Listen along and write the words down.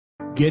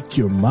Get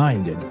your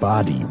mind and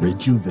body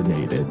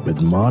rejuvenated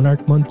with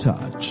Monarch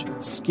Montage,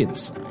 skin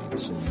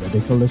science and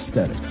medical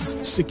aesthetics.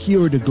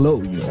 Secure the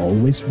glow you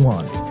always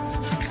wanted.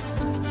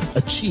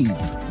 Achieve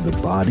the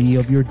body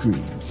of your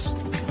dreams.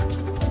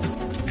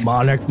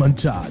 Monarch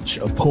Montage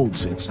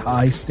upholds its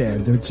high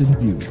standards in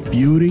beauty.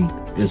 Beauty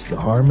is the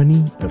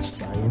harmony of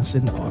science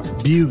and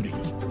art. Beauty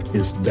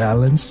is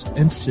balance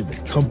and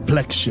symmetry.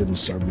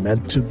 Complexions are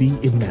meant to be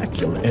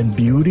immaculate, and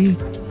beauty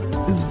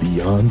is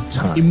beyond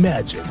time.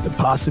 Imagine the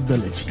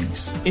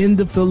possibilities. In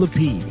the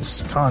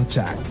Philippines,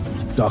 contact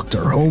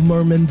Dr.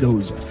 Homer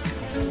Mendoza.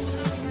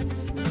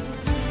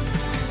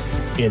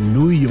 In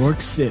New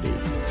York City,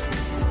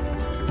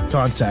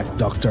 contact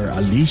Dr.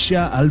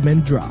 Alicia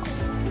Almendrao.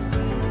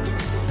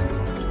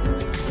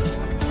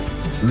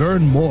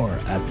 Learn more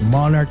at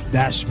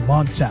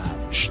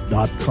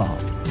monarch-montage.com.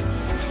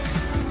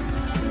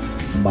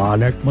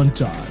 Monarch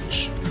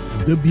Montage.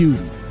 The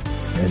beauty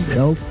and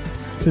health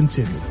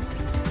continue.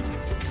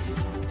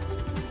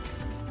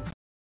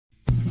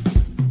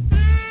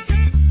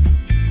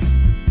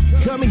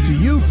 Coming to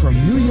you from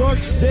New York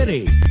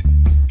City,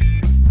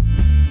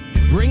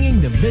 bringing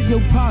the video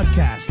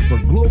podcast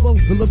for global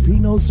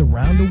Filipinos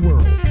around the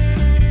world.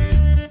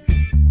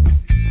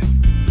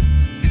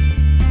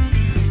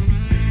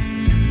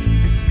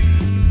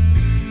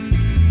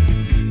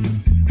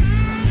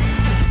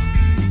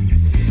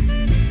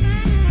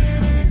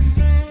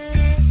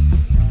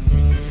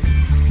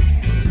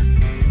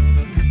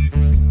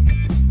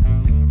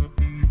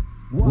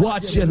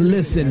 Watch and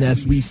listen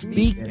as we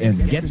speak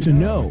and get to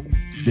know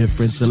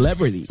different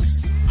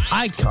celebrities,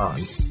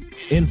 icons,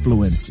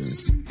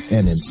 influencers,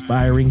 and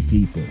inspiring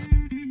people.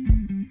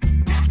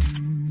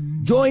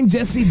 Join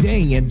Jesse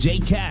Dang and Jay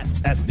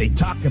Cass as they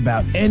talk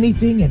about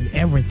anything and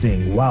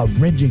everything while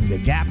bridging the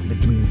gap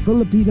between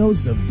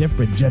Filipinos of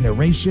different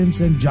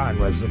generations and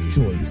genres of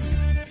choice.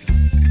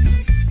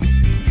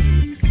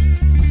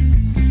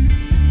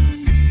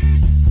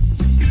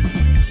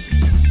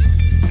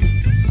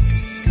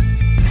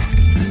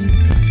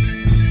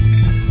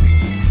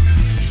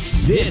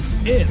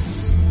 This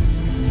is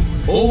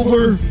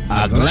Over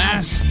a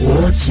Glass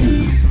or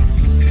Two.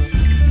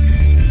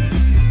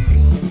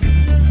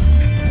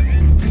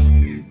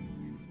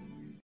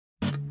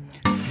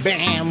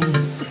 Bam!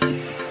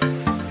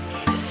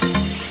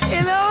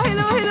 Hello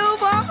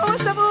po!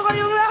 Kumusta po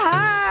kayong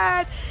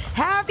lahat?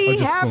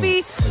 Happy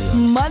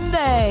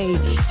Monday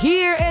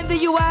here in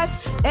the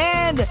US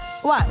and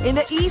in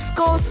the East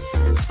Coast,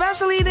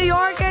 especially New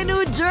York and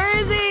New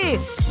Jersey.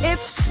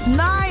 It's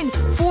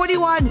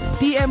 9:41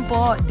 p.m.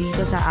 po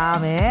dito sa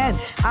amin.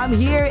 I'm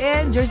here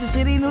in Jersey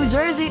City, New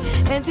Jersey,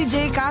 and si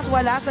Jay Cass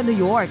wala sa New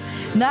York.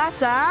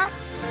 Nasa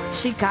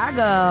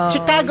Chicago,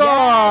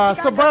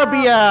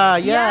 Suburbia,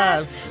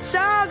 yes. So,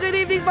 good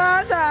evening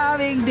po sa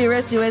aming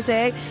dearest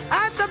USA.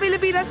 At sa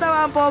Pilipinas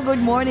naman po,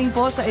 good morning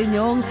po sa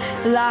inyong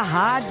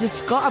lahat.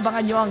 Diyos ko,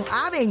 abangan nyo ang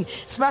aming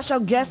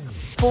special guest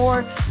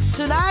for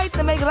tonight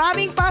na may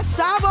maraming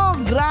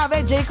pasabog.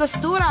 Grabe, Jay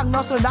Costura, ang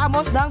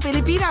Nostradamus ng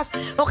Pilipinas.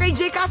 Okay,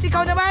 Jay Cass,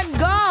 ikaw naman,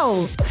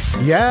 go!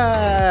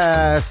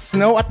 Yes!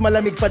 Snow at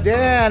malamig pa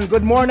din.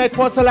 Good morning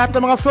po sa lahat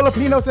ng mga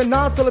Filipinos and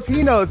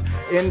non-Filipinos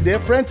in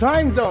different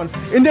time zones,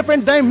 in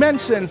different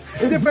dimensions,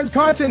 in different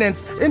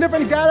continents, in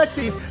different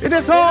galaxies, in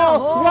this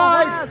whole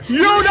wide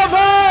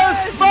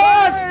universe!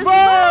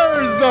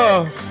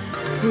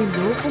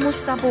 Hello,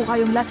 kumusta po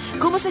kayong lahat?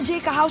 Kumusta,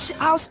 Jay?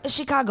 How's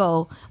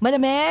Chicago?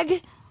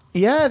 Malamig?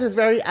 Yes, it's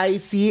very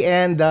icy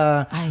and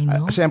I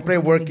know, syempre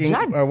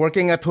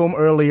working at home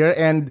earlier,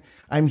 and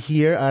I'm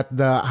here at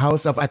the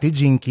house of Ate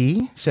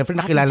Jinky. Syempre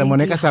nakilala mo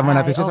na, kasama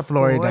natin siya sa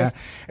Florida.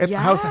 At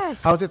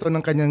yes. house ito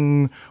ng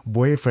kanyang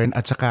boyfriend,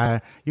 at saka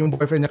yung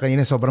boyfriend niya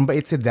kanina, sobrang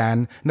bait si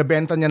Dan.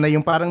 Nabenta niya na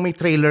yung parang may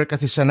trailer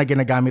kasi siya na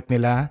ginagamit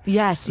nila.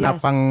 Yes. Na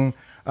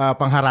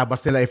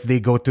pangharabas nila if they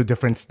go to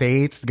different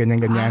states,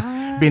 ganyan-ganyan.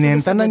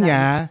 Binenta na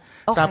niya.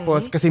 Okay.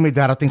 Tapos, kasi may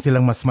darating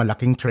silang mas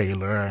malaking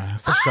trailer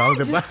sa show,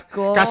 diba?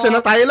 Kasya na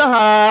tayo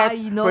lahat.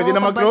 I know. Pwede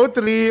na mag-road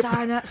trip.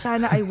 Sana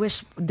I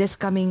wish this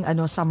coming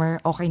summer,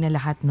 okay na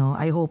lahat, no?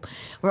 I hope.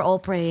 We're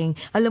all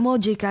praying. Alam mo,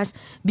 Jay Cass,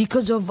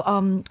 because of,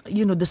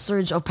 the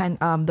surge of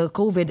the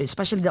COVID,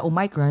 especially the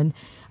Omicron,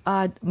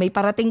 may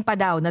parating pa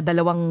daw na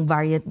dalawang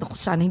variant na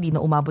sana hindi na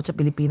umabot sa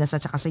Pilipinas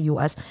at saka sa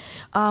US.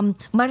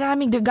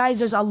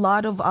 There's a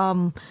lot of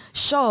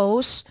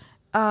shows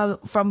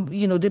from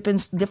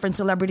different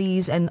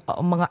celebrities and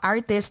mga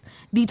artists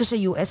dito sa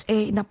US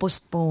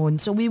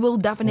na-postpone. So we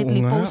will definitely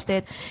post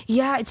it.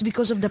 Yeah, it's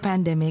because of the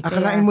pandemic.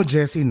 Akalain mo,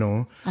 Jessie,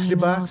 no?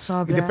 Diba?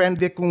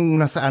 Depende kung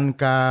nasaan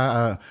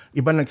ka.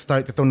 Iba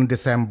nag-start ito noong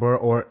December,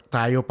 or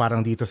tayo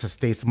parang dito sa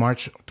States,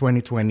 March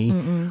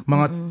 2020.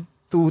 Mga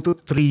 2 to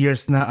 3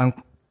 years na ang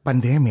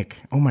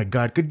pandemic. Oh my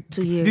God.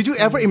 Did you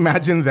ever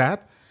imagine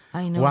that?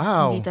 I know,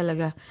 Wow. hindi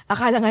talaga.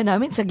 Akala nga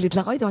namin, saglit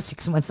lang kami, 6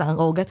 months na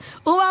ang Ogan.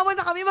 Umabot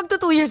na kami, magto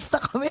 2 years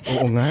na kami.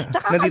 Oo nga.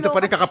 Nandito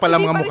pa rin kakapal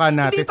ang mga mukha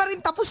natin. Hindi pa rin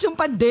tapos yung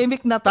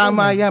pandemic na to.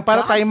 Tama yan.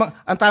 Para tayo,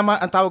 ang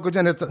tawag ko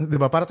dyan, di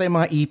ba? Para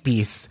tayong mga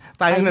EPs.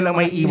 Tayo na lang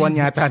may iwan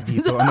yata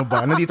dito. Ano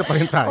ba? Nandito pa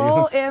rin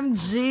tayo.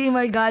 OMG,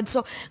 my God.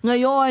 So,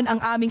 ngayon,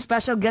 ang aming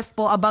special guest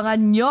po, abangan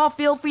nyo.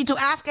 Feel free to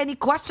ask any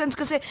questions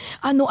kasi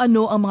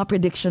ano-ano ang mga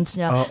predictions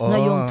niya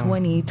ngayong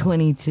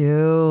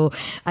 2022.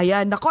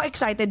 Ayan, nako,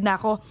 excited na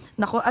ako.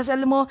 Nako, as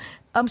alam mo,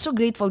 I'm so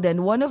grateful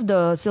then. One of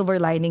the silver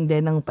lining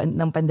din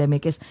ng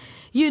pandemic is,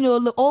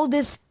 all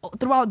this,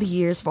 throughout the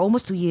years, for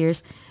almost 2 years,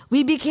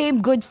 we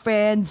became good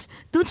friends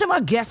dun sa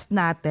mga guest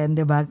natin,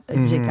 di ba,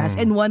 Jcas?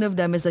 And one of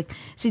them is like,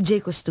 si Jay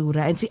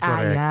Costura and si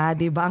Aya,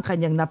 di ba? Ang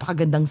kanyang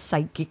napakagandang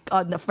sidekick,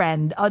 na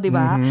friend, di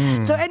ba?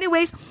 So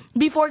anyways,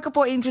 before ko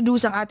po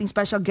introduce ang ating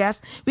special guest,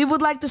 we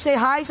would like to say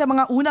hi sa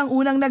mga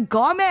unang-unang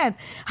nag-comment.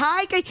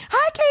 Hi kay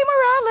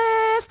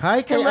Morales!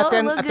 Hi kay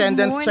Hello,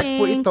 attendance good check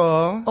po morning. ito.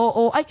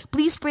 Oo. Ay,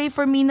 please pray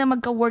for me na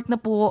magka-work na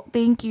po.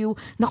 Thank you.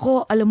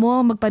 Nako, alam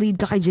mo, magpa-read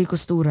ka kay Jay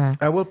Costura.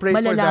 I will pray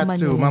Malalaman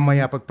for that too. niya.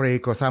 Mamaya pag-pray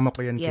ko, sama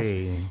ko yan Yes.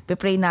 kay...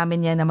 Pe-pray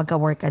namin yan na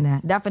magka-work ka na.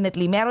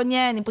 Definitely. Meron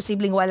yan.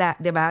 Imposibleng wala.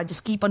 Diba?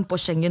 Just keep on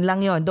pushing. Yun lang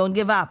yun. Don't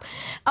give up.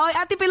 Oh,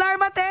 Ate Pilar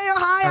Mateo.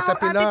 Hi,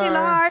 Ate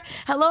Pilar.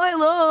 Hello.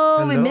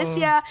 We miss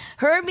ya.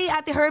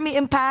 Ate Hermie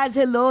Impaz.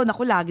 Hello.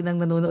 Naku, lagi nang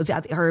nanonood si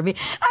Ate Hermie.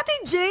 Ate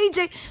JJ.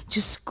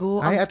 Diyos ko.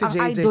 Hi, Ate ang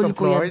JJ idol from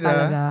ko yan Florida.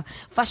 talaga.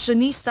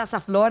 Fashionista sa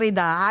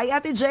Florida. Hi,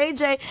 Ate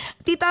JJ.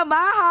 Tita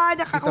Maha.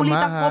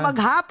 Nakakulitan Maha. ko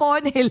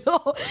maghapon. Hello.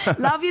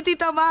 Love you,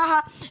 Tita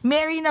Maha.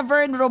 Mary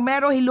Naverne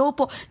Romero. Hello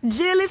po.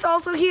 Jill is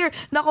also here.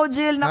 Nako,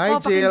 Jill. Hi,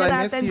 Nako, Jill. pakinggan I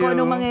natin miss kung you.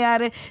 anong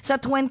mangyayari sa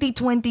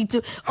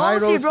 2022. Hi,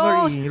 Si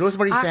Rose.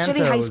 Rosemary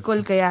Actually, Santos. high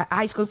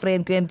school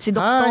friend ko yan. Si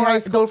Hi,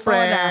 high school Doktora.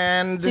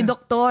 friend. Si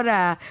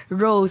Doktora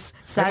Rose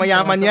Santos. Ay,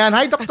 mayaman yan.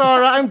 Hi,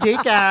 Doktora. I'm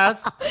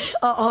Jcas.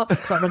 Oo.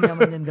 Sobrang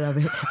yaman yan,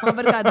 grabe. Mga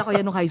barkada ko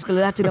yan nung high school.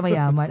 Lahat sila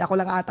mayaman. Ako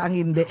lang ata ang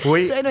hindi.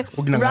 Uy, so anyway,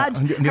 wag na nga. Raj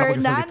Hindi ako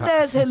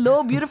Hernandez. Hello.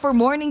 Beautiful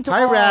morning to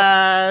Hi, all.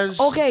 Raj.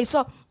 Okay,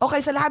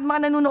 sa lahat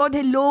mga nanonood,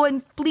 hello, and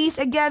please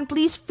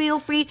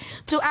feel free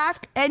to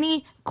ask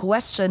any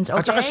questions,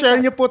 okay? At saka share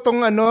nyo po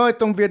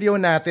itong video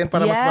natin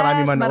para mas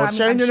marami manood.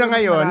 Share nyo na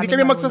ngayon. Hindi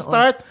kami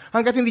magsa-start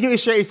hanggat hindi nyo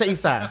i-share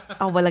isa-isa.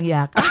 Walang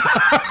yak.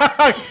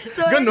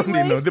 So Ganun din,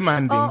 anyways,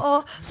 demanding.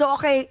 Oo. So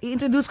okay,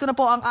 i-introduce ko na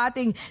po ang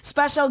ating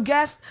special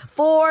guest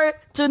for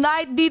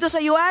tonight dito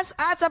sa US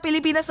at sa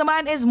Pilipinas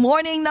naman is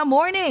Morning na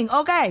Morning.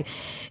 Okay.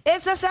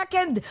 It's the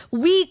second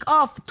week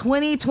of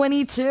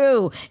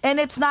 2022 and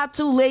it's not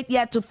too late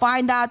yet to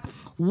find out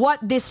what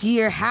this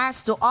year has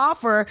to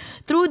offer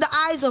through the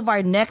eyes of our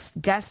next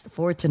guest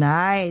for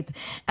tonight.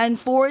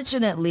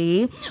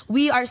 Unfortunately,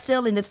 we are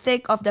still in the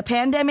thick of the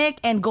pandemic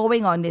and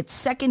going on its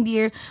second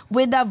year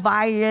with the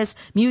virus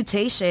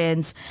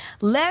mutations.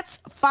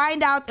 Let's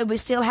find out if we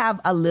still have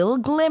a little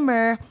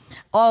glimmer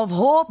of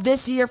hope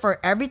this year for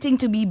everything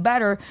to be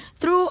better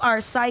through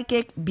our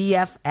psychic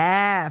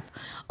BFF.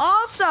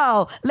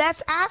 Also,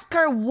 let's ask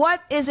her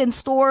what is in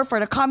store for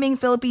the coming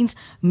Philippines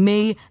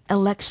May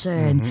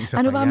election. Isa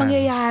Ano pa ba yan.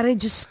 mangyayari?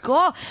 Diyos ko,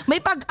 may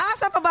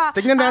pag-asa pa ba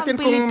Tignan natin ang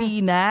kung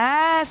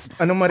Pilipinas?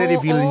 anong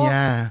ma-reveal Oo.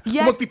 niya.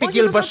 Yes. Kung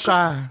magpipigil ba Sinusot ko-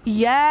 siya?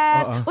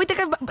 Yes. Oo. Uy,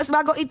 teka,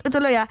 bago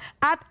ituloy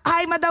At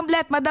hi, Madam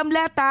Let. Madam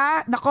Let,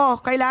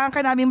 Nako, kailangan ka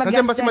namin mag-guest.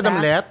 Nandiyan ba si Madam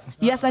Let?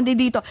 Yes,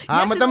 nandito.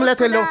 Yes, Madam sinuot Let,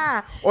 ko hello.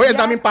 na. Oy, ang Yes.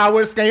 daming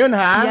powers ngayon,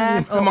 ha?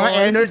 Yes, Yung mga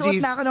energies.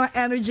 Nagsusuot na ako ng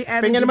energy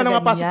Tingnan naman na ang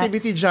mga ganyan.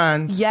 positivity dyan.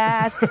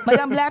 Yes.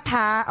 Madam Let,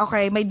 ha?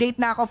 Okay, may date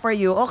na ako for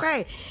you.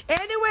 Okay.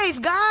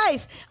 Anyways,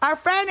 guys, our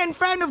friend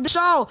of the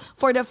show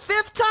for the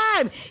 5th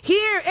time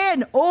here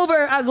in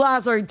Over a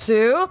Glass or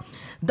Two,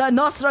 the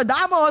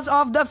Nostradamus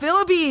of the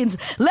Philippines.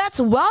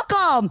 Let's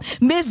welcome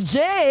Miss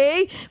J.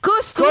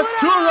 Costura!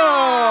 Costuro!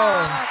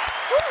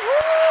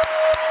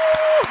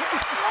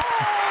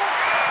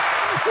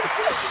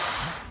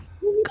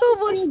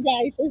 Kumusta?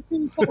 Guys,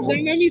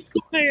 sobrang na-miss ko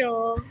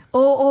kayo.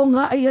 Oo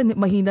nga, ayan,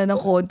 mahina ng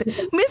konti.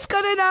 Miss ka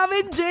na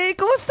namin, Jay.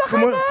 Kumusta ka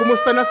na?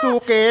 Kumusta na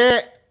suki?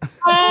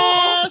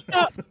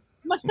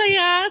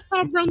 Masaya,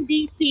 sobrang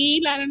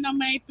busy, lalo na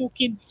may 2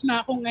 kids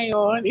na ako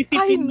ngayon. Ay,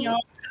 Isipin nyo,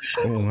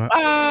 Oo nga.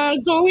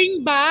 going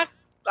back,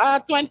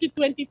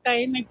 2020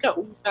 tayo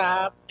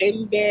nagkausap,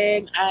 and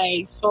then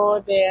I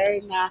saw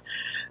there na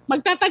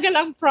magtatagal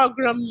ang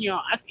program nyo,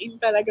 as in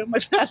talagang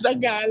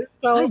magtatagal.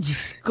 So, Ay,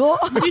 Diyos ko.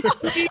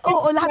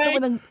 Oo, lahat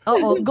naman ng...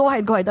 Oo, go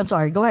ahead. I'm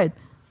sorry. Go ahead.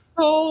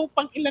 so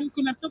pang-ilan ko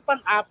na to,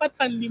 pang-4,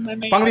 pang-5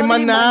 na yun. Pang-lima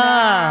na.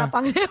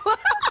 Panglima.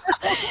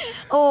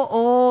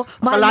 Oo.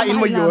 Kalain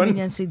mo yun?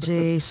 Namin yan si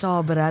Jay.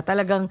 Sobra.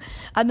 Talagang,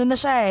 ano na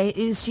siya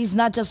she's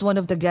not just one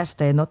of the guests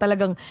no?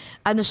 Talagang,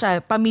 ano siya,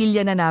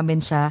 pamilya na namin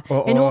siya.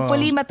 Oo. And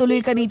hopefully,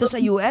 matuloy ka dito sa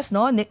US,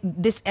 no?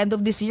 This end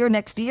of this year,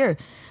 next year.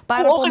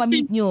 Para Oo, po kasi-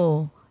 ma-meet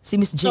nyo si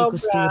Miss J. Sobra.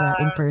 Costura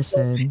in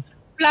person.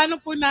 Plano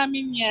po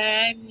namin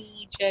yan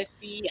ni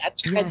Jessie at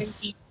saka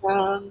Yes.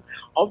 ng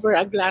Over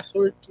a Glass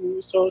or Two.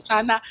 So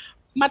sana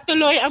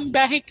matuloy ang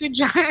biyahe ko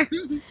dyan.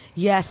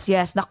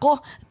 Yes. Nako,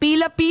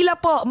 pila-pila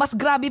po. Mas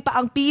grabe pa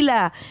ang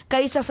pila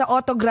kaysa sa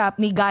autograph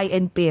ni Guy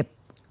and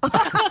Pip.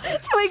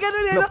 So may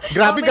ganun yun.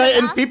 Grabe Guy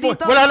and Pip.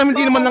 Wala naman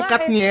din naman ng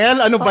Katniel.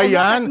 Ano ba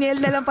yan?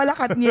 Katniel na lang pala,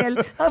 Katniel.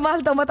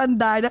 Mahal daw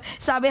matanda na.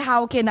 Sabi,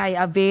 how can I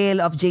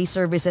avail of J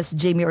Services,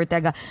 Jamie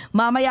Ortega?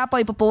 Mamaya po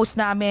ipopost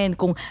namin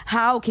kung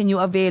how can you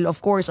avail,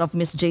 of course, of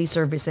Miss J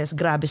Services.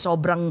 Grabe,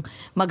 sobrang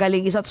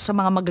magaling. Isa to sa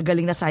mga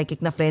magagaling na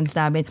psychic na friends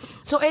namin.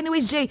 So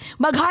anyways, Jay,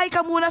 mag-hi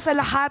ka muna sa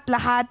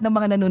lahat ng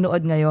mga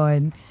nanonood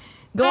ngayon.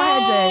 Go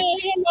ahead, Jay.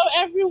 Hello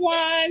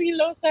everyone.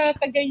 Hello sa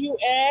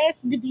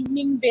taga-US. Good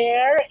evening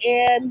there.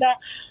 And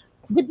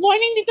good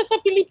morning dito sa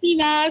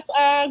Pilipinas.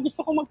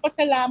 Gusto kong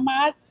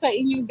magpasalamat sa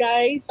inyo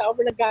guys, sa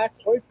Over the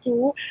Gas or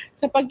Two,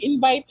 sa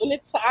pag-invite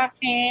ulit sa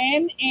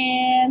akin.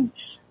 And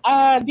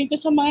dito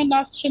sa mga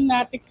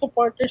Nostranatic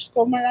supporters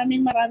ko,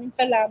 maraming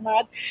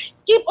salamat.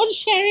 Keep on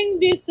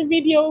sharing this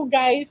video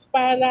guys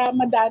para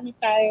madami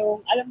tayong,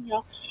 alam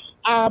nyo,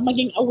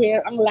 maging aware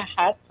ang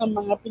lahat sa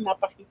mga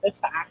pinapakita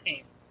sa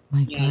akin.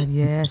 My God,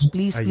 yes.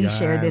 Please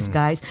share this,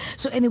 guys.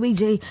 So anyway,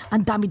 Jay,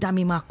 ang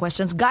dami-dami mga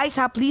questions. Guys,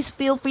 please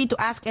feel free to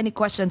ask any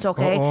questions,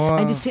 okay?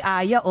 Oo. And si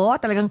Aya,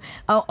 talagang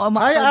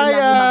Ay,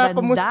 Aya,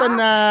 kumusta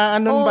na?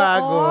 Anong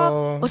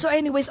bago? So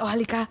anyways,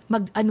 halika,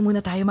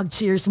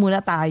 mag-cheers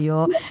muna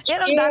tayo.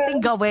 Yan ang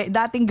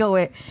dating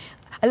gawi.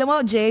 Alam mo,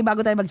 Jay,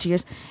 bago tayo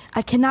mag-cheers,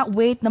 I cannot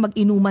wait na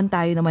mag-inuman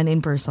tayo naman in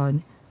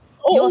person.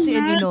 Yossi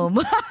and inom.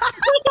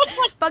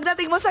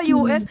 Pagdating mo sa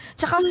US,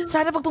 tsaka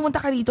sana pag pumunta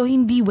ka rito,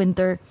 hindi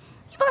winter.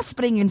 Mga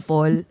spring and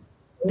fall,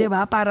 'di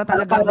ba? Para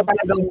talagang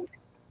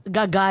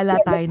gagala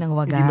tayo ng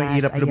wagas. Hindi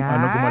mahirap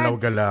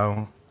gumalaw-galaw.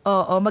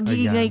 Oo,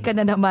 mag-iingay ka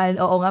na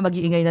naman. Oo nga,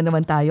 mag-iingay na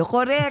naman tayo.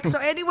 Correct.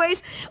 So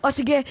anyways,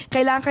 sige,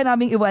 kailangan ka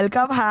naming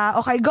i-welcome ha.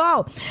 Okay,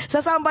 go.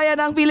 Sa sambayan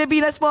ng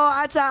Pilipinas po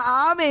at sa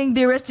aming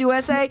Dearest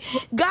USA.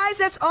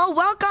 Guys, let's all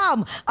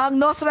welcome ang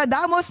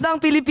Nostradamus ng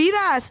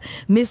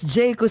Pilipinas, Miss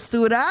J.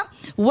 Costura.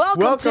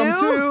 Welcome to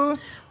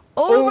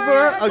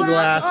Over a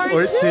Glass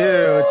or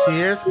Two.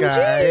 Cheers, guys.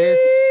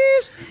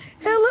 Cheers!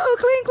 Hello,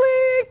 Kling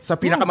Kling! Sa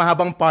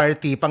pinakamahabang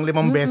party, pang 5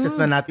 beses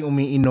na natin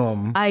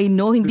umiinom. I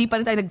know, hindi pa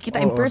rin tayo nagkita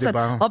in person.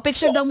 Diba?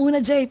 Picture daw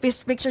muna, Jay.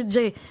 Picture,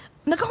 Jay.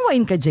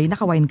 Naka-wine ka, Jay?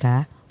 Naka-wine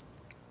ka?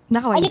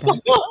 Naka-wine ka?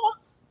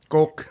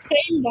 Coke.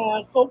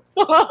 Coke.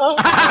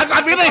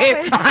 Sabi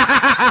rin!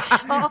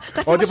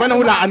 Kasi diba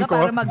nahulaan ko?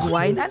 Para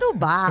mag-wine. Ano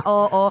ba?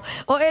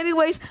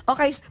 Anyways,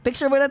 okay,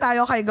 picture muna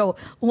tayo. Okay, go.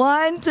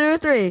 1, 2,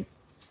 3.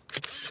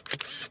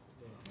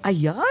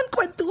 Ayan,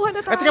 kwentuhan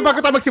na tayo. At bago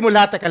tayo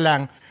magsimula, teka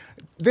lang.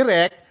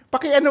 Direct,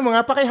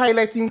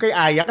 paki-highlight yung kay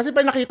Aya. Kasi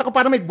pa nakita ko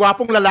parang may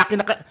gwapong lalaki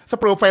sa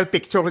profile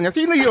picture niya.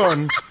 Sino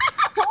yun?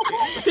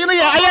 Sino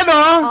yan? Ayan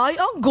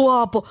Ay, ang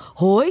gwapo.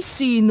 Hoy,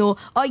 sino?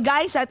 Oy,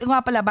 guys, at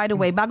nga pala, by the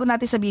way, bago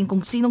natin sabihin kung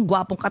sinong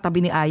gwapong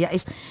katabi ni Aya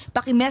is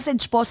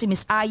paki-message po si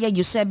Miss Aya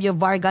Eusebio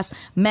Vargas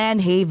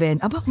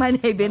Manhaven.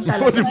 Manhaven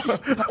talaga.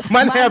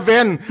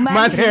 Manhaven.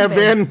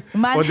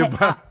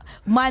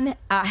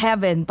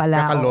 Heaven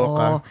pala.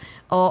 Nakaloka.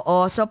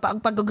 Oo. So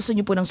pag gusto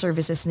niyo po ng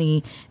services ni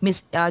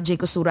Miss J.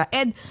 Costura.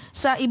 And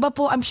sa iba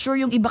po, I'm sure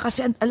yung iba kasi,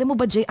 alam mo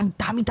ba Jay, ang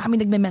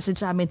dami-dami nagme-message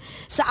sa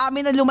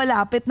amin na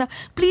lumalapit na,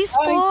 please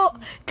po,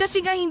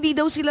 kasi nga hindi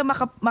daw sila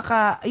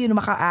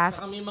maka-ask.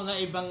 Kami mga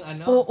ibang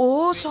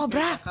Oo,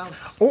 sobra.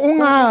 accounts.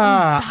 Oo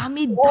nga.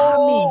 Dami.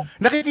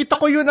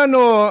 Nakikita ko yun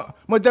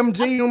Madam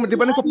J, yung, di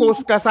ba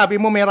nagpo-post ka, sabi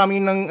mo may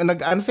raming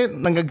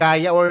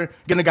nanggagaya or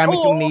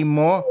ginagamit yung name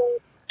mo.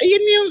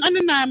 Ayun yung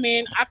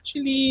namin,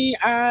 actually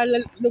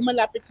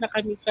lumalapit na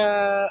kami sa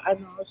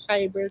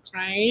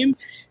cybercrime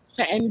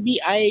sa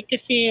NBI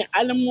kasi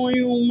alam mo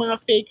yung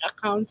mga fake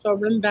accounts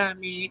sobrang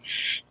dami.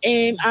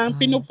 And ang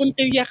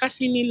pinupuntirya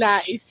kasi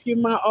nila is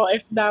yung mga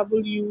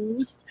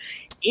OFWs.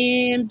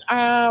 And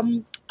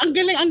ang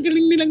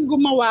galing nilang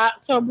gumawa,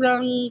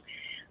 sobrang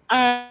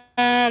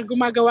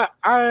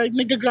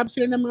nag-grab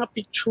sila ng mga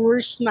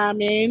pictures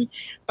namin,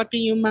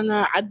 pati yung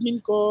mga admin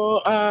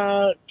ko,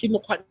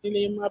 kinukuha nila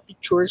yung mga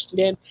pictures,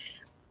 then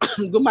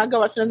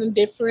gumagawa sila ng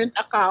different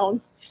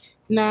accounts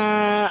na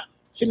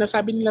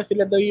sinasabi nila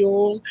sila daw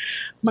yung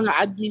mga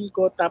admin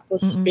ko,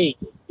 tapos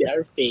fake. They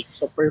are fake,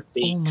 super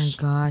fake. Oh my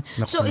God.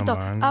 Naku So ito,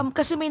 naman.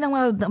 kasi may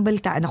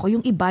nabalitaan ako,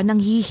 yung iba nang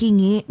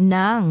hihingi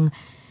ng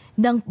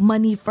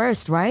money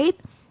first, right?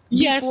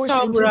 Yes, Before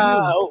sa sobra.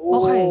 interview.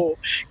 Okay.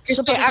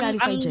 So, Kasi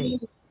paki-clarify,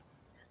 Jay.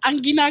 ang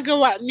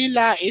ginagawa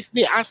nila is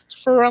they asked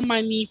for a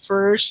money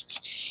first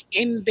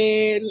and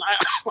then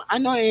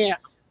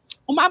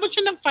umabot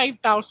siya ng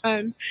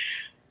 5,000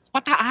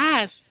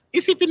 pataas.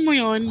 Isipin mo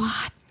yon.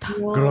 What?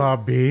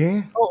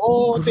 Grabe.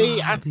 Oo, they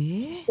Grabe.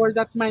 asked for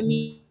that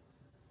money.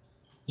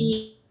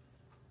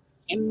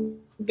 And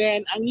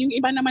then, yung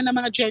iba naman ng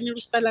mga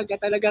generous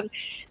talagang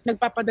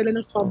nagpapadala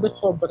ng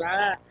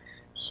sobra-sobra.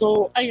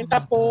 So, ayun,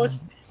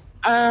 tapos,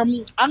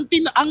 ang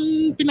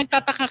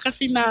pinagtataka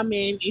kasi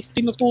namin is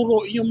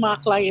tinuturo yung mga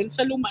clients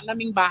sa luma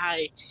naming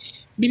bahay.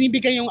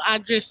 Binibigay yung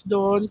address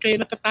doon, kaya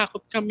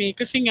natatakot kami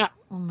kasi nga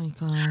Oh my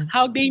God.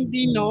 how they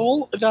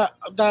know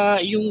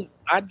yung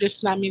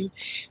address namin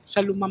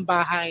sa lumang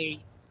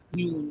bahay.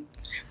 Yun.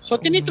 So,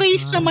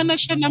 tinitrace naman na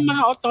siya ng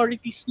mga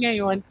authorities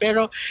ngayon,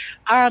 pero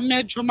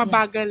medyo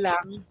mabagal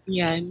lang.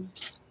 Yan.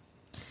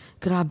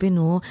 Grabe,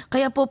 no?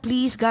 Kaya po,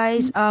 please,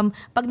 guys,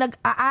 pag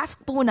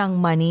nag-a-ask po ng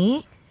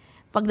money,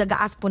 pag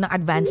nag-a-ask po ng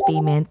advance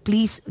payment,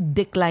 please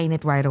decline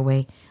it right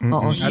away.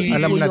 Oo, hindi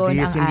Alam po na yun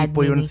Diz, ang hindi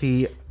po admin. yun si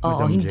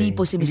Oo, Madam hindi J.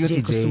 po si Miss Hindi J.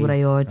 si J. Costura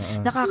yun.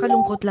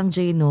 Nakakalungkot lang,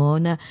 J, no?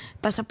 Na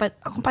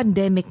ang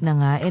pandemic na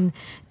nga and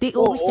they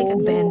always take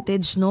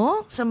advantage,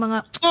 no? Sa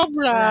mga...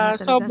 Wala na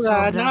talaga,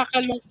 Sobra.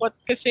 Nakakalungkot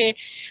kasi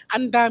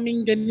ang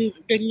daming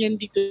ganyan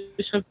dito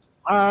sa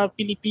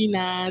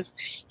Pilipinas.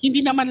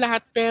 Hindi naman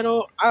lahat,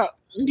 pero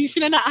hindi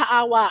sila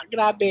naaawa.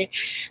 Grabe.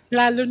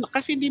 Lalo na,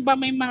 kasi di ba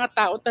may mga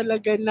tao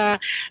talaga na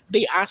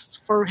they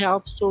asked for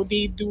help, so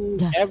they do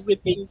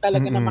everything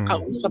talaga na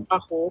makausap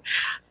ako.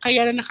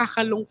 Kaya na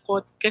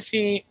nakakalungkot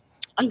kasi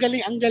ang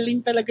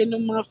galing talaga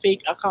ng mga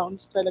fake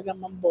accounts talaga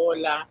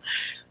mambola.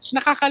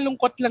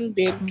 Nakakalungkot lang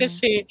din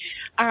kasi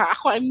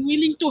ako, I'm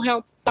willing to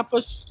help,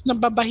 tapos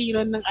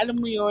nababahiran ng, alam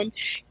mo yon,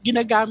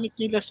 ginagamit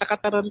nila sa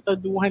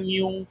katarantaduhan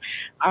yung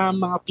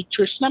mga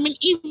pictures namin.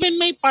 Even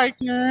my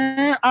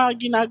partner,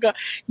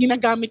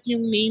 ginagamit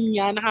yung name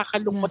niya.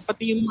 Nakakalungkot.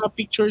 Pati yung mga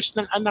pictures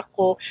ng anak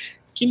ko,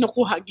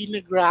 kinukuha,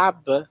 ginagrab.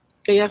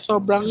 Kaya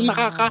sobrang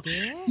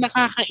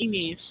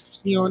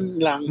nakakainis. Yun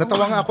lang.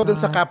 Natawa nga ako dun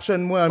sa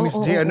caption mo, Miss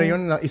J. Ano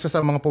yun, isa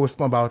sa mga post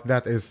mo about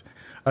that is,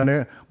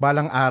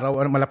 balang araw,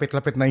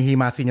 malapit-lapit na yung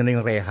himasin nyo na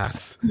yung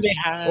rehas.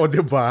 O,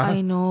 diba?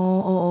 I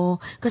know, oo.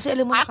 Kasi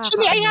alam mo,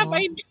 actually, I have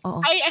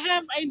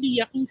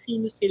idea kung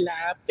sino sila.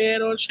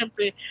 Pero,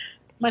 syempre,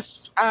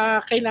 mas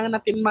kailangan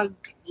natin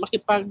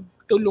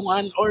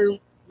makipagtulungan or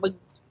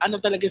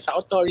talaga sa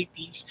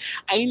authorities.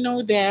 I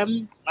know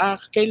them,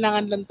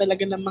 kailangan lang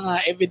talaga ng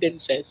mga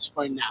evidences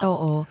for now.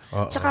 Oo.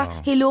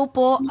 Tsaka, hello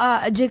po,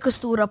 J.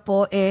 Costura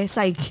po,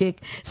 psychic.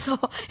 So,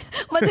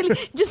 madali,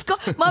 Diyos ko,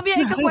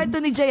 mamaya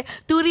ikakwento ni J.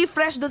 To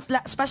refresh,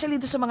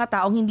 especially doon sa mga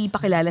taong hindi pa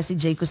kilala si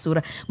J.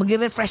 Costura,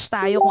 mag-refresh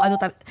tayo kung ano,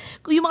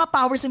 yung mga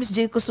powers ni Miss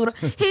J. Costura.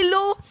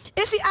 Hello,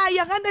 si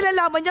Aya nga,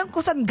 nalalaman niya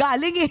kung saan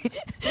galing eh.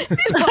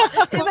 Diba?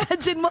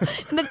 Imagine mo,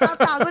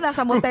 nagtatago,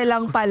 nasa motel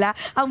lang pala,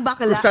 ang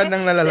bakla. Kung saan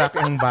nang nalalaki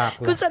ang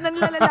bakla. Kung saan nang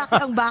lalaki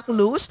ang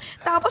backloose.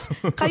 Tapos,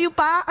 kayo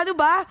pa, ano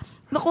ba?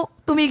 Naku,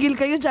 tumigil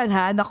kayo dyan,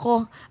 ha?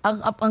 Naku,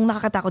 ang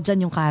nakakatakot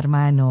dyan yung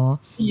karma, no?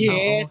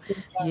 Yes.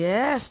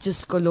 Yes,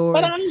 Diyos ko, Lord.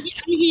 Parang ang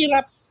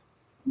hirap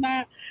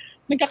na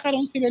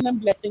nagkakaroon sila ng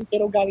blessing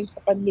pero galing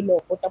sa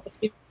panluloko tapos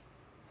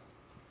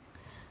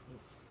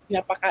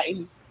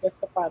pinapakain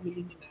sa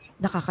family nila.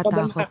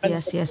 Nakakatakot.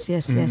 Yes.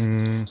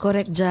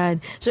 Correct dyan.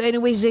 So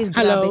anyways, Jace,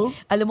 grabe.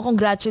 Alam mo,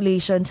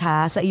 congratulations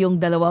ha sa iyong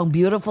dalawang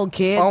beautiful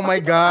kids. Oh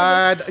my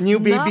God. New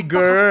baby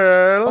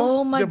girl.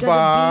 Oh my diba?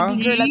 God.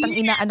 Baby girl at ang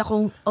inaanak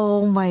kong,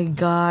 oh my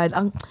God.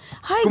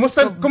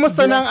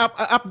 Kumusta na ang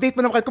update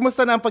mo naman?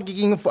 Kumusta na ang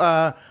pagiging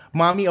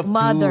mommy of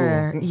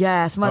mother. two?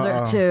 Yes, mother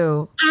of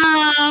two.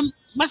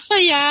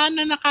 Masaya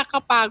na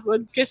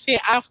nakakapagod kasi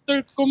after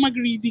ko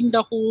mag-reading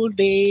the whole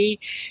day,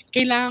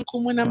 kailangan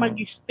ko muna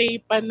mag-stay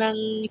pa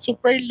ng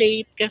super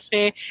late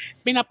kasi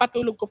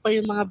pinapatulog ko pa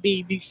yung mga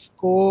babies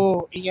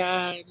ko.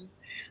 Ayan.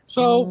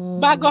 So,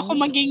 bago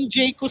ako maging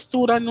J.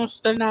 Costura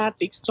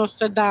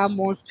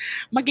Nostradamus,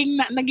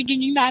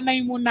 nagiging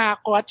nanay muna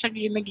ako at saka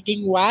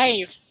nagiging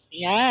wife.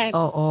 Yan.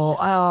 Oo.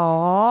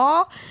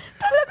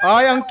 Talaga.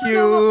 Ay, ang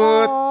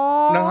cute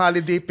ng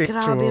holiday picture.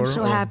 Grabe, I'm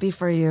so happy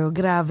for you.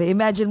 Grabe.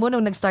 Imagine mo,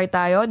 nung nag-start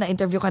tayo,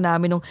 na-interview ka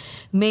namin nung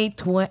May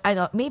ba?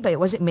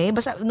 Was it May?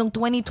 Basta nung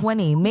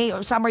 2020. May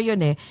or summer yun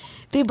eh.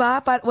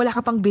 Diba? Wala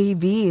ka pang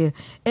baby.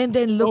 And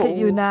then look at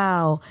you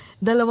now.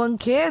 2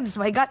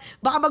 kids. My God.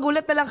 Baka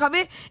magulat na lang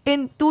kami.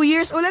 In 2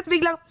 years ulit,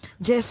 biglang,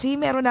 Jessie,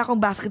 meron na akong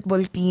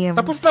basketball team.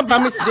 Tapos na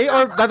ba, Miss J?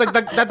 Or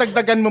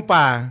dadagdagan mo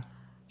pa?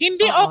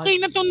 Hindi, okay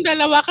na tong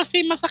dalawa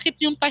kasi masakit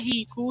yung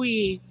tahi ko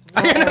eh.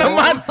 Ayan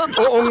naman.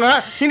 Oo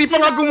nga.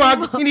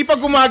 Hindi pa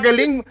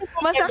gumagaling.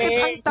 Masakit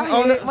ang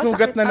tahi.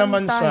 Sugat na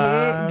naman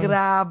siya.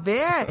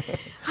 Grabe.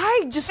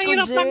 Ay, Diyos ko,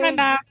 Mahirap Jay. ang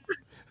anak.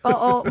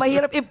 Oo,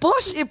 mahirap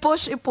i-push.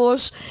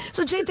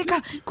 So Jay,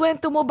 teka,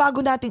 kwento mo bago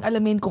nating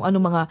alamin kung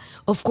ano mga,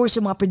 of course,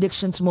 yung mga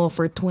predictions mo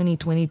for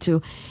 2022.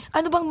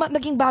 Ano bang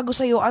naging bago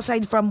sa'yo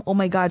aside from, oh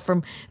my God,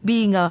 from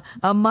being a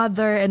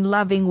mother and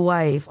loving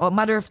wife, or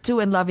mother of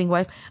two and loving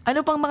wife, ano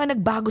pang mga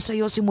nagbago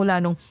sa'yo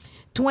simula nung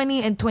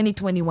 20 and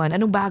 2021?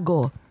 Anong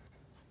bago?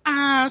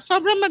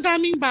 Sobrang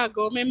madaming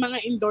bago. May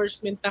mga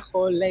endorsement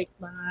ako like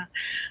mga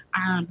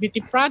beauty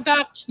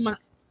products,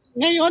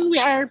 ngayon, we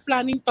are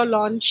planning to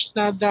launch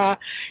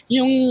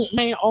yung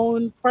my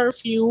own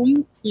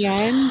perfume.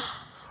 Yan.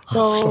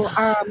 So,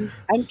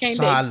 I'm kind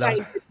of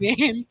excited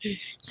din.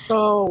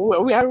 So,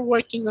 we are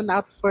working on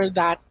out for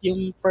that,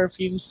 yung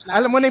perfumes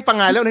na. Alam mo na yung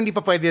pangalan, hindi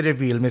pa pwede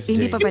reveal, Miss J.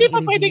 Hindi pa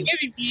pwedeng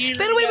i-reveal.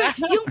 Pero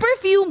wait, yung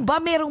perfume ba,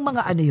 merong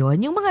mga ano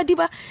yun? Yung mga, di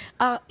ba,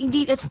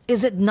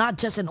 is it not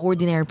just an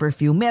ordinary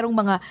perfume? Merong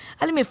mga,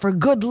 alam mo, for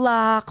good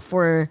luck,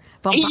 for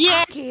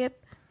pampakit.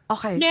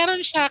 Okay.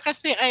 Meron siya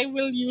kasi I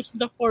will use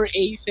the 4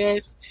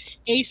 Aces.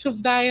 Ace of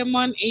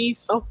Diamond,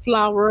 Ace of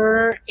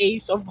Flower,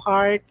 Ace of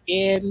Heart,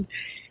 and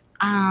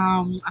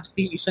ang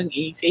isang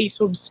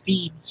Ace of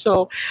Speed.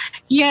 So,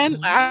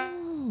 yan,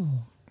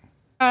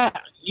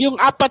 yung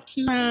apat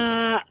na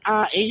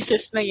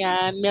aces na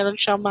yan, meron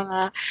siyang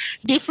mga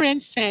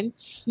different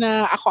scents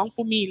na ako ang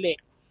pumili.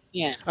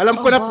 Yan. Alam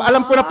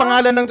ko na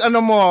pangalan ng ano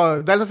mo,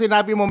 dahil sa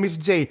sinabi mo, Miss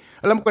J.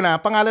 Alam ko na,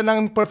 pangalan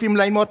ng perfume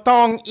line mo,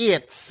 Tong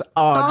It's.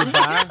 Di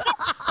ba?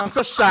 Ang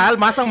sosyal,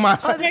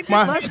 masang-masa.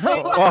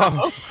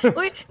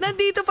 Uy,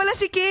 nandito pala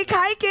si Cake.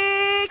 Hi,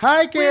 Cake!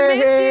 Hi, We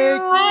miss you!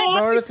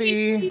 Cake! Dorothy.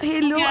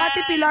 Hello,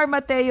 Ate Pilar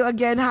Mateo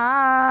again.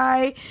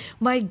 Hi!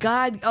 My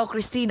God. Oh,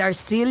 Christine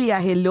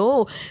Arcilia.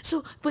 Hello.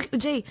 So,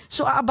 Jay,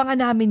 aabangan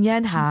namin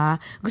yan, ha?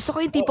 Gusto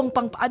ko yung tipong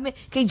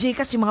kay Jay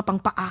kasi yung mga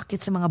pangpaakit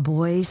sa mga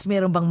boys.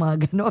 Meron bang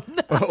mga ganon?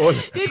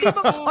 Hindi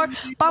ba, or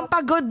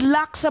pampagood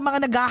luck sa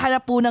mga naghahanap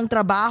po ng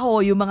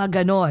trabaho, yung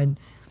mga ganon.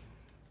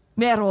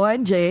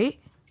 Meron, Jay?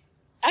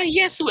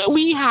 Yes,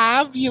 we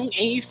have yung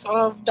Ace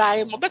of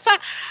Diamond. Basta,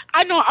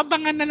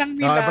 abangan na lang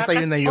nila. Basta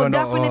yun na yun.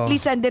 Definitely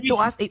send it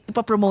to us.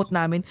 Ipapromote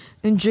namin.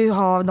 And Jay,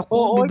 ha?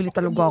 Naku, bibili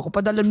talaga ako.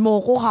 Padalan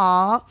mo ko,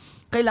 ha?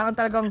 Kailangan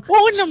talagang...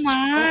 Oo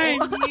naman.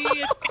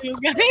 Yes, you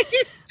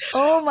guys.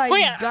 Oh my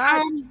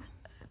God.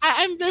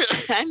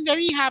 I'm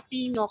very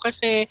happy, no?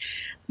 Kasi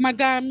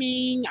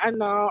madaming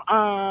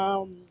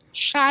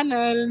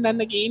channel na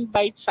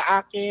nag-i-invite sa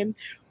akin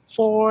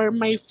for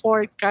my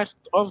forecast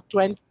of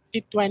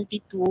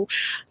 2022.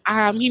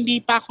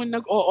 Hindi pa ako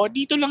nag-oo.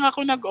 Dito lang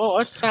ako nag-oo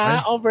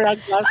sa Over a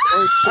Glass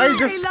or Two. Ay,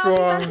 Diyos ko.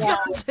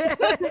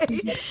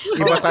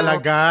 Iba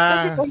talaga.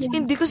 Kasi,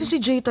 hindi kasi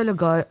si Jay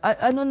talaga,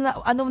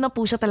 ano na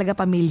po siya talaga,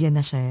 pamilya na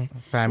siya.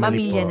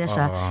 Pamilya na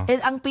siya. And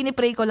ang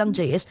pinipray ko lang,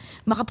 Jay, is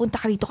makapunta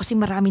ka rito kasi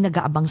marami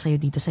nag-aabang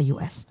sa'yo dito sa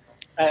US.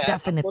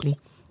 Definitely.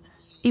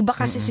 Iba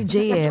kasi si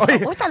Jay eh.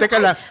 Teka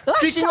lang.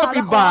 Speaking of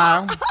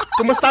iba,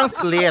 kumusta ang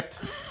slit?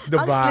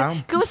 Diba?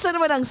 Kumusta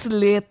naman ang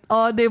slit?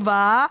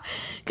 Diba?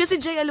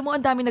 Kasi Jay, alam mo, ang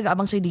dami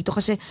nag-aabang sa'yo dito.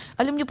 Kasi,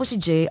 alam niyo po si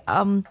Jay,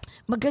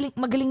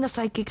 magaling na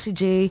psychic si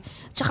Jay.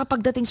 Tsaka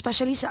pagdating,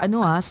 especially sa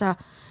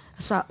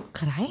sa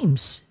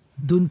crimes.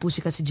 Doon po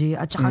si Jay.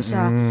 At tsaka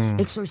sa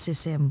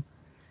exorcism.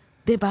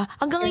 Diba?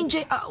 Hanggang ngayon,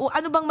 Jay,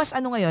 ano bang mas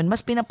ngayon?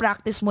 Mas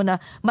pinapractice mo na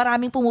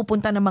maraming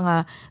pumupunta ng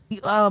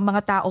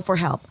mga tao for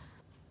help?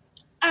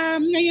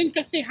 Ngayon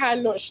kasi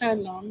halo siya,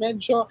 no?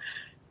 Medyo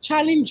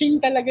challenging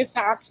talaga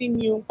sa akin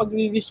yung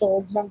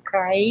pagre-resolve ng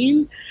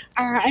crime.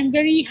 I'm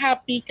very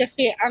happy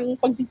kasi ang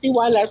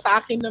pagtitiwala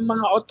sa akin ng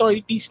mga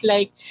authorities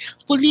like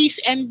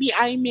police,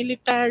 NBI,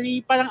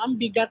 military, parang ang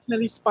bigat na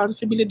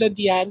responsibilidad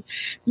yan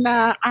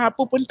na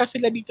pupunta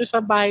sila dito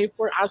sa bahay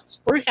for us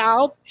for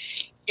help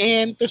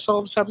and to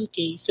solve some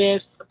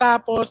cases.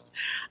 Tapos,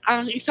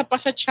 ang isa pa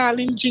sa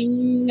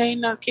challenging ngayon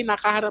na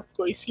kinakaharap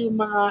ko is yung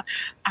mga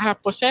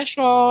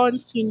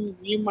possessions,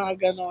 yung mga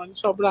ganon.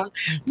 Sobrang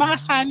mga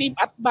sanib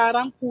at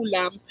barang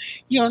kulam.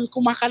 Yun,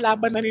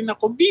 kumakalaban na rin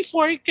ako.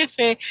 Before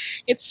kasi,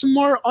 it's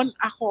more on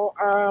ako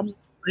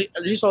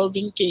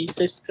resolving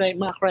cases,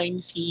 mga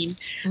crime scene.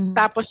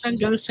 Tapos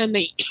hanggang sa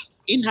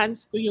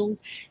na-enhance ko yung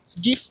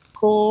gift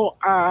ko,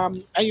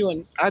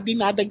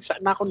 dinadagsa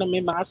na ako na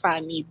may mga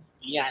sanib.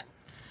 Yan.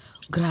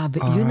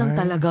 Grabe, yun ang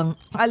talagang,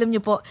 alam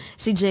niyo po,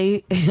 si Jay,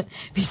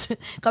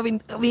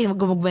 kami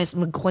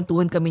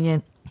magkukwentuhan kami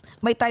niyan.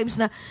 May times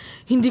na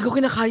hindi ko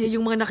kinakaya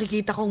yung mga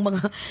nakikita kong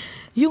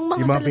yung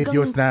mga talagang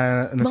videos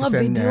na mga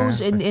videos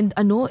and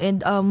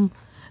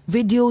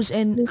videos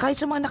and kahit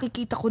sa mga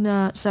nakikita ko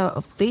na sa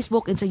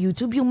Facebook and sa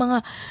YouTube, yung mga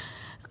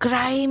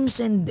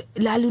crimes and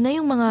lalo na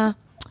yung mga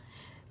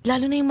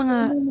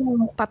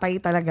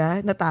patay talaga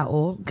na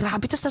tao.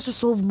 Grabe, tas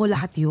nasusolve mo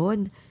lahat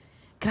yun.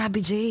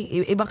 Grabe, Jay.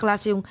 Ibang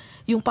klase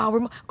yung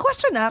power mo.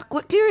 Question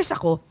curious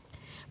ako,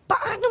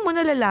 paano mo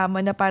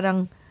nalalaman na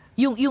parang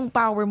yung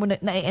power mo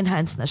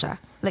na-enhance na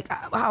siya? Like,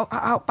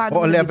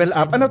 paano mo level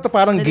up? Ano to,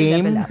 parang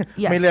game?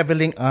 Yes. May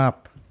leveling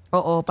up.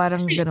 Oo,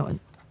 parang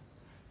ganoon.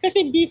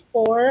 Kasi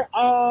before,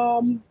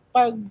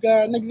 pag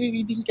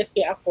nagre-reading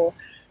kasi ako,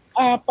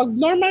 pag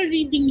normal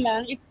reading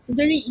lang, it's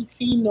very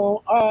easy, no?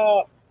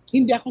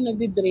 Hindi ako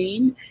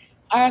nadidrain.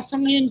 Sa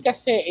ngayon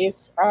kasi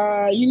is,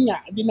 yun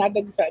nga,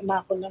 dinadagsa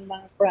na ako ng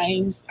mga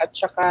crimes at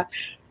saka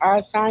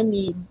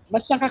sanib.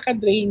 Mas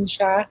nakaka-drain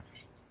siya,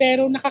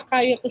 pero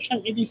nakakaya ko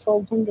siyang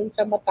i-resolve hanggang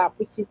sa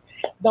matapos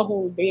the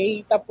whole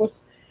day.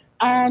 Tapos,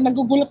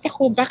 nagugulat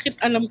ako, bakit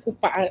alam ko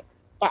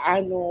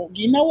paano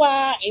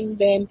ginawa,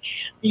 and then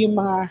yung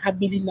mga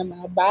habilin na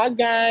mga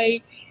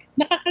bagay.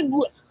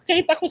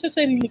 Kahit ako sa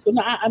sarili ko,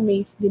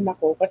 na-amaze din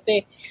ako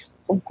kasi,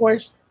 of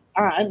course,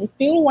 I'm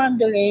still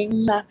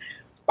wondering na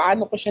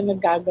paano ko siya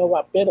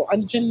nagagawa. Pero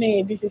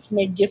andyan this is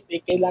my gift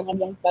Kailangan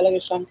lang talaga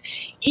siyang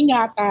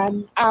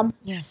ingatan.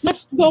 Yes.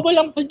 Mas double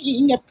ang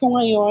pag-iingat ko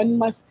ngayon.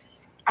 Mas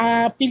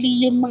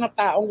pili yung mga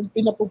taong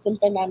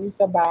pinapupunta namin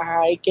sa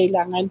bahay.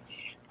 Kailangan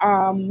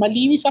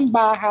malinis ang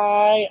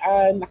bahay,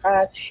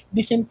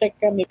 naka-disinfect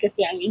kami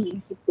kasi ang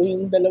iniisip ko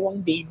yung 2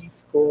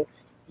 babies ko.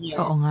 niya.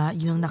 Oo nga,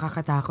 yun ang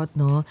nakakatakot,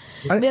 no?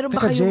 Ay, Meron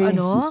ba teka, kayong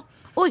Jay.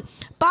 Uy,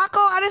 Paco,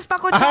 Ares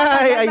Paco,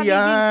 Ay,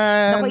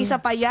 ayan. Naku, isa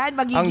pa yan,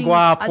 magiging, Ang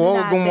gwapo,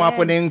 natin.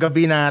 gumwapo na yung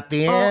gabi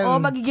natin. Oo,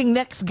 magiging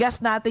next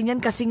guest natin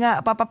yan kasi nga,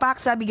 Papa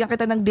Pax, bigyan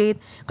kita ng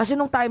date. Kasi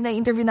nung time na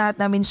interview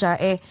namin siya,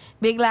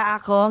 bigla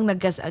akong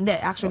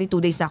actually 2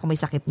 days na ako may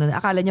sakit nun.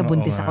 Akala niya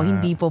buntis ako,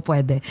 hindi po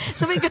pwede.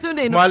 So may ganun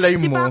no? Malay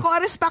Si mo. Paco,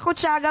 Ares Paco,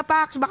 Tiaga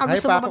Pax, baka Ay,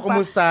 gusto mo Paco,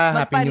 kumusta?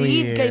 Happy New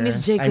magpa-read Year. kay Miss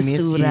J. I miss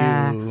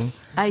Costura. you.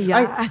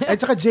 Ayan. Ay,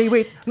 tsaka Jay,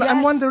 wait.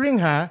 I'm Yes. wondering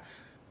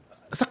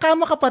sa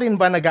kama ka pa rin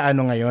ba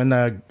nag-ano ngayon,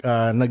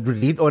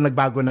 nag-read o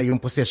nagbago na yung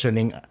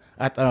positioning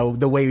at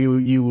the way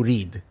you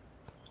read?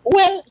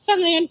 Well, sa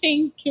ngayon,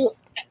 thank you.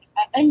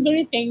 I'm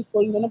very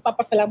thankful.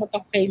 Nagpapasalamat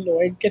ako kay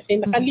Lord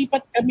kasi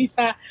nakalipat kami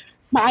sa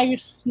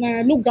maayos na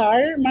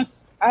lugar.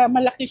 Mas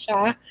malaki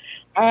siya,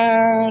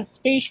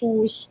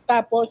 spacious.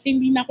 Tapos,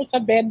 hindi na ako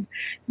sa bed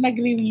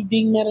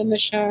nagre-reading. Meron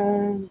na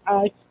siyang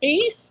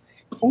space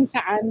kung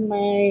saan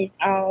may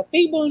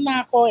table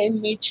na ako and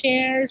may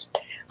chairs.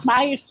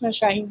 Maayos na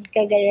siya, hindi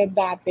kagaya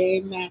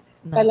dati na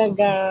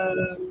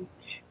talagang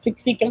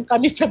siksikan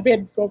kami sa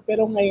bed ko,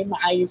 pero ngayon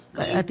maayos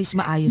na. At least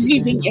maayos na.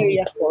 Living no?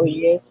 area ko,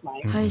 yes,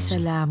 maayos. Ay,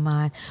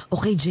 salamat.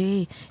 Okay,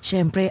 Jay.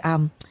 Siyempre,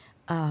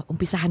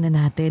 umpisahan na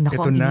natin.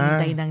 Ako, Ito ang na.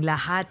 hinihintay ng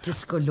lahat.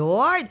 Diyos ko,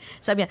 Lord.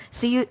 Sabi niya,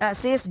 see you,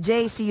 sis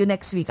Jay, see you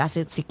next week.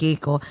 Kasi si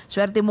Kiko.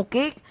 Swerte mo,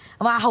 Kik.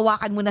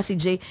 Mahahawakan mo na si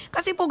Jay.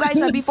 Kasi po,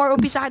 guys, before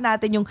umpisahan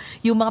natin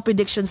yung mga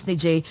predictions ni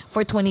Jay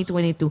for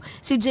 2022.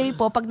 Si Jay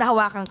po, pag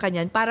nahawakan ka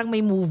niyan, parang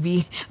may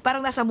movie.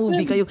 Parang nasa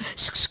movie kayo.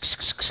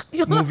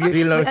 Movie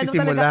reel lang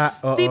sisimula.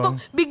 Oo. Di ba,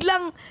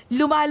 biglang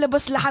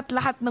lumalabas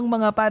lahat-lahat ng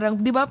mga parang,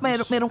 di ba,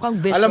 meron kang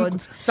Alam,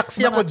 visions.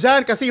 saksi ako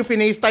dyan kasi yung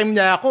FaceTime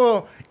niya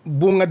ako,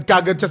 bungad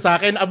kagad siya sa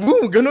akin.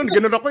 Ganun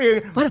ako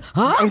eh. Parang,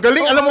 ha? Ang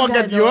galing, Oo, alam mo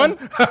agad ganon.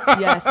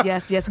 yun?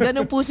 Yes.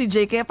 Ganun po si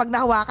Jay. Kaya pag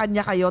nahawakan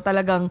niya kayo,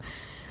 talagang,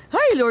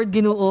 ay Lord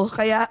Ginoo.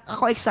 Kaya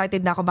ako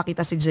excited na ako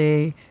makita si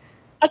Jay.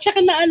 At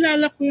saka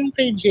naalala ko yung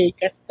kay Jay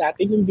kasi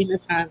dati yung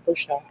binasahan ko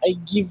siya. I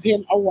give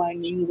him a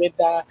warning with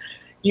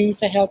yung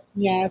sa health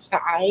niya sa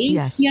eyes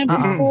Yes. niya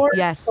before.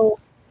 Yes. So,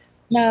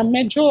 na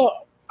medyo,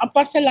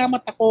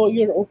 pasalamat ako,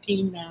 you're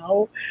okay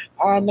now.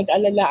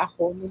 Nag-alala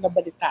ako nung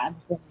nabalitaan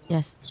ko.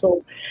 Yes.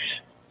 So,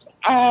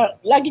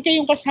 lagi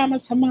kayong kasama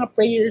sa mga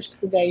prayers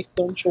ko, guys.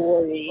 Don't you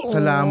worry.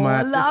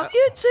 Salamat. Oh, love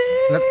you, Jay.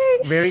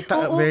 Oo. Very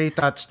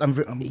touched.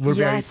 We're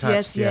very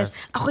touched.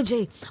 Yes. Ako,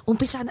 Jay,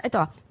 umpisa na.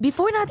 Ito,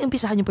 before natin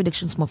umpisahan yung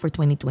predictions mo for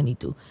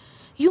 2022,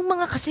 yung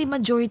mga kasi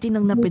majority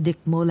ng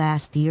na-predict mo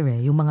last year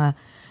yung mga,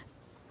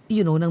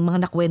 ng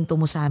mga nakwento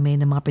mo sa amin,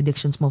 ng mga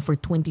predictions mo for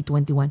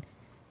 2021,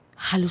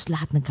 halos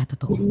lahat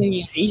nagkatotoo.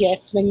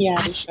 Yes, nangyari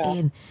As siya.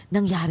 in,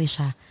 nangyari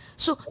siya.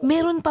 So,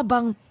 meron pa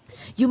bang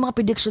yung mga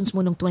predictions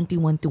mo ng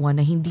 2021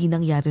 na hindi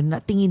nangyari, na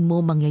tingin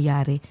mo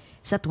mangyayari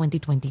sa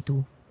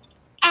 2022?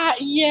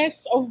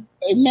 Yes,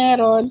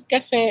 meron.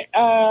 Kasi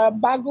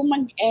bago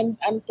mag-end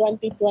ang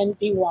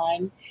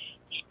 2021,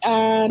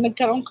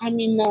 nagkaroon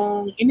kami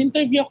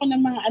in-interview ako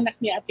ng mga anak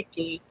ni Ate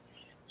Kate.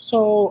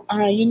 So,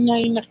 yun nga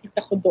yung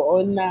nakita ko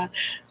doon na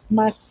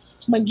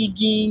mas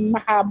magiging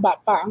mahaba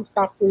pa ang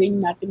suffering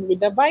natin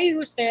with the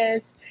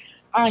viruses.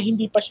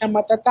 Hindi pa siya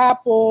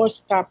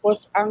matatapos.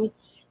 Tapos, ang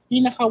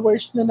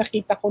pinaka-worst na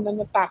nakita ko na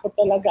natakot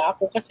talaga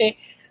ako kasi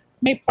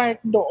may part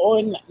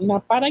doon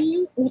na parang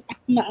yung utak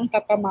na ang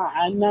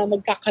tatamaan na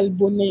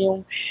nagkakalbo na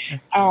yung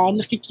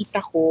nakikita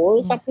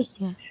ko. Tapos,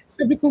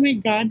 sabi ko, my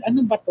God,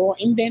 ano ba to?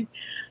 And then,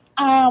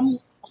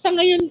 sa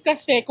ngayon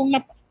kasi, kung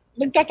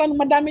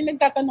madami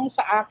nagtatanong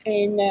sa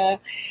akin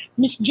na,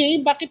 Miss J,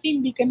 bakit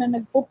hindi ka na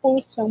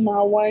nagpo-post ng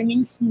mga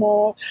warnings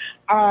mo,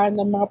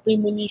 ng mga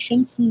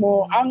premonitions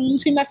mo? Ang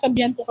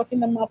sinasabihan ko kasi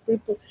ng mga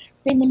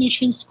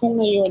premonitions ko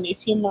ngayon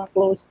is yung mga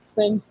close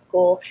friends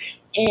ko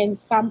and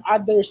some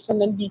others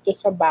na nandito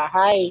sa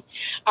bahay.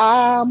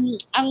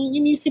 Ang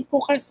inisip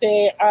ko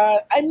kasi,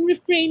 I'm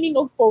refraining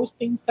of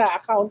posting sa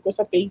account ko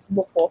sa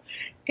Facebook ko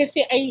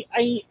kasi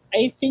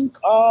I think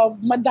of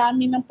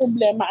madami ng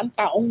problema ang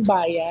taong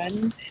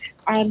bayan.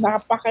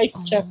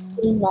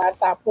 Napaka-stressful na.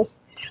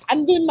 Tapos,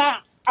 andun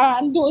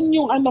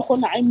yung ko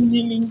na I'm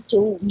willing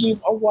to give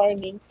a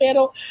warning.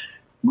 Pero,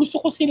 gusto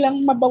ko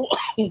silang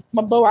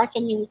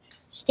mabawasan yung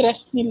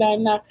stress nila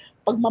na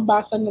pag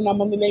mabasa na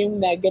naman nila yung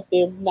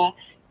negative na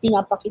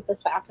pinapakita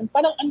sa akin.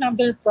 Parang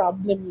another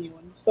problem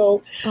yun.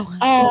 So,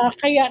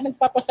 kaya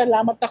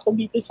nagpapasalamat ako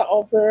dito sa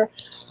Over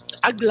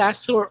a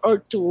Glass or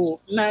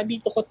Two na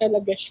dito ko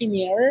talaga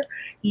shinare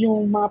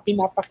yung mga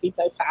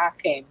pinapakita sa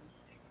akin.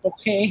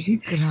 Okay?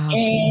 Grabe.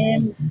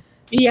 And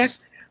yes,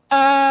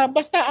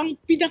 basta ang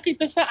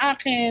pinakita sa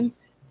akin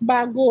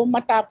bago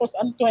matapos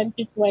ang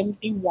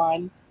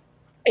 2021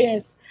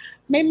 is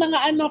may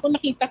mga ako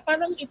nakita,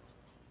 parang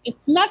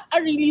it's not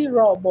a really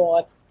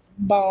robot,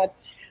 but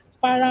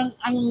parang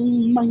ang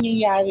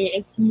mangyayari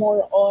is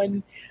more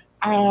on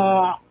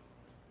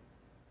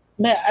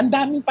ang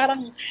daming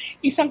parang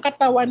isang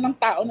katawan ng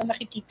tao na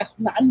nakikita ko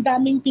na ang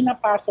daming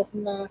pinapasok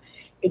na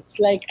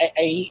it's like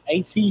I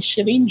see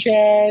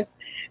syringes,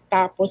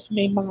 Tapos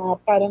may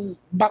mga parang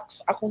box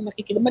akong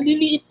nakikita.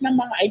 Maliliit na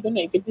mga, I don't know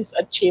if it is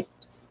a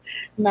chips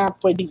na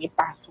pwedeng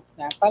ipasok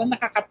na. Parang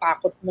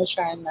nakakatakot na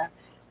siya na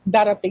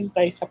darating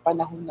tayo sa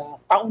panahon na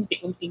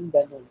paunti-unting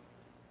ganun.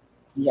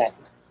 Yan.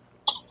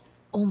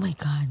 Oh my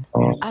God.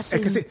 As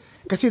in,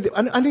 Kasi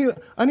ano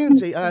yun,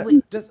 Jay?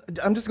 Wait.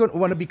 I'm just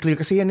wanna be clear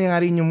kasi yan nga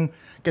rin yung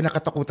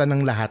kinakatakutan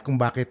ng lahat kung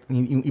bakit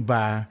yung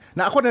iba.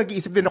 Na ako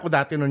nag-iisip din ako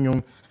dati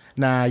nun yung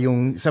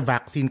sa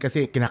vaccine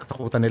kasi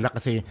kinakatakutan nila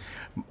kasi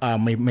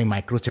may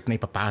microchip na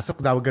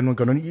ipapasok daw, ganun.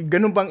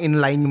 Ganun bang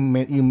inline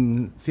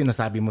yung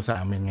sinasabi mo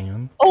sa amin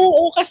ngayon?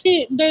 Oo,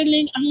 kasi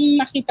darling, ang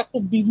nakita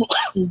ko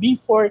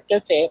before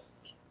kasi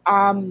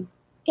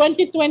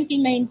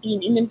 2019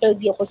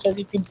 in-interview ko sa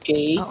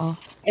RTVK. Oo.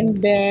 And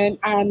then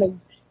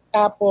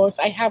tapos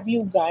I have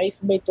you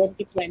guys by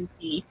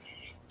 2020.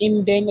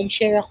 And then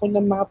nag-share ako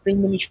ng mga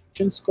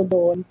premonitions ko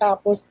doon.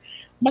 Tapos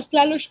mas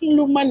lalo siyang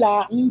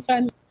lumala.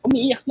 Minsan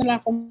umiiyak na lang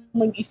ako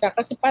mag-isa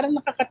kasi parang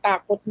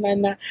nakakatakot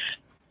na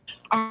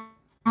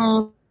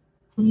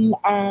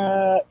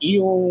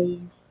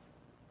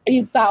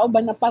yung tao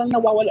ba na parang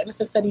nawawala na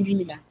sa sarili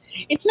nila.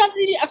 It's not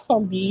really a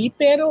zombie,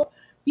 pero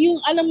yung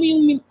alam mo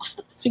yung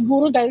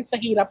siguro dahil sa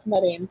hirap na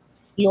rin,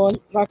 yun,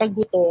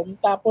 nakagutom.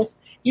 Tapos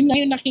yun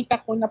na yung nakita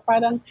ko na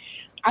parang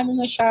ano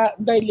na siya,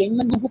 darling,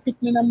 nagugupit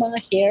na ng mga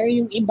hair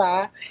yung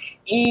iba.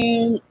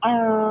 And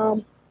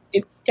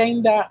it's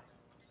kinda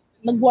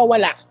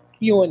nagwawala.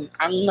 Yun,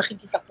 ang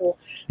nakikita ko.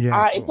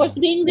 Yes, It was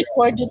being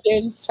recorded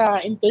din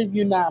sa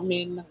interview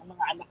namin ng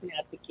mga anak ni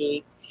Ate Kay.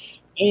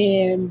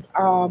 And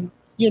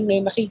yun, may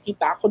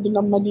nakikita ako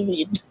doon ng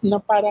maliliit na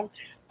parang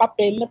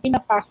papel na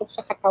pinapasok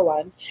sa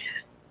katawan.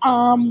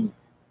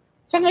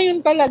 Sa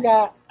ngayon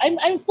talaga,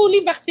 I'm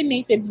fully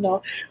vaccinated, no?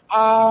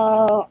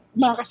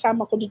 Mga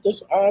kasama ko dito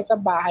sa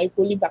bahay,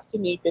 fully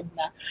vaccinated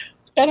na.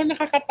 Pero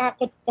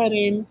nakakatakot pa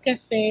rin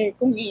kasi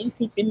kung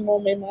iisipin mo,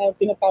 may mga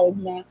tinatawag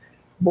na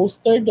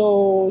booster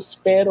dose,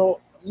 pero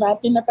na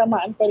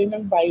tinatamaan pa rin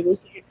ng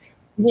virus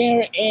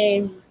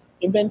wherein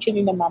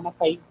eventually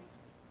namamatay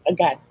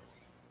agad.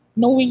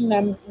 Knowing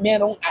na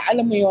merong,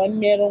 alam mo yon,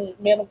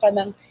 merong ka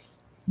ng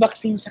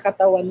vaccine sa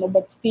katawan mo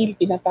but still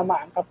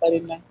tinatamaan ka pa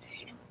rin ng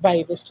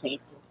virus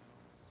na ito.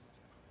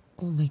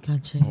 Oh my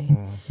God, Jay.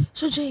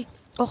 So Jay,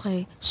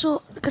 okay. So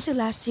kasi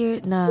last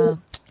year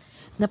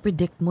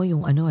na-predict mo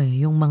yung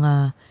yung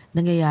mga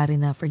nangyayari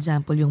na, for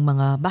example, yung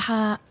mga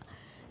baha,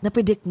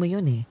 na-predict mo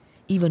yun eh.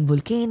 Even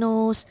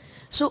volcanoes.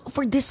 So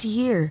for this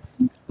year,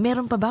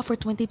 meron pa ba for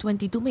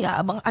 2022? May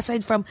aabang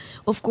aside from,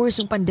 of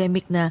course, yung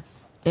pandemic na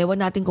ewan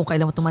natin kung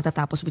kailan mo ito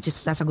matatapos, which is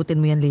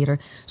sasagutin mo yan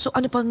later. So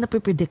ano pang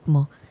napipredict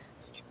mo?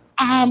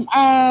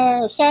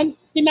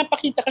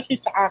 Pinapakita kasi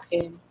sa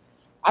akin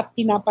at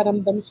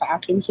pinaparamdam sa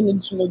akin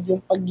sunod-sunod yung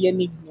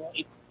pagyanig mo.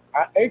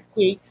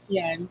 Earthquakes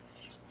yan.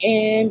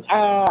 And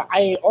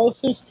I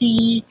also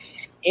see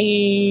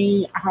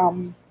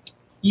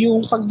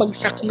yung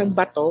pagbagsak ng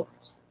bato.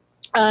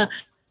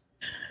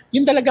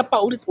 Yun talaga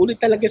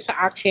paulit-ulit talaga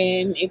sa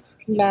akin. It's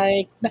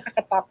like,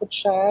 nakakatakot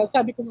siya.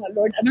 Sabi ko nga,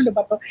 Lord, ano na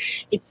ba to?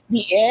 It's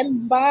the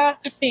end ba?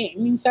 Kasi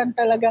minsan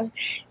talagang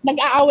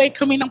nag-aaway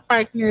kami ng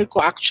partner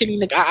ko. Actually,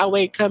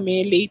 nag-aaway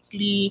kami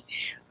lately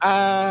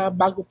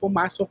bago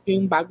pumasok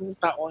yung bagong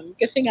taon.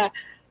 Kasi nga,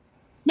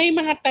 may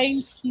mga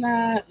times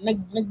na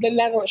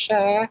naglalaro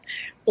siya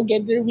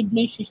together with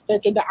my sister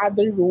to the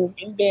other room.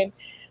 And then,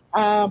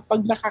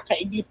 pag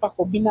nakakaiglip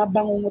ako,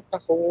 binabangungot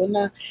ako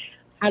na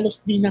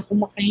halos di na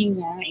ako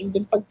makahinga. And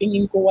then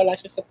pagtingin ko, wala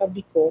siya sa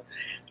tabi ko.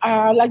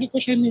 Lagi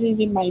ko siya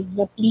nire-remind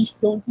na please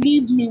don't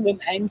leave me when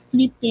I'm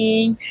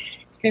sleeping.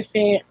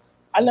 Kasi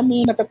alam mo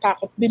yung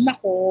natatakot din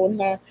ako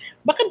na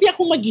baka di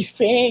ako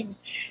magising.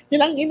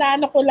 Yun ang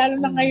inaano ko, lalo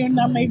na ngayon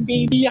na may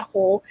baby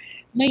ako,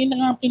 na yun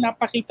nga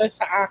pinapakita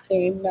sa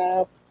akin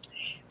na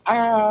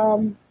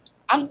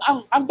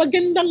ang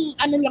magandang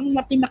ano lang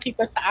na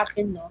pinakita sa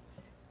akin, no,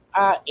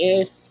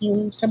 is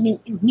yung sa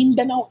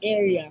Mindanao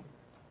area.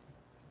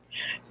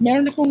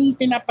 Meron akong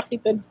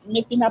may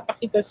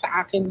pinapakita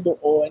sa akin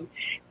doon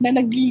na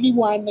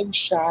nagliliwanag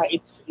siya.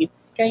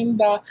 It's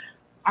kinda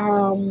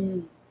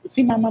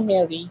si Mama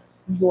Mary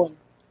yun.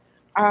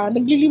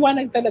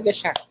 Nagliliwanag talaga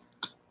siya.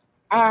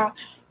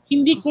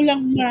 Hindi ko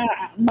lang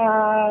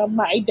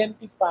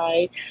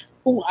ma-identify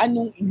kung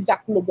anong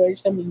exact lugar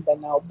sa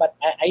Mindanao, but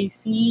I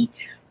see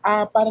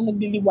parang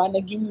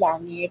nagliliwanag yung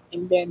langit,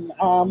 and then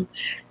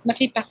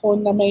nakita ko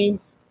na may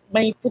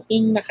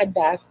puting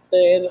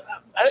naka-duster.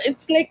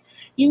 It's like,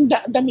 yung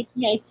damit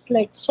niya, it's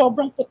like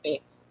sobrang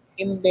puti.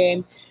 And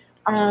then,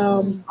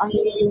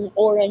 yung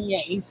aura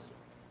niya is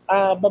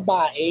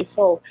babae.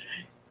 So,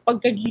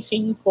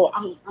 pagkagising ko,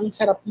 ang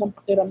sarap ng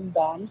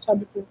pakiramdam.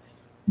 Sabi ko,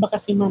 baka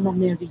si Mama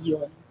Mary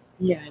yun.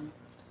 Yan.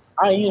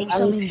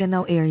 Sa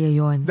Mindanao area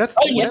yun.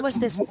 What was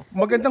this?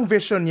 Magandang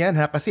vision yan,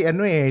 ha? Kasi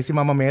si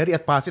Mama Mary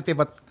at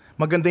positive at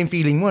maganda yung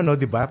feeling mo,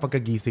 di ba?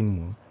 Pagkagising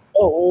mo.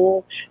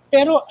 Oo.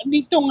 Pero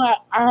dito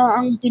nga,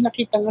 ang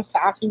pinakita nga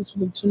sa akin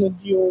sunod-sunod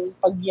yung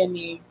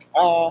pagyanig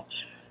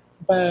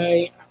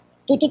by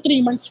 2 to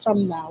 3 months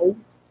from now.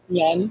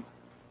 Yan.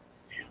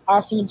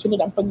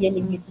 Sunod-sunod ang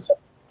pagyanig dito sa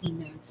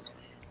Pilipinas.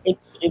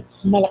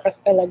 It's malakas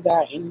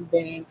talaga, and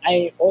then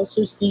I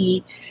also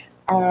see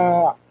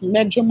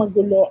medyo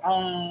magulo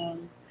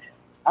ang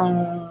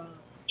ah,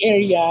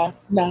 area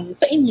ng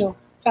sa inyo,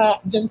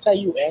 diyan sa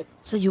US.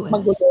 Sa US.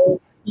 Magulo.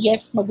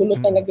 Yes, magulo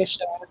talaga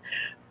siya.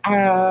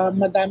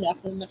 Madami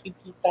akong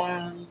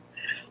nakikitang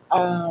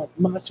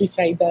mga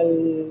suicidal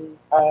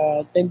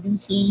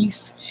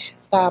tendencies.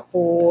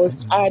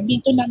 Tapos,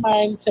 dito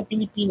naman sa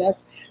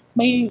Pilipinas,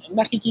 may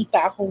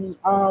nakikita akong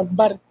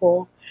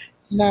barko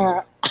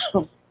na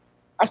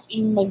as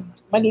in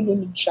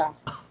malulunod siya.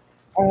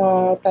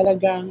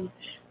 Talagang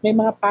may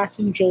mga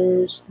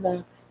passengers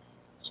na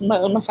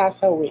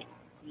masasawi.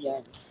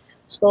 Yan.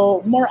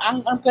 So, more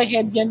ang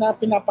trahedya na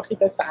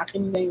pinapakita sa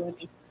akin ngayon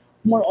is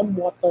more on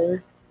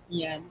water.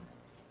 Yan.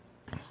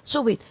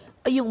 So wait,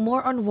 yung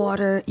more on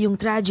water, yung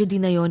tragedy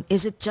na yon,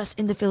 is it just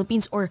in the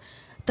Philippines or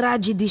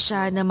tragedy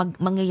siya na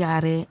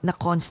mangyayari na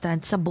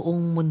constant sa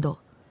buong mundo?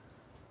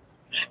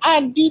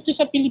 Dito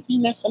sa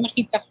Pilipinas,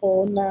 nakita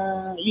ko na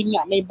yun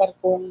nga, may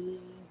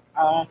barkong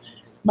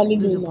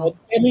malulunod.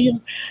 Pero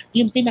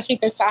yung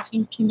pinakita sa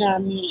aking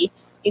kinami,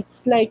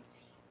 it's like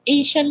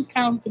Asian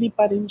country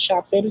pa rin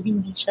siya, pero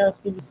hindi siya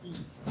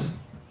Philippines.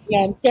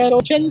 Yan. Pero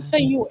dyan sa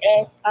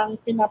US, ang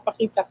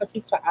pinapakita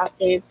kasi sa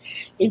akin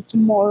is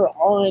more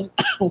on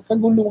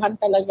kaguluhan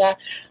talaga.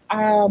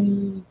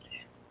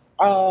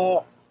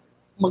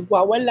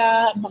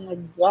 Magwawala, mga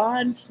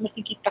guns,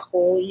 nakikita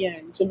ko,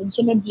 yan.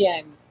 Sunod-sunod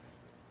yan.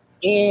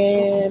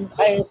 And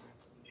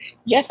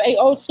I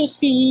also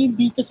see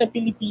dito sa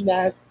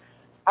Pilipinas,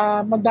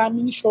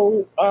 madaming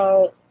show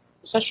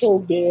sa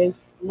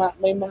showbiz,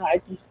 may mga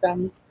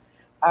artistang,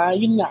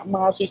 yun nga,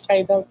 mga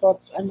suicidal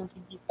thoughts ang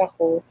nakikita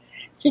ko.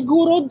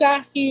 Siguro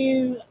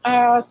dahil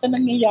sa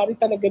nangyayari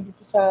talaga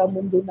dito sa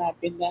mundo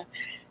natin na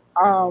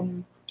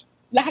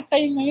lahat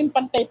tayo ngayon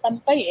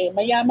pantay-pantay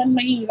mayaman,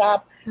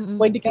 mahirap,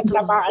 pwede kang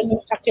tamaan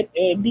ng sakit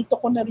Dito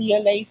ko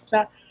na-realize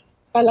na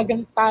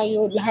talagang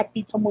tayo, lahat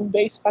dito sa mundo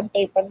is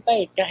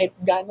pantay-pantay. Kahit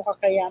gaano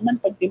ka kayaman,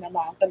 pag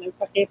tinamaan ka ng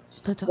sakit,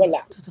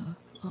 wala. Totoo.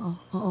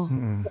 Oo.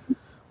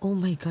 Oh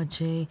my God,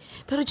 Jay.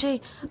 Pero Jay,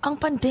 ang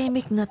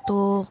pandemic na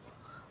to,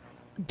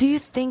 do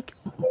you think,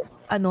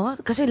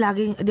 kasi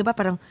laging, di ba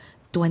parang,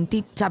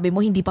 sabi mo,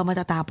 hindi pa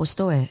matatapos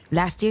to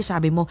Last year,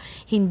 sabi mo,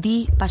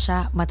 hindi pa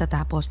siya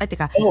matatapos. Ay,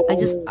 teka,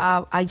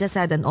 I just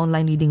had an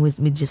online reading with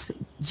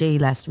Jay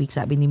last week,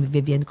 sabi ni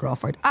Vivian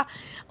Crawford.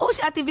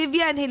 Si Ate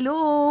Vivian, hello!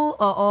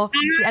 Oo,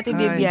 si Ate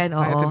Vivian,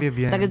 oo. Ate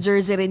Vivian.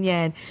 Taga-Jersey rin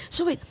yan.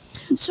 So, wait.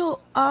 So,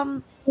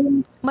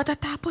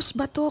 matatapos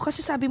ba to?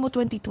 Kasi sabi mo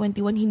 2021,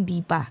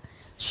 hindi pa.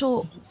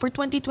 So, for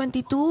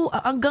 2022,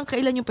 hanggang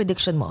kailan yung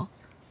prediction mo?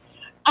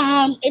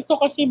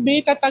 Ito kasi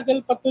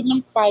tatagal pa to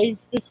ng 5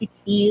 to 6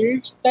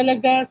 years.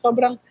 Talaga,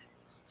 sobrang,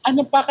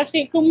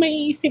 kasi kung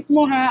maiisip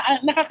mo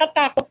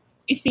nakakatakot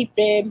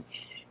isipin.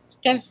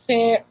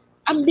 Kasi,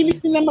 ang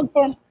bilis nila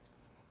mag-form.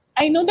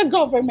 I know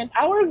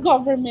our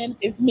government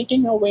is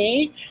making a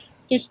way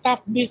to stop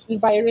these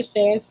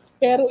viruses.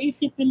 Pero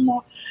isipin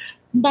mo,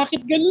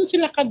 bakit ganun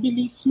sila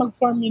kabilis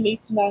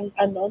mag-formulate ng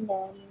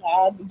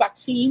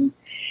vaccine?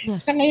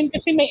 Yes. Sa ngayon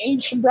kasi may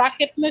age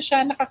bracket na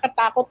siya,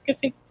 nakakatakot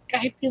kasi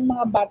kahit yung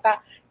mga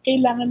bata,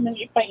 kailangan nang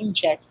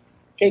ipa-inject.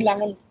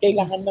 Kailangan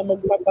na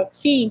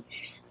magpa-vaccine.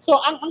 So,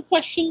 ang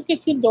question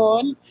kasi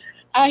doon,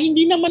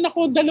 hindi naman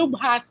ako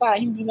dalubhasa,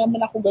 hindi naman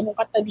ako ganun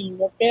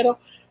katalino, pero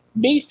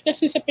based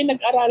kasi sa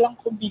pinag-aralan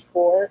ko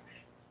before,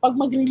 pag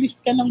mag-release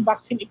ka ng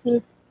vaccine, it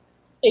will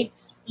take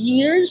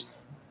years,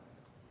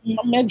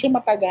 medyo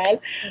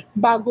matagal,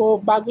 bago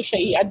siya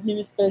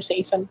i-administer sa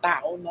isang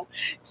tao. No?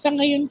 Sa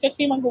ngayon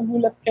kasi,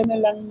 magugulat ka na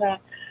lang na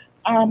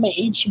may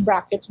age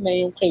bracket na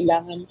yung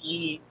kailangan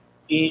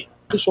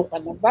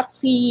i-tusukan ng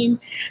vaccine.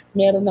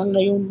 Meron na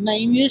ngayon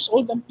 9 years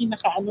old ang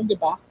pinaka-ano, di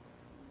ba?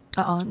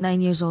 Oo, 9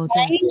 years old.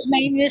 9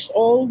 years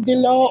old,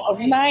 below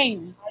of 9.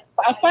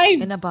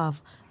 5. And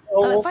above.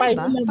 5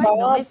 ba? and 5, above.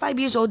 no? May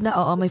 5 years old na.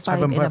 Oo, may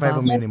 5 and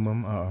above. 5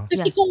 minimum, oo.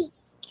 Kasi Yes. kung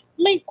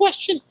may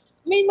question,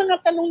 may mga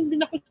tanong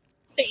din ako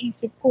sa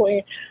isip ko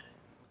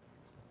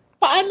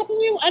paano kung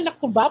yung anak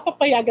ko ba,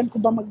 papayagan ko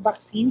ba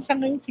mag-vaccine? Sa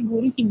ngayon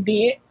siguro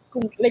hindi.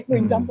 Kung, like for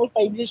example,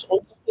 5 years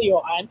old na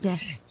tayoan,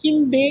 Yes.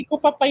 hindi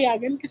ko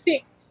papayagan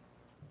kasi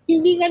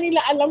hindi nga nila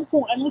alam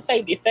kung anong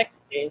side effect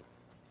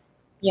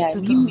Yan.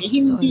 Totoo,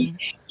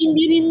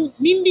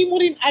 Hindi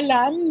mo rin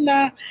alam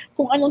na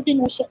kung anong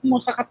tinusok mo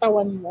sa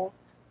katawan mo.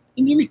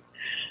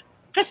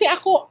 Kasi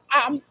ako,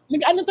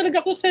 nag-ano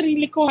talaga ako sa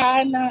sarili ko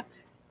na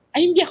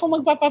hindi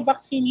ako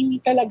magpapabaksin, hindi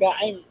talaga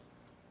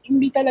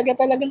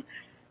talagang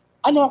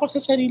ako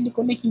sa sarili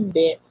ko na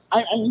hindi.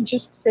 I'm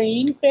just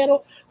praying,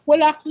 pero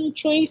wala kang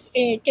choice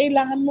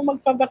Kailangan mo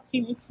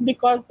magpabaksin. It's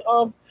because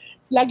of,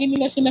 lagi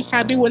nila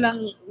sinasabi,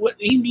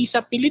 hindi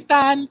sa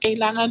pilitan,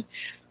 kailangan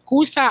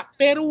kusa,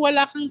 pero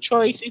wala kang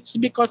choice. It's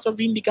because of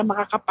hindi ka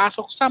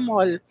makakapasok sa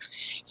mall,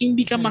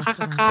 hindi ka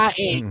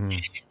makakakain,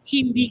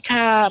 hindi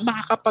ka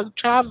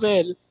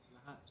makakapag-travel.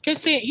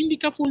 Kasi hindi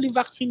ka fully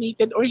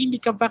vaccinated or hindi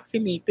ka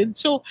vaccinated.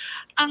 So,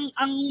 ang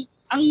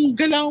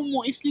galaw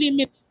mo is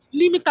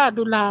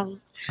limitado lang.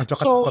 At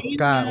saka So, takot yun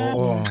ka, nga.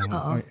 oo.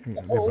 Oo. Ay,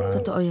 diba?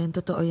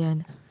 Totoo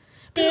yan.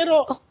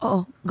 Pero,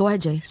 Oo. Go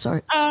ahead, Jay.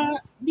 Sorry.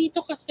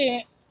 dito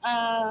kasi,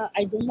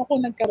 I don't know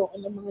kung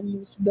nagkaroon ng mga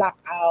news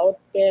blackout,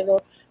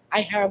 pero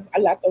I have a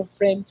lot of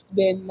friends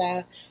din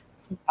na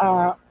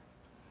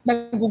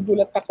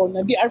nagugulat ako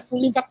na they are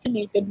fully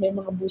vaccinated, may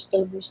mga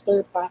booster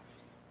pa.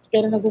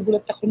 Pero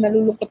nagugulat ako,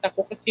 nalulungkot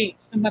ako kasi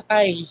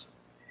namatay.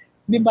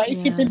 Di ba?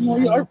 Isipin mo,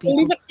 I you are know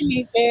fully people.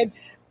 vaccinated,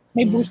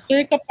 may Yeah.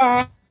 booster ka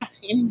pa,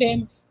 and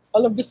then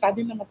all of the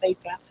sudden namatay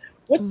ka.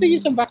 What's the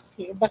use of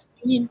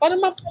vaccine? Para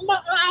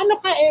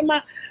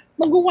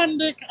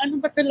mag-wonder ka, ano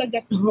ba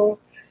talaga to?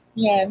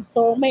 Yan.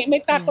 So, may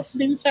takot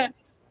Yes.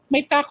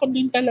 may takot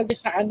din talaga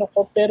sa ano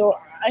ko, pero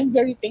I'm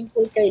very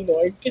thankful kay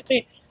Lord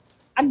kasi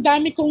ang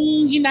dami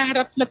kong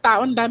hinaharap na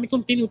tao, ang dami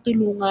kong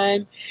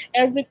tinutulungan.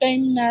 Every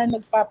time na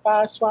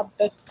nagpapa-swab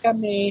test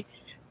kami,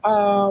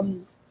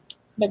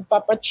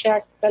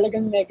 nagpapa-check,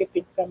 talagang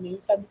negative kami.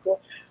 Sabi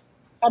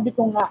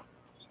ko nga,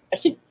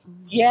 kasi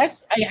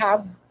yes, I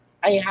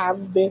have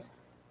this,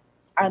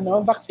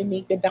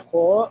 vaccinated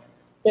ako,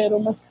 pero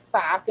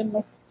sa akin,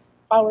 mas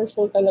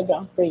powerful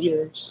talaga ang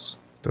prayers.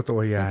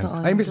 Totoo yan.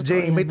 Totoo Ay, Miss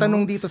yan, Jane, may no?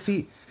 tanong dito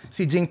si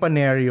Jing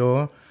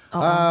Panerio.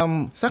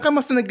 Saan ka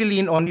mas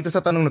nag-lean on dito sa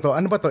tanong na to?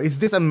 Ano ba to? Is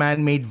this a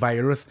man-made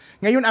virus?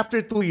 Ngayon, after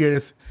 2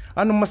 years,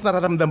 anong mas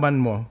nararamdaman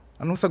mo?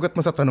 Anong sagot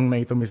mo sa tanong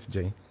na ito, Miss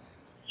Jane?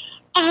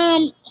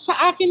 Sa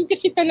akin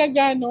kasi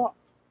talaga,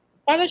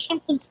 para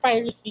siyang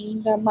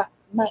conspiracy na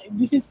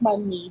this is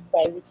man-made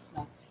virus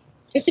na.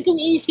 Kasi kung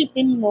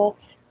iisipin mo,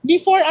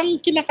 before ang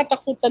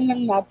kinakatakutan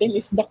lang natin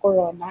is the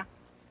corona.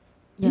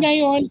 Yes.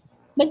 Ngayon,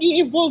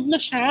 nag-i-evolve na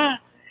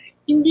siya.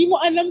 Hindi mo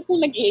alam kung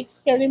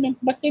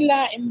nag-i-experiment ba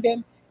sila and then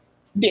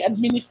they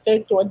administer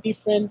to a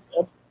different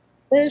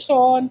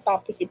person,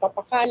 tapos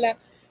ipapakalat.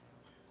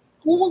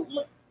 Kung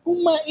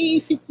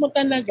maiisip mo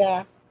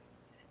talaga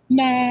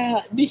na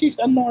this is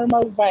a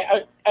normal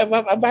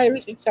a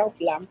virus itself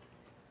lang,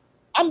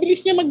 ang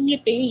bilis niya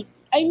mag-mutate.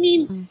 I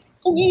mean,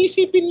 kung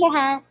iisipin mo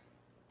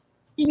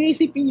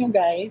iisipin nyo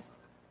guys,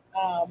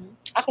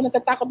 ako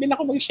natatakot din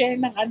ako mag-share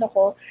ng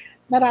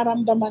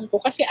nararamdaman ko.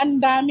 Kasi ang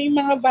daming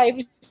mga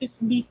viruses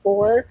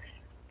before,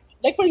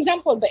 like for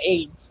example, the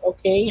AIDS,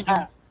 okay?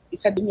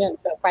 Isa din yan,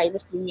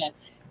 virus din yan.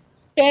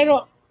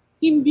 Pero,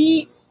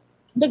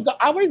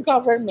 our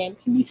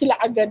government, hindi sila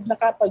agad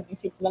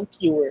nakapag-isip ng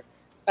cure.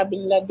 Sabi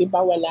nila, di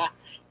ba, wala.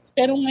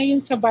 Pero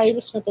ngayon sa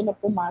virus na to na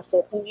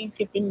pumasok, kung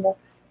isipin mo,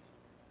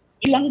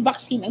 ilang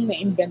vaccine ang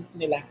na-invent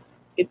nila?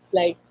 It's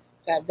like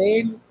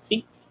 7,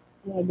 6,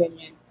 mga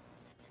ganyan.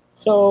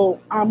 So,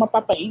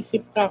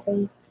 mapapaisip ka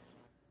kung,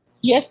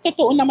 yes,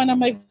 totoo naman na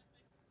may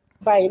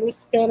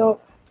virus, pero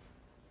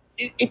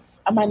it's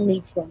a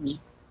man-made for me.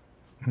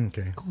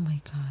 Okay. Oh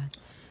my God.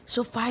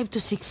 So 5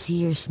 to 6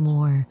 years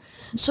more.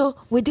 So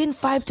within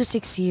 5 to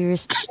 6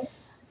 years,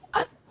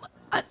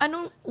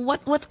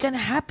 what's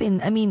gonna happen?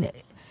 I mean,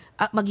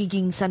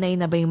 magiging sanay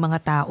na ba yung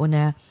mga tao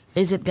na,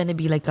 is it gonna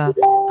be like a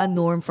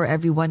norm for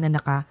everyone na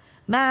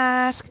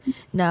naka-mask,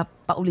 na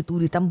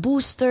paulit-ulit ang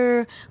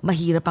booster,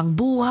 mahirap ang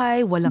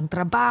buhay, walang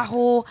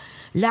trabaho,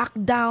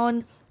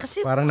 lockdown?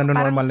 Kasi parang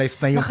nanonormalize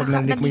na yung pag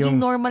narinig mo nagiging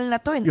normal na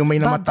to. yung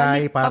may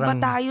namatay, pa ba parang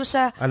tayo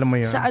sa alam mo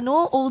yun? sa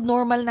old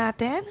normal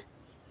natin?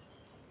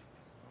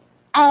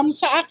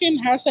 Sa akin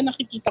sa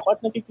nakikita ko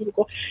at natituro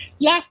ko,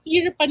 last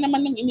year pa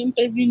naman nung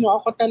in-interview nyo,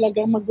 ako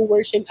talagang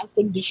mag-worsen ang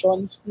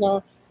conditions na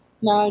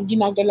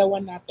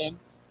ginagalawan natin.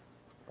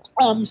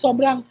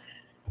 Sobrang,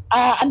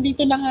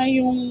 andito na nga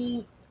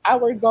yung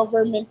our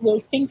government will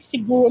think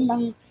siguro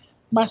ng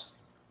mas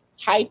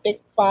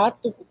high-tech pa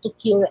to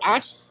cure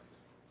us.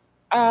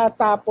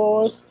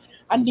 Tapos,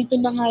 andito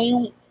na nga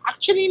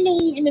actually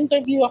nung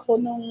in-interview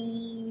ako nung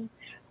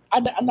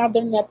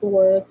another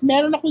network,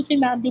 meron akong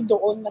sinabi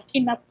doon na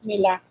kinap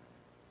nila.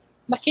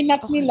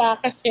 Nila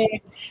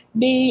kasi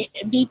they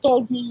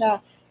told me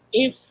na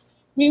if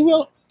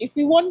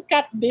we won't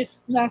cut this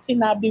na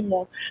sinabi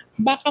mo,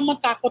 baka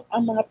matakot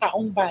ang mga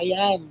taong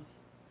bayan.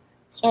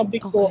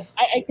 Sabi ko,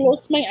 I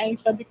closed my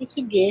eyes, sabi ko,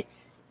 sige,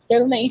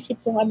 pero naisip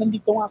ko nga,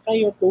 nandito nga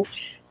kayo to,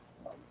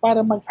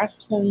 para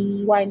mag-ask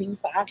ng warning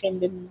sa akin,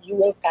 then you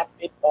will cut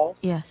it off.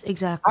 Yes,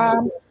 exactly.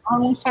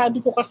 Ang sabi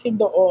ko kasi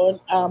doon,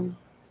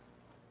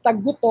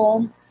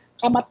 taggutom,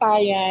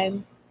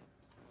 kamatayan,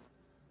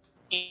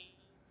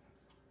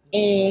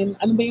 and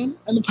ano ba yun?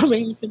 Ano pa ba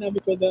yung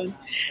sinabi ko doon?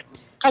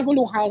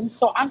 Kaguluhan.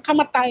 So, ang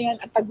kamatayan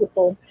at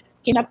taggutom,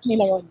 kinap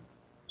nila yun.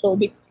 So,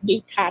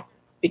 they cut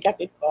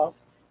it off.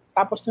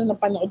 Tapos nung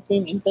napanood ko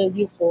yung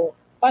interview ko,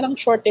 parang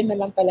shorten na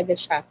lang talaga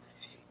siya.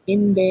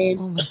 And then,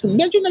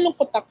 medyo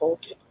nalungkot ako.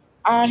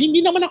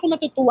 Hindi naman ako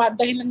natutuwa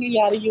dahil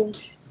nangyayari yung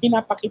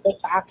pinapakita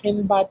sa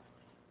akin, but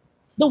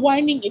the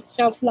warning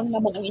itself lang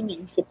naman ang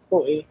iniisip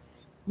ko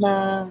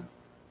na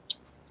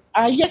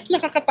yes,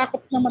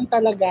 nakakatakot naman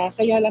talaga,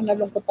 kaya lang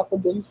nalungkot ako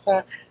dun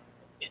sa,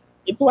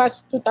 it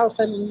was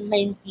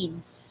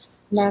 2019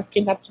 na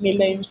kinat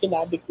nila yung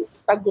sinabi ko,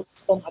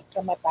 tagutom at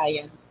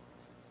kamatayan.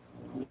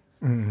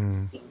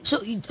 Mm-hmm. So,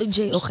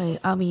 Jay,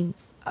 okay, I mean,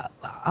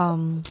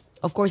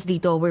 of course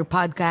dito, we're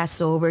podcast,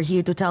 so we're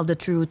here to tell the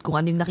truth kung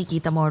ano yung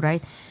nakikita mo,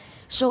 right?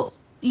 So,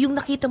 yung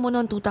nakita mo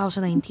noong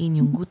 2019,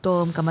 yung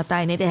gutom,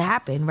 kamatayan, it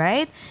happened,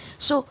 right?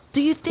 So,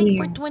 do you think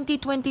for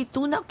 2022,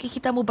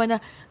 nakikita mo ba na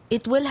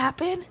it will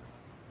happen?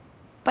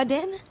 Pa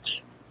din?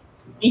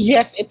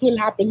 Yes, it will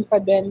happen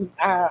pa din.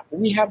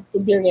 We have to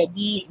be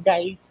ready,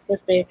 guys,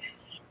 kasi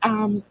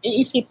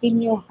iisipin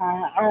nyo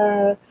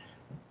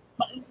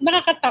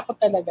nakakatakot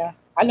talaga.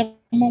 Alam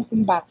mo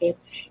kung bakit.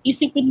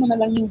 Isipin mo na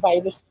lang yung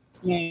virus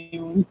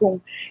ngayon.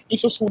 Kung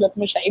isusulat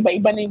mo siya,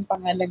 iba-iba na yung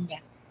pangalan niya.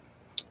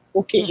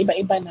 Okay, Yes.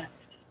 iba-iba na.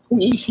 Kung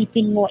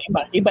iisipin mo,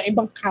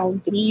 iba-ibang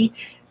country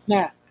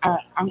na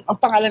ang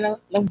pangalan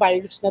ng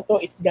virus na to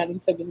is galing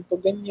sa ganito,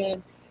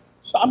 ganyan.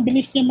 So, ang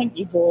bilis niya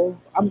mag-evolve.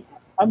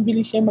 Ang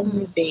bilis niya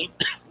mag-mutate.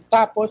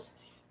 Tapos,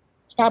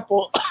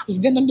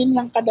 ganun din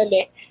lang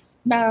kadali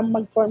na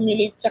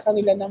mag-formulate sa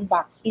kanila ng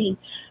vaccine.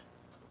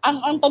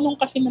 Ang tanong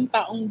kasi ng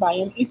taong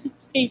bayan, is it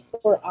safe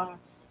for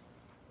us?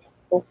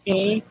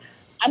 Okay?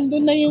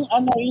 Andun na yung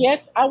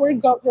yes, our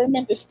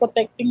government is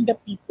protecting the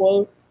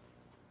people.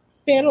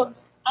 Pero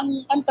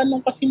ang tanong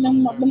kasi ng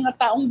mga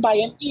taong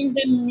bayan,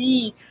 even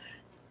me,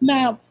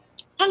 na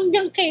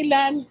hanggang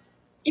kailan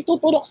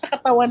ituturok sa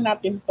katawan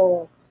natin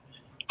to?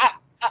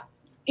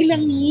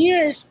 Ilang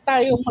years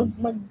tayo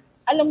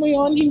alam mo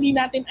yon, hindi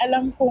natin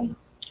alam kung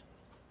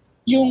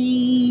yung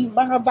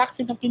mga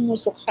vaccine na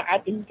tinusok sa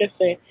atin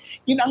kasi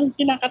yun ang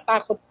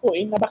kinakatakot ko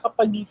na baka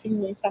pagising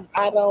mo isang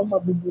araw,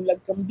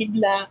 mabubulag kang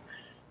bigla,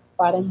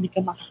 parang hindi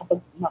ka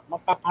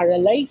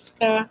mapaparalyze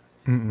ka.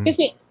 Mm-mm.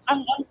 Kasi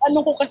ang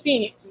ano ko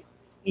kasi,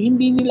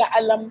 hindi nila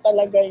alam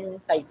talaga yung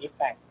side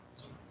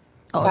effects.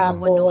 Oo, no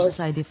one knows the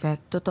side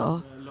effect.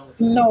 Totoo.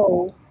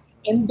 No.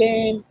 And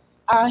then,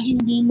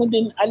 hindi mo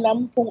din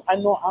alam kung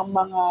ano ang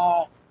mga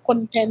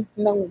content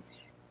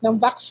ng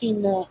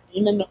vaccine na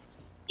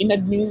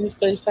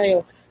in-administer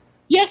sa'yo.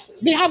 Yes,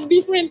 they have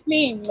different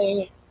name.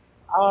 May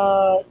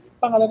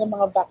pangalan ng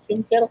mga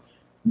vaccine. Pero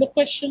the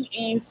question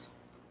is,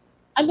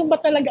 ano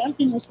ba talaga ang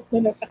tinusok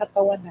nila sa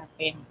katawan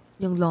natin?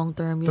 Yung long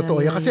term.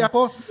 Totoo. Kasi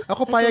ako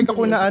payag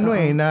ako na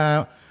na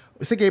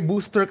sige,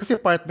 booster kasi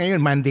part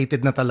ngayon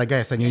mandated na talaga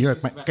sa New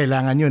York.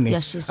 Kailangan yun eh.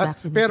 Yes, she's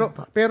vaccinated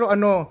po. Pero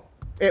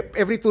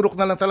every turok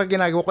na lang talaga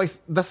ginagawa ko is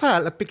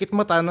dasal at pikit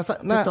mata na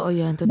Totoo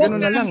yan. Totoo.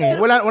 Ganun na lang eh.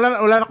 Wala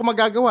na akong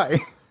magagawa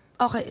eh.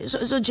 Okay,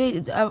 so Jay,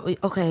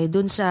 okay,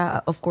 dun sa,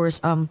 of course,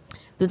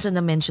 dun sa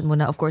na-mention mo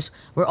na, of course,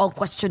 we're all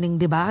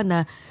questioning, di ba,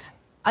 na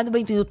ano ba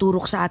yung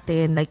tinuturok sa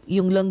atin, like,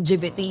 yung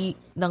longevity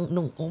nung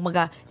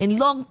in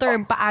long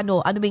term, paano,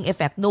 ano ba yung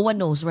effect? No one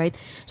knows, right?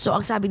 So,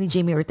 ang sabi ni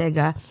Jamie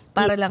Ortega,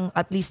 para lang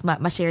at least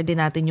ma-share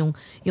din natin yung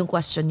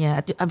question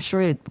niya, at I'm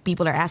sure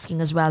people are asking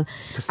as well,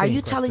 are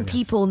you telling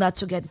people not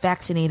to get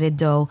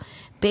vaccinated though?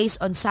 Based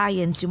on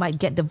science, you might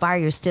get the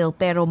virus still,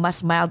 pero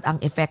mas mild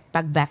ang effect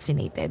pag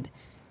vaccinated.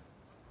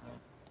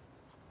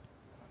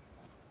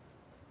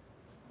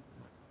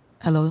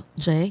 Hello,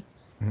 Jay?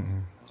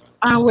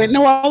 Well,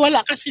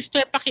 nawawala ka,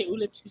 sister.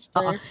 Pakiulit,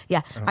 sister.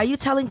 Yeah. Are you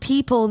telling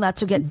people not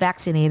to get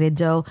vaccinated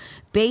though?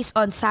 Based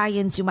on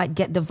science, you might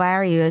get the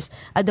virus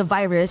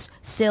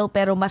still,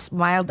 pero mas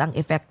mild ang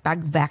effect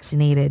pag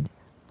vaccinated.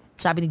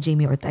 Sabi ni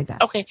Jamie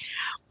Ortega. Okay.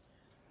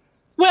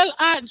 Well,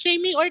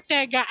 Jamie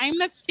Ortega, I'm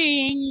not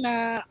saying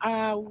na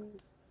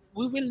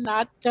we will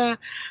not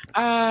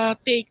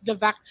take the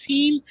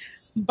vaccine,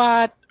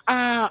 but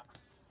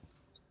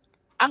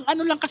ang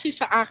ano lang kasi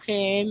sa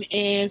akin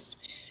is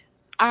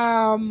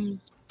ang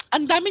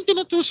daming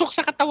tinutusok sa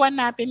katawan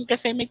natin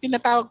kasi may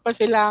tinatawag pa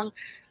silang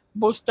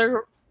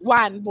booster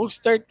 1,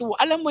 booster 2.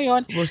 Alam mo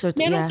yon,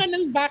 meron ka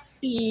ng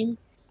vaccine,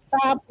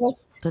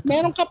 tapos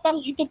meron ka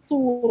pang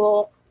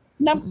ituturo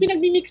na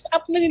pinag-mix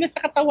up na nila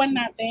sa katawan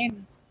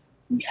natin.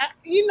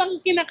 Yun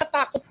ang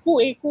kinakatakot ko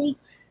kung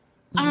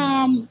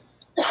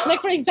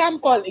like for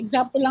example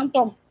lang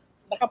to,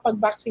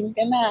 nakapag-vaccine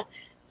ka na,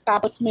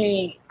 tapos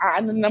may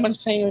ano naman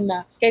sa'yo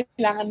na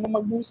kailangan mo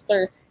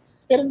mag-booster.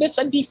 Pero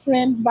that's a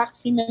different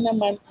vaccine na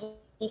naman, ang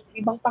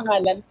ibang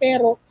pangalan.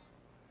 Pero,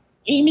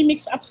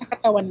 i-mix up sa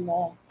katawan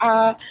mo.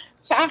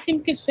 Sa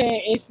akin kasi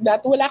is that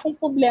wala akong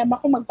problema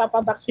kung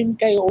magpapabaksin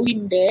kayo o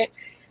hindi.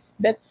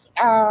 That's,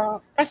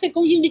 kasi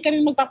kung hindi ka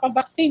rin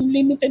magpapabaksin,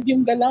 limited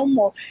yung galaw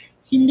mo.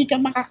 Hindi ka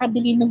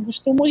makakabili ng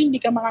gusto mo, hindi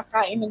ka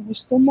makakain ng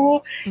gusto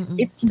mo.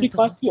 It's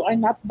because you are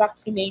not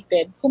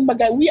vaccinated.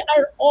 Kumbaga, we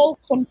are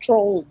all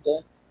controlled.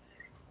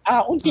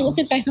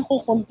 Unti-unti tayo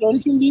nakokontrol.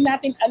 Hindi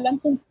natin alam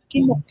kung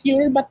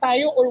kinocure ba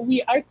tayo or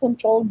we are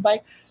controlled by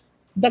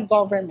the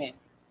government.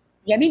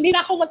 Yan, hindi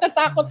na ako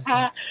matatakot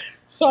ha.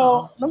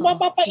 So, nung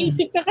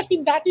mapapaisip ka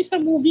kasi dati sa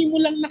movie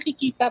mo lang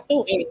nakikita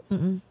to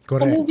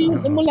Correct. Sa movie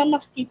mo lang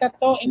makikita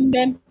to and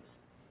then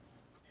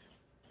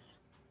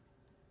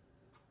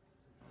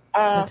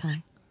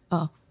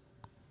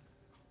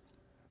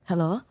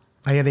Hello?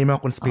 Ayan na yung mga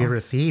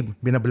conspiracy.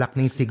 Binablock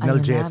na yung signal,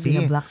 Jessie.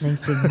 Binablock na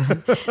yung signal.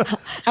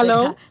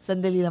 Hello?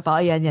 Sandali lang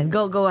pa. Ayan, yan.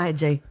 Go ahead,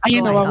 Jay.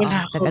 Ayan, go ahead.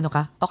 nawawala ako. Nag-ano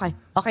ka?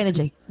 Okay na,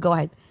 Jay. Go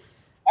ahead.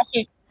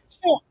 Okay.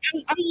 So,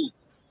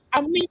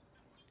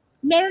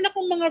 meron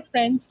akong mga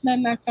friends na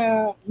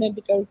nasa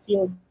medical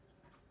field.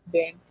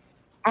 din,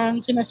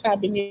 ang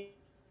sinasabi ni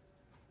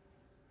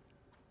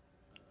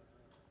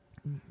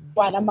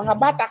ng mga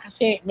bata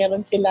kasi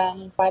meron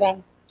silang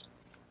parang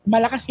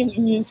malakas yung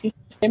immune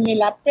system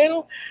nila.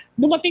 Pero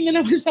dumating na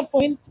naman sa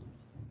point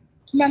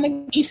na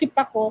nag-isip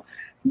ako,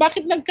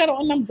 bakit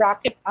nagkaroon ng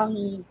bracket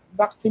ang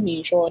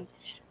vaccination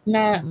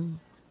na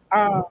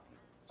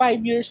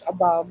 5 years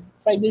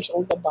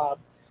old above.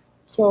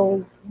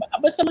 So,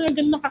 basta mga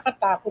ganun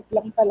nakakatakot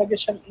lang talaga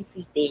siyang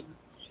isipin.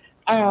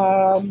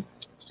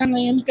 Sa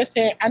ngayon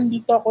kasi,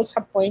 andito ako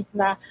sa point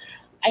na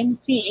I'm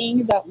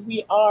seeing that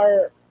we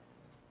are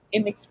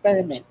in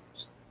experiment.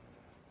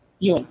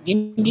 Yun,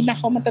 hindi na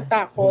ako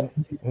matatakot.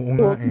 Oo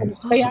nga eh.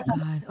 Kaya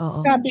Oo.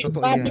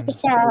 sabi ko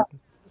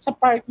sa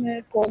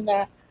partner ko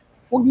na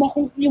huwag mo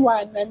akong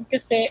iwanan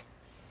kasi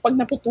pag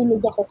natutulog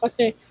ako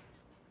kasi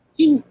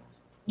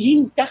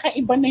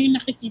kakaiba na yung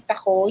nakikita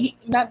ko.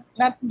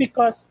 Not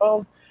because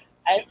of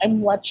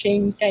I'm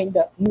watching kind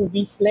of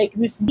movies like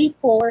this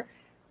before,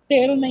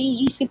 pero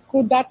naiisip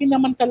ko, dati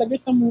naman talaga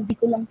sa movie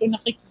ko lang to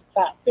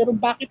nakikita. Pero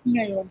bakit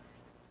ngayon?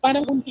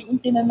 Parang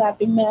unti-unti na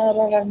natin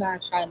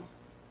nararanasan.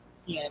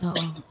 Yan.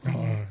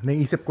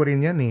 Naisip ko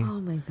rin yan eh. Oh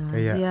my God.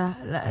 Kaya, yeah.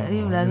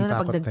 Lalo na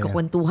pag takot na yan.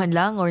 nagkakwentuhan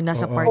lang or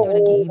nasa party o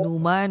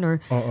nagiinuman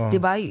or,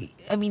 diba?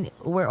 I mean,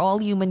 we're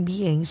all human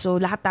beings. So,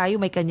 lahat tayo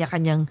may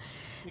kanya-kanyang,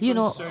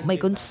 may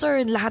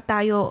concern. Lahat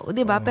tayo,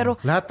 diba? Pero,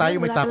 lahat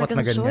tayo may takot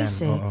na ganyan. Choice,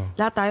 eh.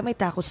 Lahat tayo may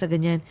takot sa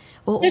ganyan.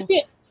 Oo.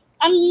 Kasi,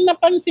 ang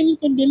napansin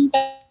ko din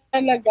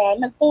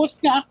talaga, nag-post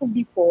nga ako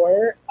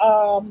before,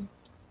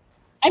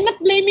 I'm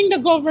not blaming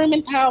the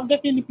government of the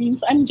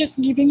Philippines. I'm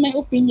just giving my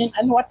opinion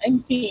on what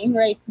I'm seeing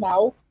right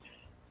now.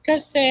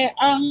 Kasi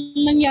ang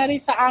nangyari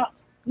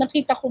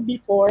nakita ko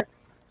before,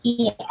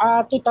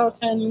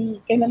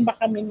 2000, kailan ba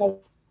kami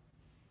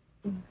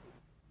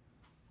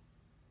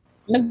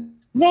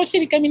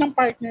nag-grocery kami ng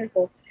partner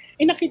ko.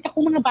 Nakita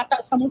ko mga bata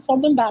sa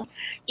sobrang dami,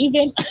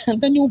 even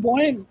the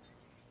newborn.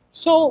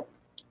 So,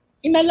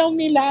 inalaw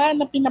nila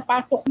na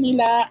pinapasok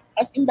nila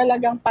as in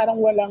talagang parang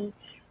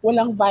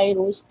walang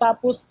virus.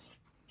 Tapos,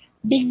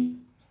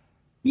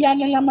 bigla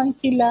na naman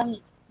silang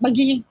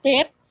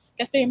maghihigpit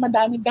kasi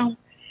madami daw.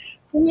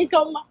 Kung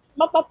ikaw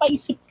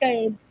mapapaisip ka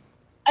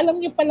alam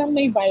niyo palang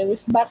may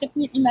virus, bakit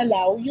niyo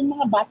inalaw yung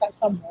mga bata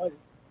sa mall?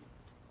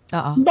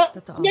 Oo,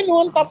 totoo.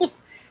 Ganun, tapos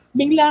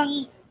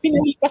biglang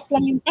pinalipas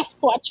lang yung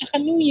Pasko at saka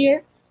New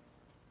Year.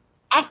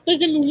 After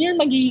the New Year,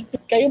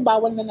 maghihigpit kayo,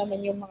 bawal na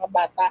naman yung mga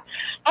bata.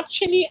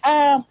 Actually,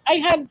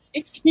 I had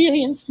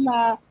experience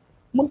na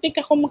muntik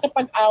ako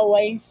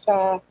makapag-away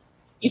sa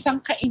isang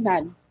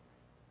kainan.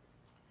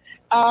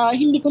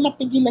 Hindi ko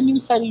napigilan yung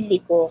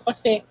sarili ko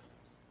kasi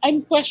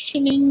I'm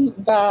questioning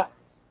the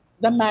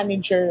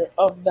manager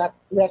of that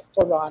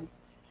restaurant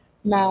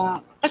na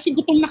kasi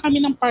gutom na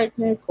kami ng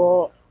partner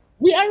ko.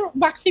 We are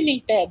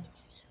vaccinated.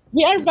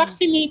 We are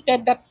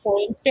vaccinated that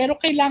point pero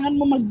kailangan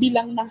mo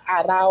magbilang ng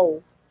araw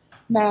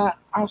na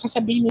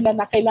sasabihin nila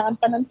na kailangan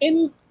pa ng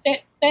 10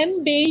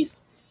 days,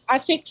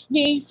 6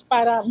 days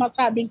para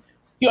masabing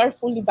you are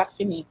fully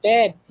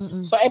vaccinated.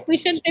 So I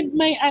presented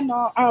my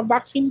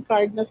vaccine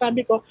card na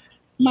sabi ko,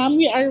 Ma'am,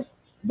 we are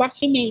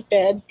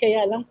vaccinated,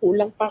 kaya lang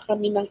kulang pa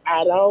kami ng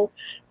araw,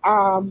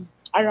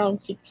 around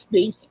 6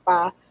 days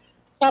pa.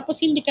 Tapos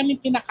hindi kami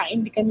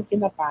pinakain, hindi kami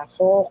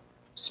pinapasok.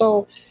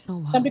 So,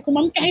 sabi ko,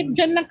 Ma'am, kahit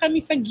dyan lang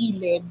kami sa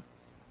gilid,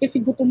 kasi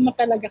gutom na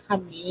talaga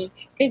kami,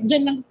 kahit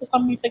dyan lang po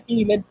kami sa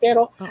gilid,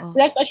 pero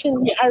rest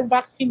assured, we are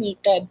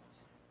vaccinated.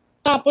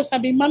 Tapos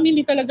sabi, Ma'am,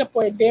 hindi talaga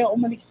pwede,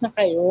 umalis na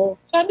kayo.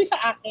 Sabi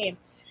sa akin.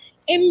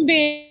 And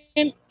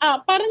then,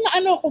 parang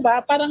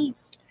parang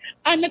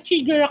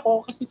na-trigger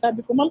ako kasi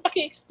sabi ko, Ma'am,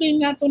 paki-explain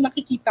nga ito,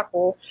 nakikita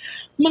ko,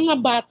 mga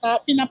bata,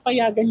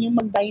 pinapayagan yung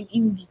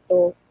mag-dine-in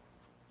dito.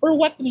 For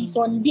what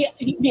reason?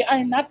 They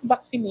are not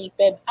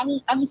vaccinated.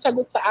 Ang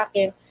sagot sa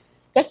akin,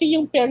 kasi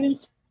yung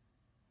parents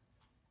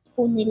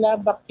po nila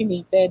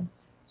vaccinated.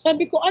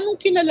 Sabi ko, anong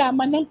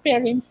kinalaman ng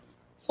parents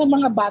sa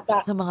mga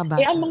bata? Sa mga bata.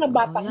 Ang mga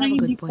bata na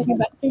hindi po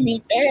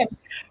vaccinated.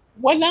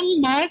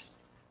 Walang mask,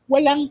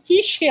 walang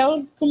face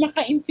shield,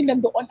 kumakain sila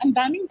doon. Ang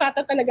daming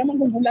bata talaga,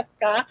 magugulat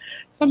ka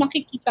sa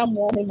makikita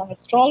mo, may mga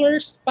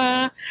strollers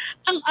pa.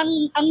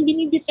 Ang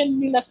dinidefend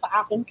nila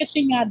sa akin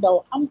kasi nga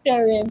daw, ang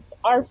parents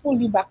are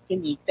fully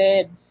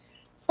vaccinated.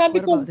 Sabi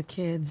what ko, about the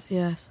kids?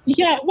 Yes.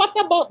 Yeah, what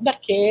about the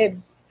kids?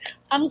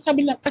 Ang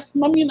sabi lang, kasi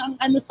Ma'am, yun ang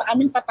sa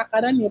amin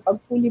patakaran pag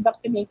fully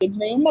vaccinated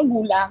na yung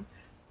magulang,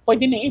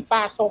 pwede na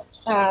ipasok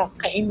sa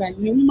kainan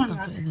yung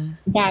mga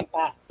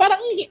bata.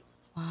 Parang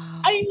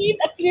I need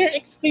a clear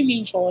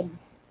explanation.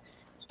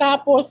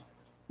 Tapos,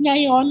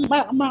 ngayon,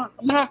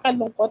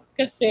 nakakalungkot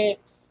kasi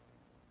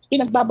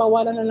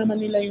pinagbabawalan na naman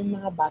nila yung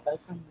mga bata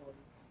sa mall.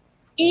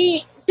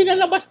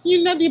 Pinalabas nyo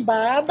na, di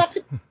ba?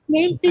 Bakit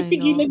ngayon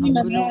pipigilan nyo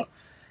na?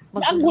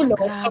 Ang gulo.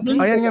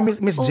 Ayan nga,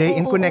 Miss J,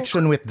 in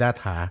connection with that,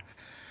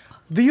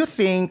 do you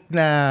think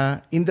na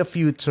in the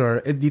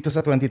future, dito sa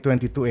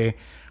 2022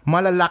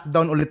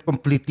 mala-lockdown ulit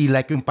completely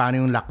like yung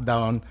paano yung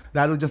lockdown,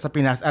 lalo dyan sa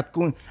Pinas, at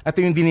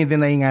yung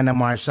dinideny nga na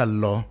martial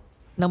law?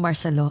 Ng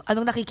martial law.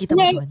 Anong nakikita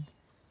mo doon?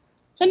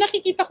 Sa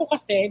nakikita ko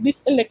kasi, this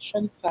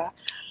election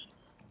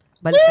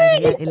Balik tayo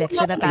yan.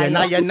 Election na tayo.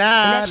 Ayan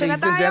na. Election na Ladies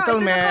and tayo.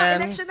 gentlemen.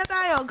 Election na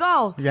tayo.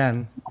 Go! Yan.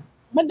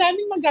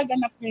 madaming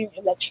magaganap ngayong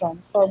election.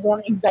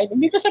 Sobrang excited.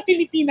 Dito sa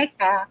Pilipinas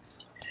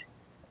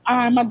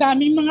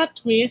madaming mga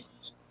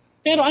twists,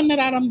 pero ang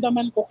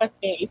nararamdaman ko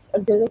kasi it's a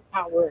girl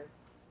power.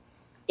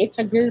 It's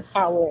a girl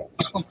power.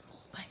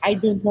 I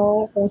don't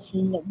know kung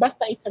sino.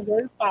 Basta it's a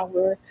girl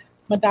power,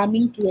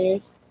 madaming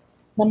twist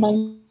na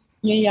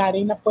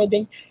mangyayari na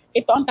pwedeng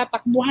ito ang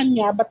tatakbuhan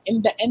niya, but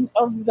in the end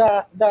of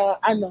the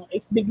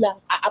is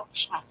biglang a-up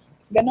siya.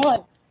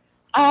 Ganon.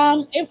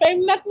 If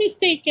I'm not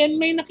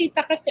mistaken, may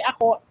nakita kasi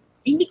ako,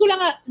 hindi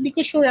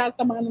ko sure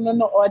sa mga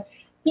nanonood,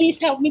 please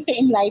help me to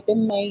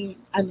enlighten my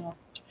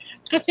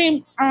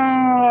kasi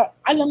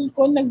alam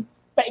ko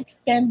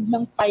nagpa-extend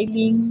ng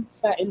filing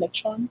sa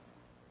election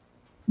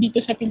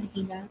dito sa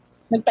Pilipinas.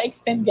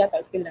 Nagpa-extend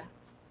yata sila.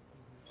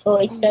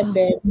 So,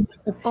 extended.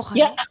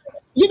 Okay. Yeah,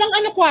 yun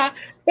ang ko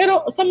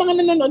Pero sa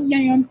mga nanonood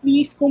ngayon,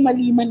 please, kung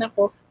maliman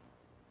ako,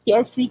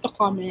 you're free to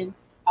comment.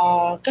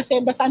 Kasi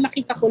basta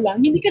nakita ko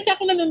lang. Hindi kasi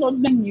ako nanonood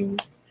ng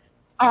news.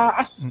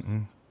 As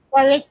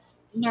far as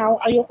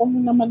now, ayoko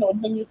muna manood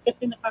ng news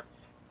kasi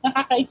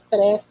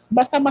nakaka-stress.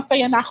 Basta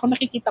masaya na ako,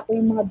 nakikita ko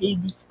yung mga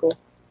babies ko.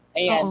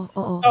 Ayan.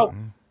 Oo. So,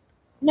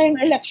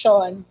 ngayong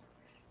elections,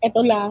 ito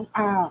lang,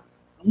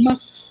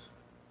 mas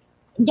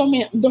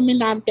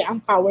dominante ang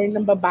power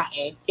ng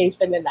babae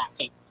kaysa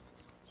lalaki.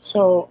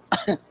 So,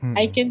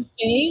 I can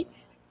say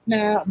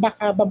na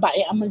baka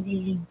babae ang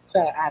mag-lead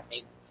sa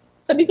atin.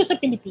 So, dito sa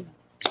Pilipinas.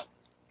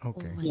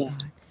 Okay. Oh my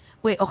God.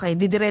 Wait, okay.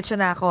 Didiretso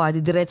na ako.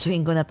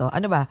 Didiretsuhin ko na to.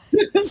 Ano ba?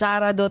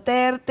 Sara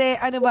Duterte?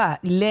 Ano ba?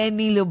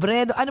 Lenny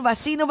Robredo? Ano ba?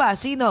 Sino ba?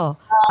 Sino?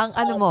 Ang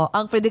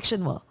ang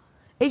prediction mo?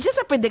 It's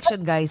just a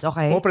prediction, guys.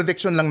 Okay?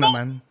 Prediction lang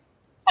naman.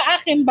 Sa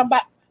akin,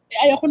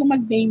 ayoko na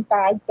mag-name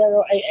tag,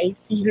 pero I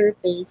see her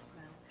face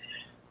na.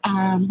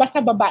 Basta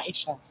babae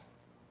siya.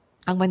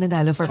 Ang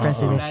mananalo for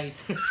president.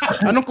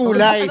 Anong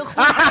kulay?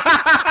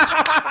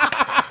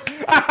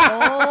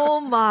 Oh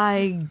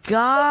my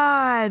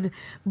God!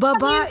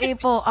 Babae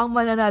po ang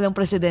mananalong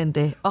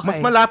presidente. Okay. Mas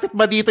malapit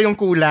ba dito yung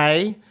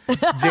kulay,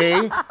 Jay?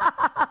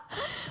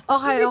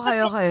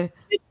 Okay.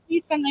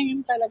 Kita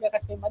ngayon talaga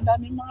kasi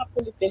madaming mga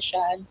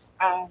politicians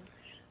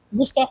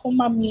gusto akong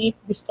ma-meet,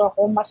 gusto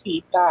akong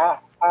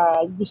makita,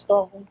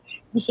 gusto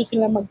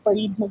sila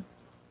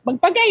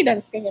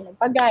magpa-guidance kanya,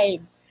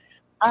 magpa-guide.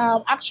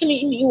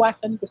 Actually,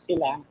 iniiwasan ko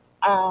sila.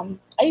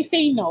 I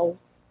say no.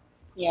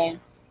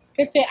 Yan.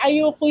 Kasi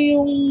ayoko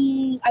yung,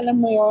 alam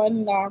mo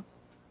yon na,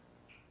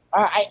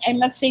 I'm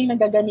not saying na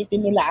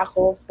gagamitin nila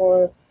ako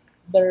for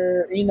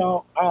their,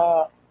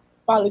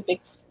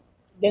 politics,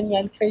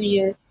 ganyan,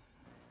 career.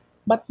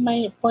 But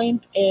my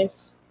point is,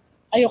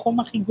 ayoko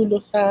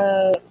makigulo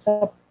sa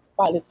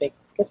politics.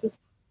 Kasi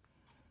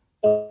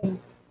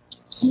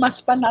mas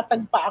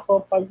panatag pa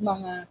ako pag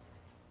mga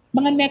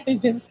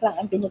netizens lang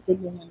ang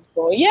tinutulungan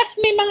ko. Yes,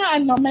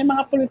 may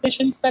mga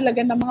politicians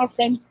talaga na mga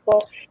friends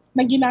ko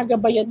na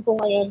ginagabayan ko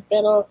ngayon.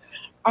 Pero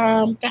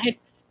kahit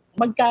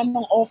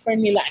magkano offer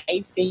nila,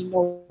 I say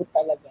no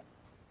talaga.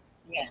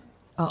 Yan.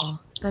 Oo.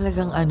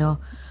 Talagang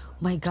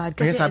my God.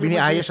 Kasi sabi ni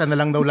Aya, siya na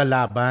lang daw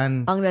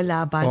lalaban. Ang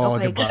lalaban.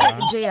 Okay. Diba? Kasi,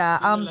 Jay,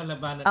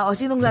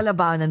 sinong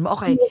lalabanan mo?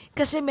 Okay.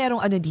 Kasi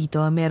merong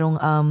dito, merong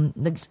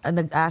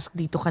nag-ask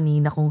dito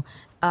kanina kung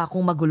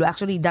magulo.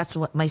 Actually, that's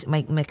what my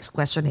next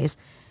question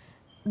is.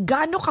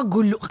 Gaano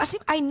kagulo?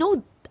 Kasi I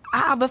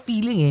have a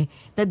feeling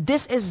that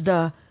this is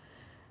the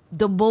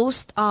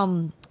most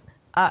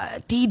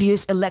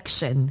tedious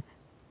election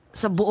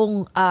sa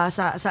buong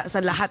sa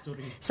lahat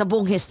sa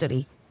buong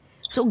history.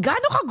 So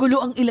gaano kagulo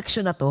ang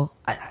eleksyon na to?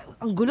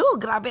 Ang gulo,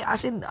 grabe,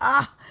 as in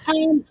sa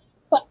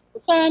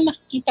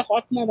nakikita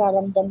ko at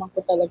nararamdaman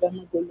ko talaga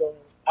magulo.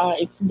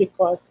 It's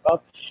because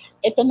of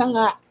ito na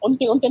nga,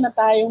 unti-unti na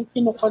tayong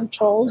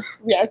kino-control.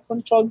 We are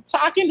controlled.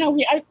 Sa akin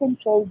we are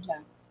controlled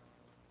na.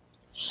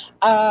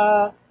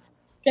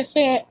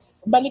 Kasi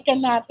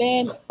balikan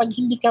natin, pag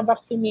hindi ka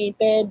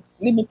vaccinated,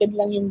 limited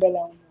lang yung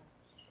galaw mo.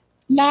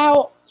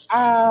 Now,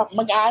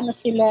 mag-aano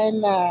sila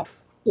na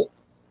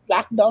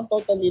lockdown,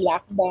 totally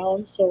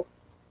lockdown. So,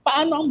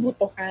 paano ang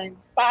butuhan?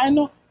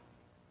 Paano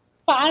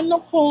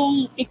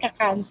kung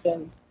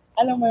ika-cancel?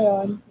 Alam mo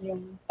yon,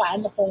 yung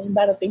paano kung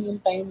darating yung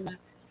time na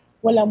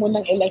wala mo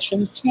ng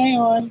elections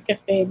ngayon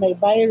kasi may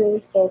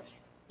virus, so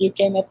you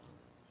cannot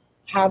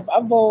have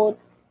a vote,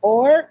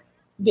 or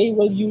they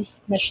will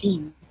use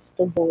machines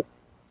to vote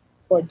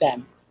for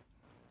them.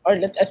 Or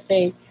let us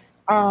say,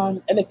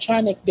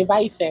 electronic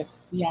devices,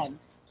 yan.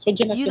 So,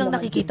 yun ang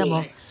nakikita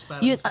mo.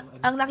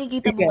 Ang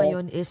nakikita mo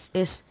ngayon is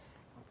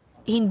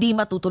hindi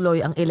matutuloy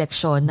ang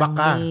eleksyon ng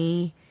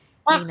May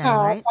 9,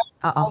 right?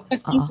 Oo.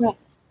 Kasi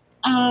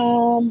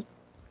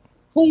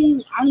kung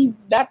ang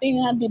dati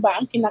nga, di ba,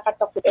 ang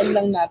kinakatakutan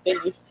lang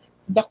natin is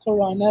the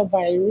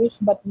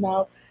coronavirus, but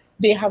now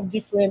they have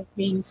different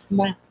names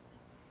na.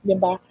 Di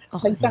ba?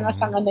 Okay.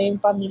 Nagsanga-sanga na yung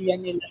pamilya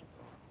nila.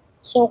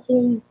 So,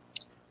 kung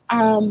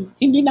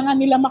hindi na nga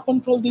nila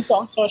makontrol dito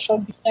ang social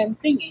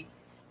distancing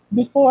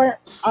Before,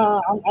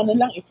 ang ano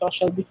lang is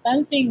social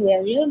distancing,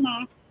 wear your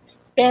mask.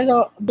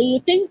 Pero do you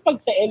think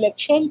pag sa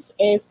elections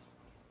is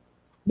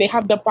they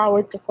have the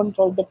power to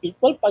control the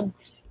people pag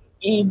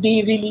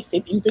they release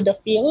it into the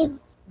field?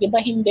 Di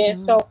ba hindi?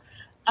 So,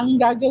 ang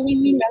gagawin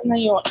nila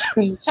ngayon,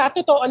 sa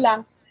totoo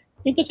lang,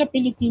 dito sa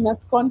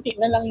Pilipinas, konti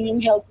na lang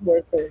yung health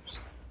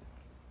workers.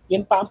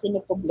 Yun pa ang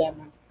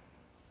pinoproblema.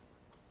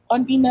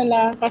 Konti na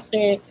lang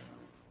kasi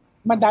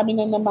madami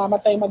na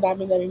namamatay,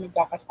 madami na rin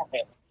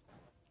nagkakasakit.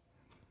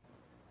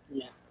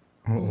 Yeah.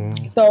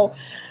 So,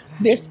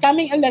 this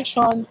coming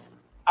elections,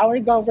 our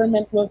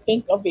government will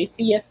think of a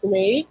CS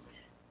way,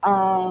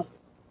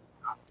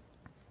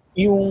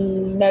 yung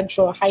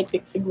medyo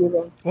high-tech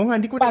siguro. Oo nga,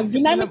 hindi ko Pag naisip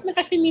ginamit na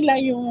kasi nila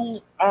yung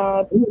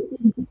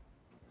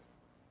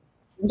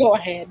go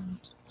ahead.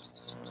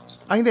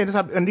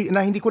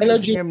 Hindi ko Hello,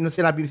 naisip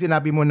na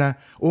sinabi mo na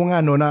oo nga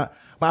no, na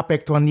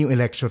maapektuhan yung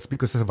elections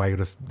because of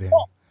virus din.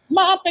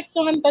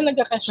 Maapektuhan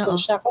talaga kasi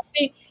siya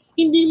kasi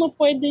hindi mo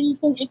pwedeng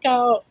kung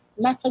ikaw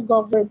nasa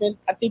government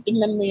at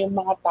titingnan mo yung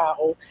mga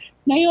tao.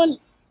 Ngayon,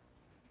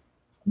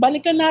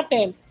 balikan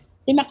natin,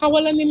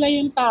 pinakawalan nila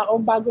yung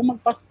tao bago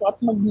magpasko at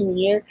mag-New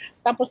Year.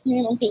 Tapos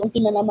ngayon, unti-unti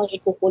na namang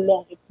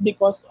ikukulong. It's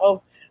because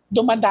of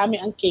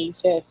dumadami ang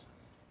cases.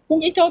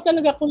 Kung ikaw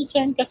talaga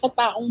concerned ka sa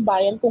taong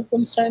bayan, kung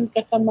concerned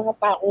ka sa mga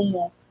tao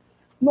mo,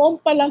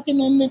 noon pa lang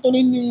tinuloy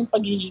niyo yung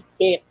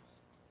paghihigpit.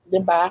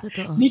 Diba?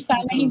 Di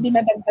sana hindi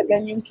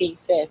nadagdagan yung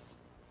cases.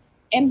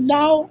 And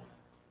now,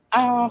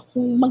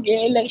 kung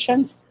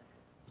mag-e-elections,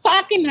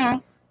 sa akin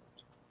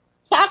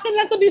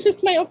lang to, this is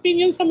my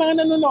opinion sa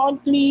mga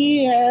nanonood,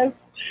 please.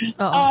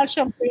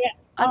 Syempre.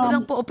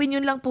 Lang po,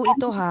 opinion lang po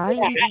ito ha.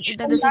 It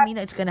doesn't mean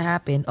that it's gonna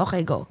happen.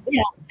 Okay, go.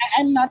 Yeah,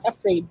 I'm not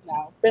afraid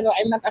now. Pero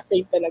I'm not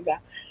afraid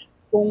talaga.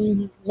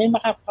 Kung may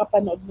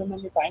makakapanood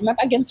naman ito. I'm not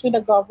against with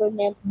the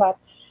government, but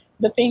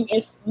the thing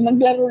is,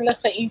 naglaro lang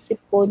sa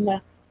isip ko na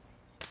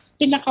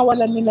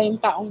pinakawalan nila yung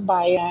taong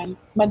bayan,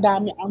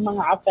 madami ang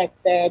mga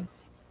affected.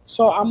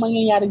 So, ang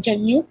mangyayari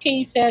dyan, new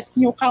cases,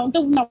 new count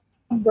of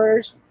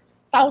numbers,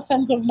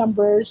 thousands of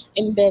numbers,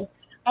 and then,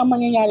 ang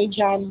mangyayari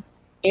dyan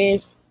is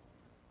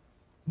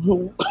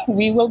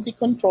we will be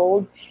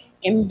controlled,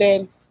 and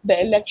then the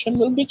election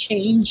will be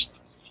changed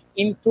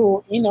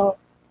into,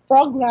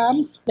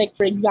 programs, like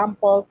for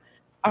example,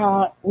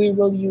 we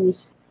will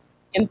use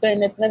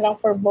internet na lang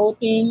for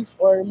votings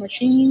or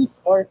machines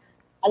or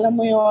alam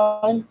mo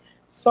yon.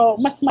 So,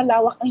 mas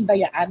malawak ang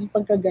dayaan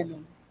pagka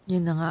ganun.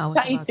 Yun na nga, I was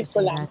sa about to isip ko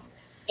say lang. that.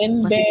 And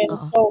then,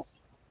 so,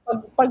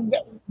 pag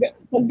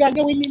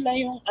gagawin nila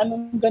yung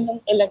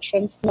ganong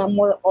elections na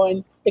more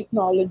on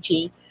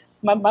technology,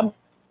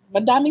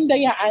 madaming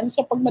dayaan.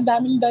 So, pag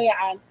madaming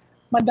dayaan,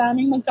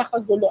 madaming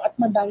magkakagulo at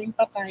madaming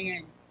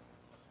patayan.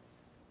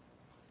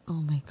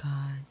 Oh my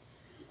God.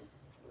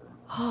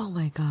 Oh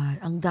my God.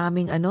 Ang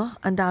daming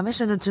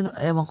sunod-sunod.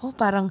 Ewan ko,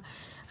 parang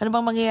ano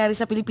bang mangyayari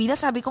sa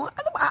Pilipinas? Sabi ko,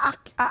 ano ba,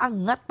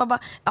 aangat pa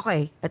ba?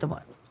 Okay, eto mo.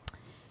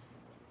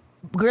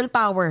 Girl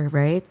power,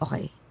 right?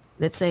 Okay.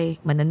 Let's say,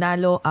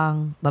 mananalo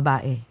ang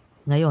babae.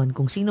 Ngayon,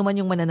 kung sino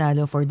man yung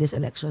mananalo for this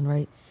election,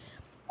 right?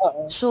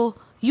 So,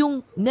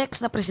 yung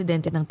next na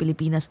presidente ng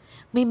Pilipinas,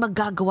 may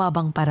magagawa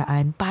bang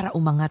paraan para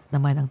umangat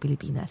naman ang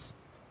Pilipinas?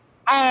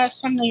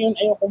 Sa ngayon,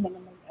 ayoko man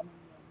naman.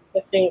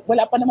 Kasi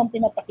wala pa naman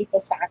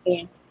pinapakita sa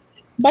akin.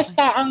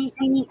 Basta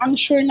ang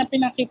sure na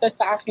pinakita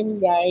sa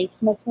akin, guys,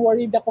 mas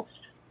worried ako.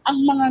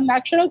 Ang mga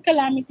natural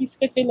calamities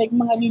kasi like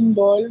mga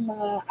lindol,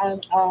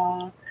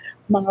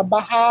 mga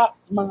baha,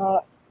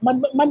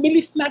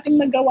 mabilis nating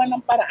magawa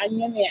ng paraan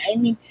yan eh. I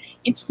mean,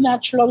 it's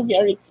natural, we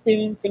are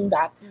experiencing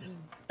that.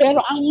 Pero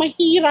ang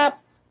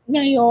mahirap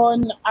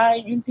ngayon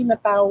ay yung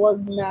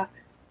tinatawag na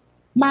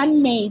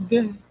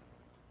man-made.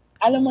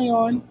 Alam mo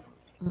yon?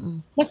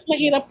 Mas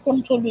mahirap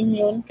kontrolin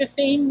yun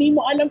kasi hindi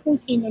mo alam kung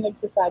sino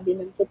nagsasabi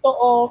ng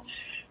totoo,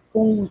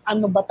 kung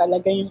ano ba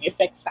talaga yung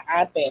effect sa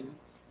atin.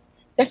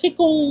 Kasi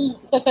kung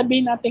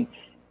sasabihin natin,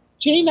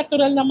 Jay,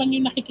 natural naman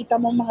yung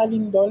nakikita mo mga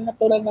lindol,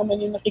 natural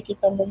naman yung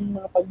nakikita mo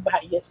mga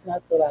pagbahayas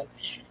natural.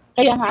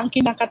 Kaya nga ang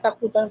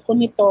kinakatakutan ko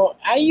nito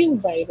ay yung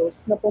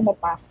virus na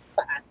pumapasok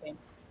sa atin.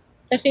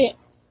 Kasi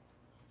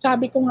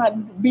sabi ko nga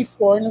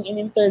before nung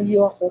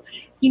in-interview ako,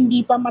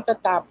 hindi pa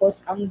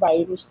matatapos ang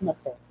virus na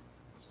to.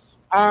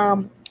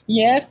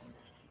 Yes,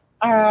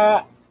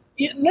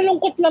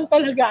 nalungkot lang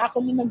talaga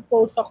ako nung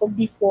nag-post ako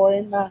before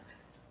na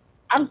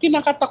ang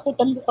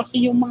kinakatakutan ko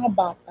kasi yung mga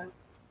bata.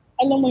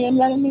 Alam mo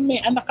yun, lalo may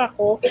anak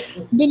ako,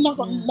 doon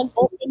ako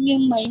nag-open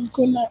yung mind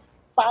ko na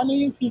paano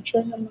yung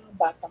future ng mga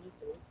batang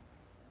ito.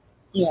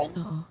 Yan.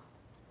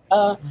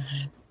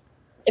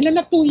 Ilan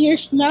na 2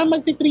 years na,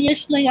 magti 3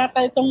 years na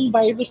yata itong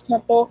virus na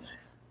to.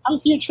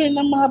 Ang future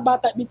ng mga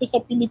bata dito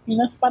sa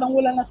Pilipinas, parang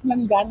wala na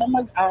silang gana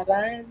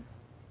mag-aral.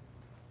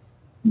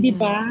 Di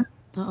ba?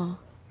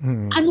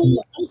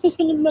 Ang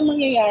susunod na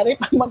mangyayari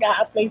pag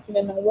mag-a-apply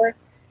sila ng work?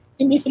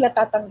 Hindi sila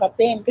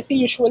tatanggapin. Kasi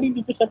usually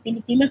dito sa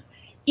Pilipinas,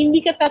 hindi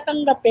ka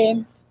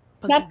tatanggapin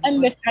not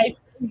unless high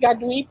school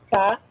graduate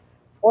ka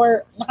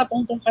or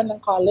nakatungtong ka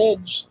ng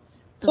college.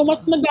 So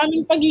mas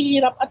madaming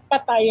paghihirap at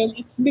patayan,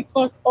 it's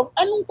because of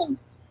anong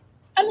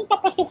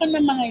papasukan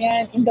ng mga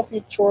yan in the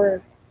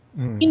future.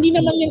 Hindi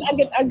naman yan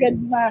agad-agad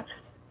na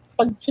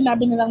pag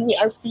sinabi nilang we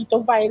are free to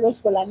virus,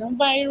 wala nang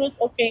virus,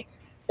 okay,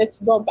 let's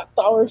go back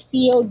to our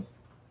field.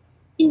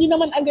 Hindi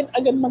naman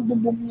agad-agad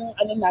magbo-boom yung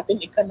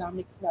natin,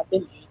 economics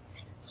natin eh.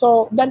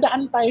 So,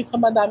 dadaan tayo sa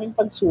madaming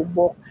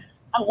pagsubok.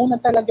 Ang una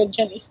talaga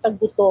dyan is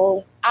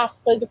tagutom.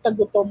 After the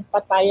tagutom,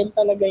 patayan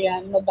talaga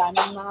yan.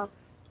 Madaming mga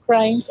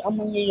crimes ang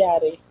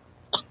mangyayari.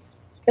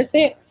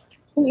 Kasi,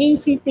 kung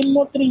iisipin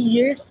mo 3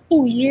 years,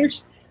 2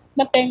 years,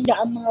 natenga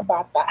ang mga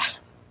bata.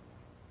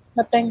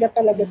 Natenga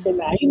talaga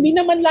sila. Hindi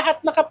naman lahat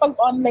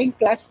nakapag-online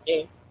class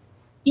eh.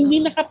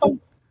 Hindi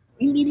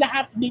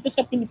lahat dito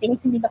sa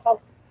Pilipinas,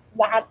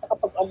 lahat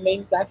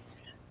nakapag-online class.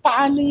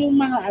 Paano yung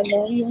mga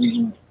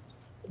yung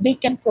they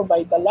can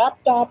provide the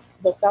laptops,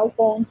 the cell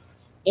phones,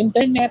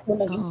 internet,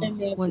 walang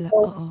internet. Wala,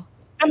 so,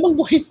 amang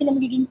buhay sila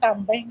magiging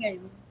tambay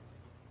ngayon.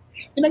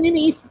 Yun ang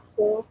iniisip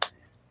ko.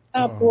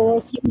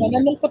 Tapos,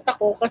 nalungkot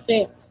ako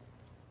kasi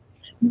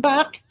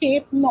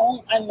bakit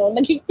noong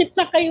naghigpit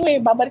na kayo eh,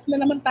 babalik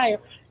na naman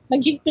tayo,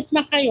 naghigpit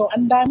na kayo,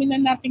 ang dami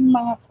na nating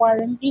mga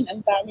quarantine,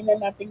 ang dami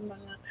na nating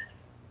mga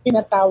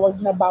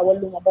tinatawag na bawal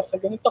lumabas sa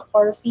ganito,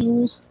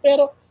 curfews,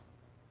 pero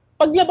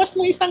paglabas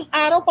mo isang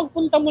araw,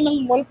 pagpunta mo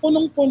ng mall,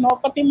 punong-puno,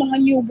 pati mga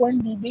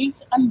newborn babies,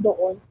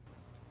 andoon.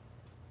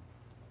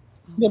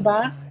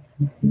 Diba?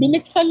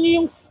 Biniksan niyo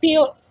yung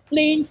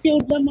playing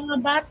field ng mga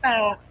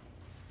bata.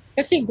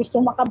 Kasi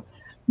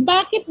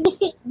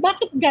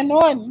bakit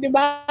ganon?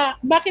 Diba?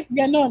 Bakit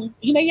ganon?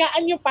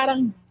 Hinayaan niyo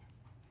parang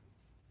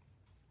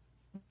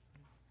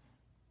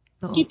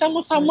kita mo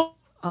sa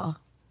Oo.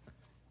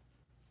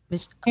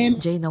 Miss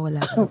Jay,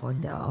 nawala ka ng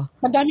konti. Oo.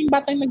 Madaming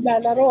batang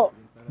naglalaro.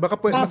 Baka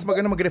po mas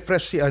maganda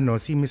mag-refresh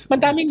si Miss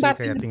Madaming Jay,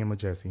 batang kaya tingin mo,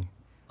 Jessie.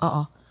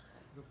 Oo.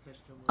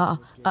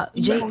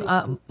 Jay,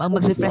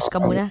 mag-refresh ka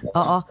muna.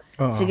 Oo.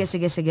 Sige.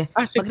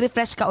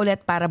 Mag-refresh ka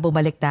ulit para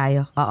bumalik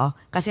tayo. Oo.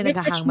 Kasi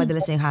nag-hang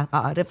madalas yung hang.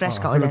 Oo, refresh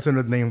ka ulit.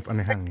 Sunod na yung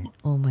hang eh.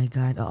 Oh my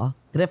God, oo.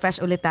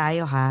 Refresh ulit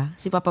tayo ha.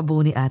 Si Papa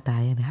Buni ata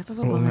yan.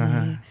 Papa Buni.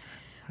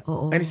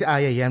 Oo. Ay, si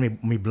Aya yan,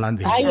 may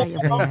blonde. Si Aya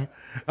ba yan?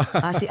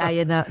 Si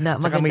Aya na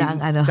maganda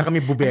ang Tsaka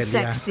may bubelya.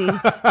 Sexy.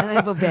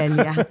 May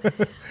bubelya.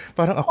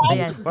 Parang ako,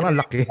 parang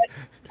laki.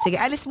 Sige,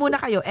 alis muna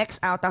kayo.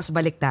 X out, tapos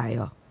balik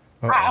tayo.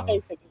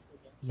 Okay, sige.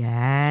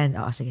 Yan.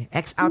 Oo, sige.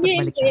 X out, tapos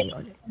balik tayo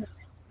ulit.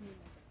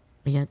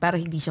 Ayan, para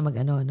hindi siya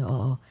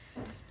Oo.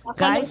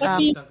 Guys,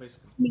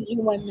 may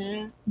iwan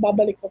na.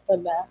 Babalik ko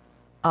pala.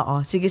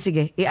 Oo, sige.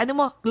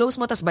 Close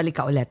mo, tapos balik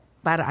ka ulit.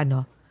 Para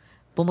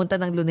pumunta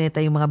ng Luneta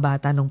yung mga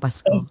bata nung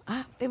Pasko.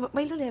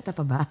 May Luneta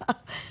pa ba?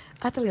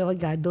 Talaga, my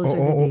God, those are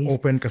the days.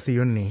 Open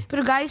kasi yun eh. Pero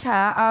guys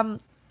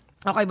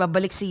okay,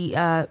 babalik si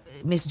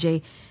Miss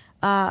J.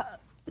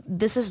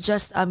 This is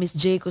just Miss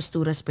J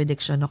Costura's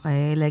prediction,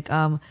 okay? Like,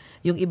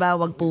 yung iba,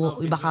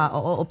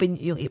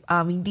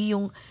 hindi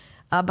yung,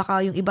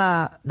 baka yung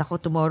iba,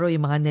 tomorrow,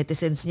 yung mga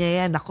netizens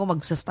niya yan,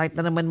 magsa-start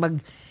na naman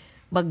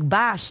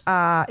mag-bash.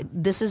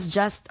 This is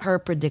just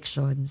her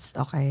predictions.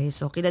 Okay?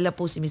 So, kilala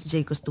po si Miss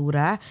J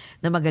Costura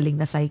na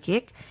magaling na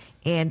psychic.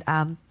 And,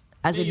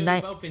 yung iba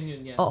opinion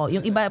niya. Oo,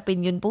 yung iba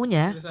opinion po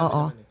niya.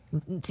 Oo.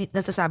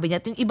 Nasasabi niya.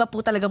 Yung iba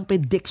po talagang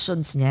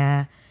predictions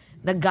niya.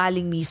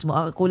 Naggaling mismo.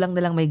 Kulang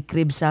na lang may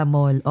crib sa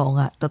mall. Oo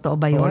nga. Totoo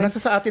ba yun? Nasa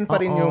sa atin pa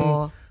rin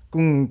yung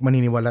kung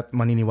maniniwala tayo.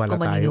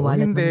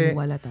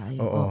 Maniniwala tayo.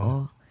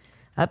 Oo.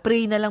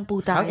 Pray na lang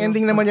po tayo. Ang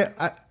ending naman niya,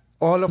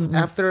 all of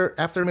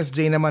after Miss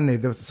J naman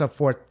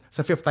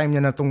sa fifth time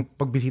niya na itong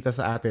pagbisita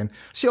sa atin,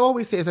 she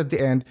always says at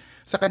the end,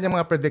 sa kanyang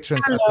mga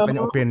predictions at sa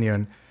kanyang opinion,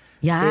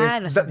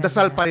 yan,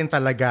 dasal pa rin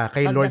talaga.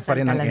 Kay Lord pa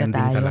rin ang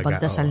ending talaga.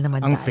 Pagdasal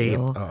naman ang tayo.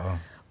 faith.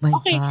 My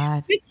okay,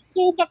 God. let's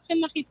go back sa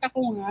nakita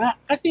ko nga.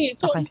 Kasi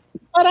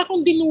para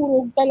akong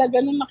dinurog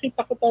talaga nung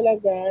nakita ko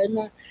talaga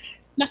na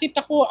nakita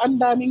ko ang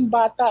daming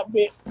bata.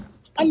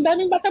 Ang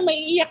daming bata,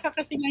 maiiyak ka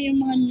kasi nga yung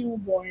mga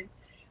newborn.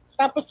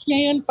 Tapos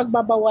ngayon,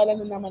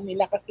 pagbabawalan na naman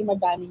nila kasi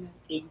madami ng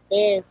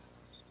cases.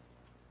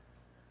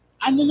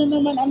 Ano na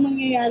naman ang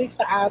mangyayari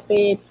sa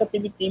atin, sa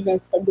Pilipinas,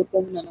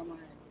 paggutom na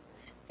naman.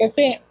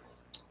 Kasi,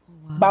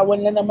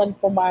 bawal na naman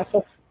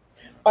pumasok.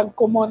 Pag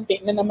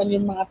kumonti na naman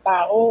yung mga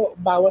tao,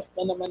 bawas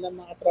na naman ang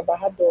mga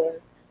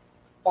trabahador.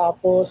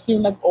 Tapos,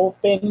 yung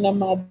nag-open na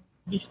mga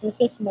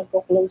businesses,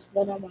 nag-close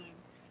na naman.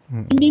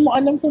 Hindi mo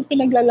alam kung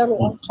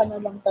pinaglalaroan ka na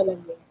lang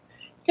talaga.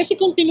 Kasi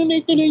kung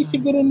tinuloy-tuloy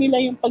siguro nila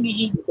yung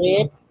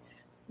paghihigpit,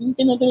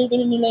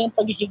 nila yung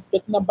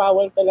paghihigpit na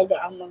bawal talaga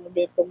ang mga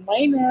betong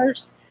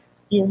minors,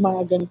 yung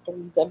mga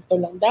ganito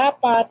lang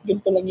dapat,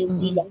 ganito lang yung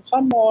bilang sa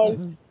mall.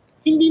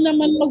 Hindi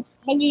naman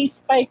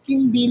mag-spike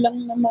yung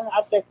bilang ng mga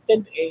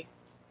affected eh.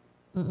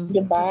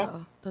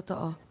 Diba?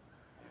 Totoo.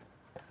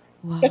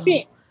 Wow.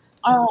 Kasi,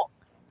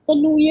 sa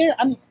New Year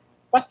and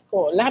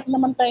Pasko, lahat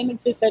naman tayo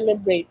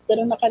nagse-celebrate,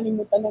 pero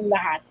nakalimutan ng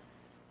lahat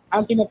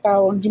ang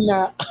tinatawag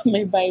na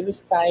may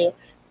virus tayo.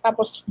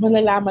 Tapos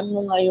malalaman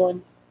mo ngayon,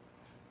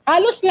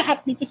 halos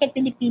lahat dito sa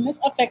Pilipinas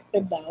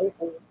affected daw.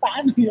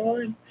 Paano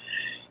yun?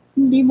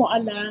 Hindi mo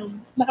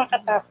alam.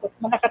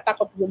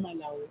 Nakakatakot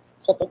gumalaw.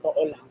 Sa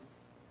totoo lang.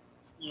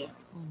 Yeah.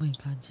 Oh my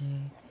God,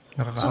 Jay.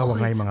 Nakakaawa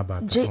nga yung mga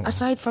bata. Jay,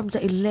 aside from the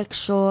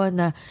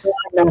election,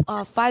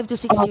 5 to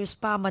 6 years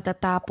pa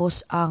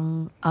matatapos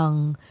ang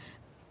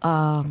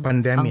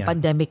Pandemya.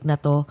 pandemic na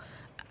to.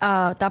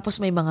 Tapos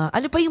may mga,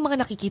 ano pa yung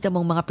mga nakikita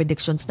mong mga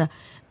predictions na,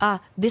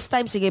 this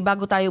time, sige,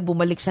 bago tayo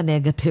bumalik sa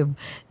negative,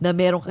 na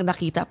meron kang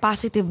nakita,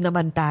 positive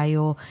naman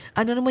tayo.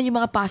 Ano naman yung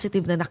mga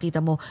positive na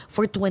nakita mo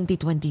for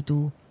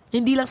 2022?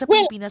 Hindi lang sa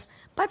Pilipinas,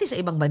 pati sa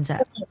ibang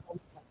bansa.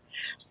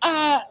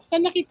 Sa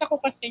nakita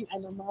ko kasi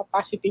mga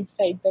positive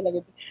side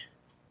talaga,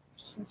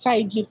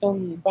 side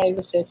nitong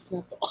viruses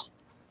na to.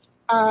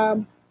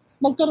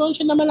 Nagkaroon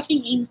siya na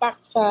malaking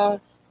impact sa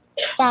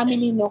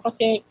family, no?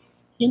 Kasi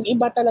yung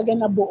iba talaga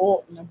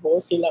nabuo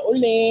sila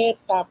ulit,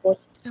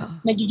 tapos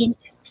nagiging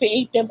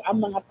creative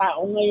ang mga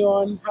tao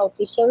ngayon, how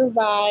to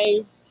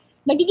survive,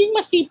 nagiging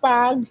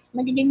masipag,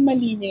 nagiging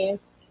malinis.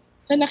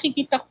 Sa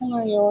nakikita ko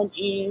ngayon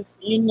is,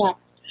 yun nga,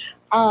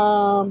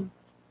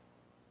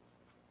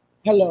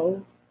 hello?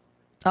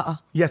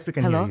 Yes, we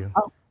can Hello? hear you.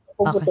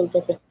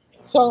 Okay.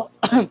 So,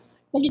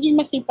 nagiging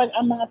masipag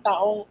ang mga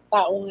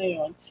tao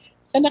ngayon.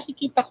 Sa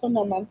nakikita ko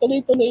naman,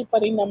 tuloy-tuloy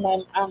pa rin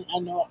naman ang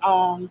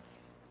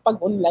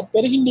pag-unlad,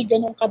 pero hindi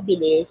ganun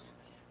kabilis.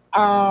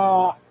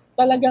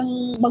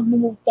 Talagang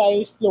mag-move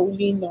tayo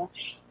slowly, no?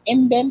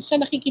 And then, sa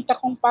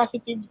nakikita kong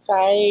positive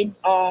side,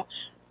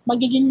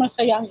 magiging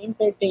masaya ang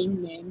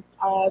entertainment.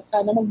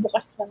 Sana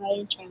magbukas na nga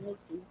yung channel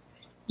 2.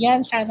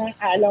 Yan, sana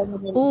kaalaw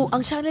mo nila.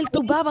 Ang channel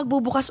 2 ba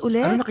magbubukas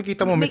ulit? Ano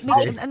nakikita mo, Miss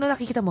Jay? Ano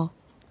nakikita mo?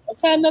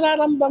 Sa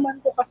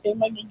nararamdaman ko kasi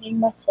magiging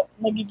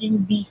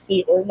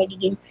busy or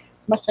magiging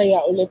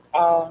masaya ulit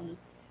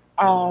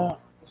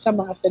sa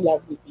mga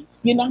celebrities.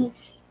 Yun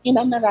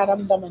ang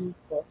nararamdaman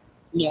ko.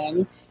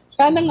 Yan.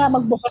 Sana nga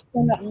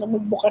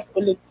magbukas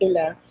ulit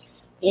sila.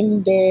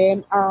 And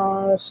then,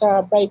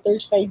 sa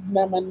brighter side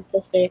naman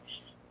kasi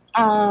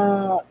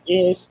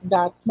is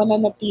that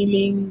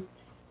mananatiling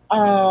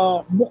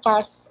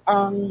bukas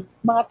ang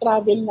mga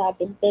travel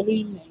natin, pero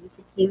yun na, yung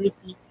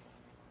security.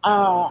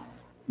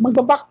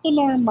 Magbaback to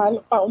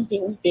normal,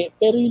 paunti-unti,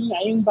 pero yun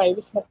nga, yung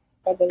virus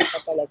matagal pa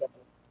talaga.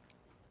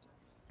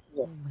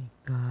 Oh my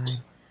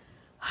God.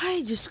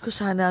 Ay, Diyos ko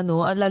sana,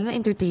 lalo na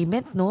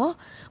entertainment, no?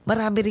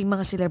 Marami ring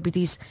mga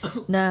celebrities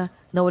na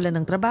nawalan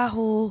ng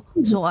trabaho.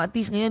 So, at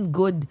least ngayon,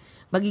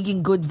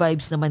 magiging good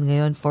vibes naman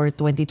ngayon for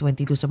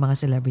 2022 sa mga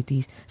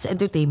celebrities sa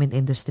entertainment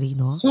industry,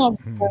 no?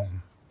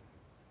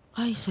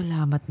 Ay,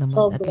 salamat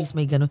naman. At least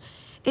may ganun.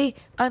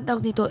 Ang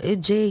tawag nito,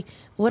 Jay,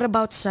 what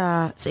about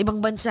sa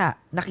ibang bansa?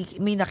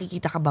 May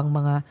nakikita ka bang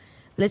mga,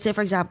 let's say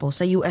for example,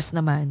 sa US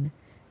naman,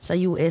 sa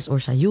US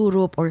or sa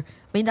Europe, or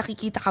may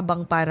nakikita ka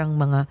bang parang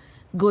mga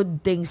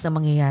good things na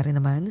mangyayari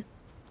naman?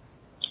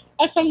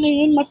 Asa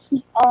ngayon, mas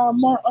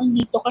more on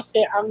dito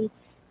kasi ang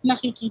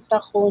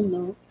nakikita ko,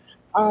 no?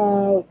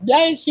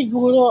 Dahil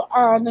siguro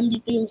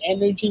nandito yung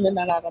energy na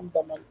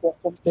nararamdaman ko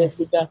compared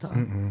with the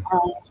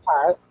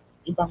sa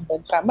ibang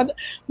bansa.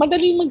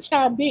 Madaling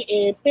magsabi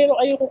pero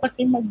ayoko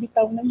kasi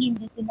magbitaw ng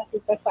hindi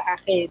pinakita sa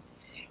akin.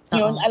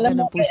 Yun, alam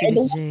mo, po si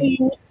Miss J.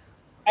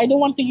 I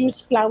don't want to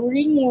use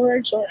flowering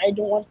words or I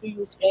don't want to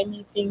use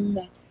anything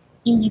na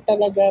hindi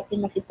talaga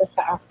pinakita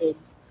sa akin.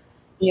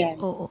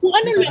 Yan. Kung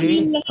ano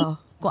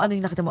kung ano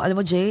yung nakita mo. Alam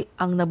mo, Jay,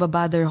 ang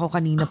nababother ko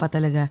kanina pa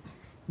talaga,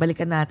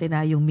 balikan natin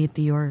yung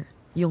meteor,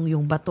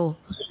 yung bato.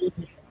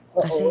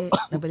 Kasi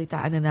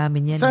nabalitaan na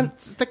namin yan.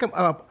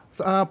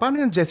 Paano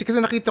yun, Jessie?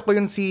 Kasi nakita ko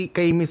yun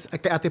kay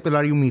Ate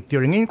Pilar yung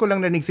meteor. Ngayon ko lang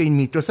narinig sa yung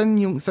meteor.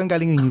 Saan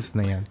galing yung news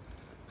na yan?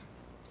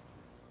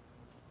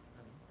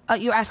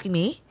 You're asking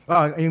me?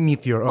 Yung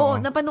meteor.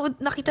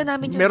 Nakita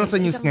namin yun. Meron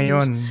sa news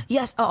ngayon.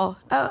 Yes, oo.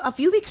 A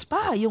few weeks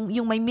pa, yung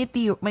may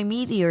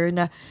meteor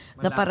na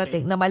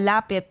parating, na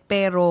malapit,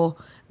 pero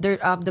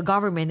the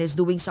government is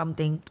doing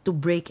something to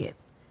break it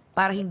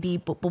para hindi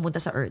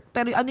pumunta sa Earth.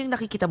 Pero ano yung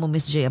nakikita mo,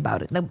 Miss J,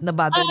 about it?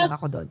 Nabother lang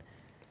ako doon.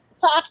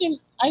 Sa akin,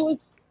 I was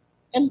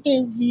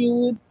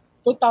interviewed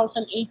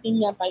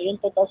 2018 yata, yun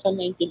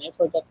 2019, I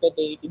forgot the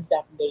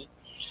exact date.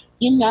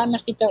 Yun nga,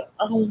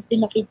 ang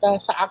pinakita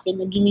sa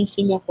akin na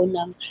ginising ako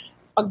ng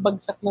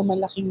pagbagsak na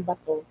malaking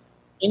bato.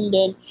 And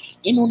then,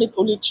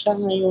 inulit-ulit siya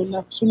ngayon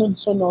na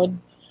sunod-sunod.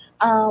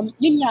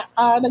 Yun nga,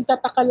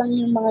 nagtataka lang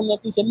yung mga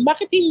netizen,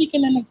 bakit hindi ka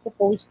na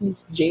nagpo-post,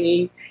 Miss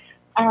J?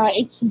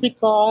 It's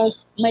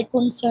because may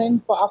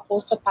concern po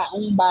ako sa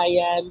taong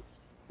bayan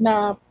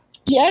na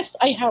yes,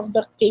 I have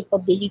the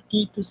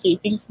capability to say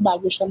things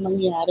bago siya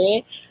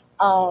mangyari,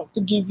 to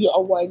give you a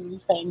warning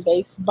sign,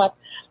 guys. But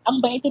ang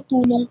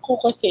maitutulong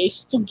ko kasi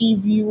is to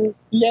give you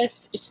less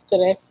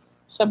stress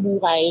sa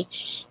buhay.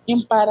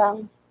 Yung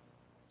parang,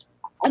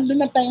 ando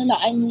na tayo na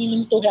I'm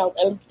willing to help,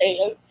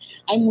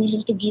 I'm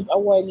willing to give a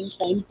warning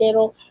sign.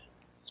 Pero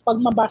pag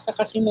mabasa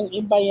kasi ng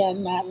iba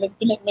yan na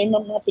may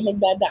mga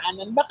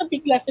pinagdadaanan, baka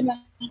bigla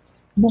silang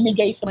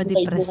bumigay sa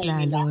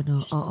buhay-buhay nila.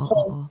 No?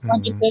 Oo.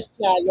 Madipress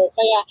lalo.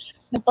 Kaya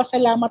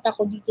nagpasalamat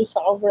ako dito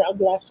sa Over a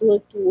Glass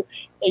World to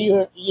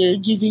you're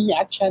giving me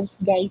a chance,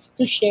 guys,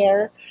 to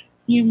share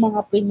yung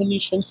mga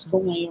premonitions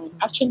ko ngayon.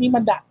 Actually,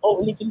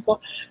 ulitin ko,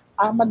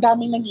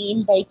 madami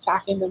nag-i-invite sa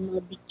akin ng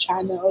mga big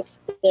channels,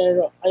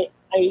 pero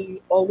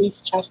I always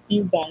trust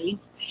you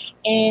guys.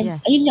 And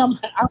Yes. ayun nga,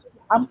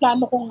 ang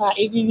plano ko nga,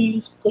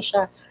 i-release ko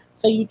siya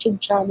sa YouTube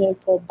channel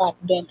ko, but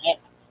then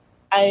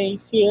I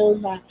feel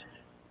na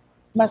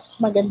mas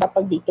maganda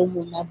pag dito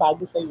muna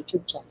bago sa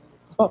YouTube channel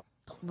ko.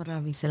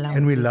 Maraming salamat.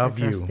 And we Jay, love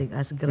for you, trusting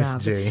us. Miss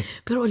Grabe. Jay.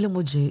 Pero alam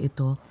mo, Jay,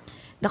 ito,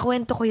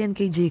 nakuwento ko yan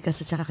kay Jay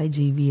kasi at kay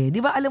JV eh.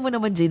 Di ba alam mo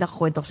naman, Jay,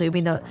 nakukwento ko sa'yo,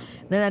 may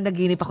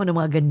nananaginip ako ng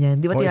mga ganyan.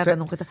 Di ba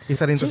tinatanong kita,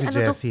 Isa rin to Jay, si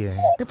Jessie eh.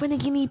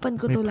 napanaginipan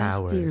ko May to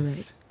last powers. year,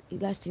 right?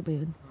 Last year ba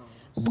yun?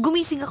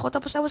 Gumising ako,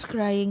 tapos I was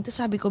crying, tapos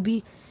sabi ko,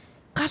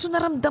 kaso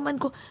naramdaman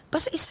ko,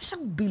 basta isa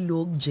siyang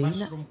bilog, Jay.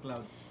 Mushroom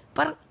cloud.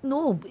 Parang,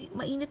 no,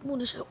 mainit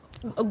muna siya.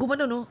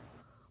 Gumano, no?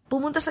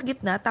 Pumunta sa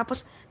gitna,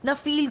 tapos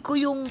na-feel ko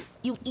yung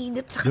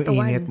init sa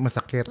katawan. Yung init,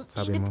 masakit,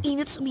 sabi mo.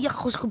 Init, umiyak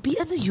ako. Sabi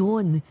ko, ano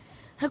yun?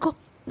 Sabi ko,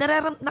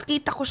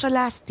 nakita ko siya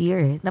last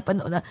year.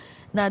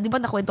 Di ba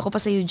nakwento ko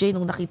pa sa iyo, Jay,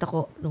 nung nakita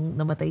ko, nung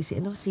namatay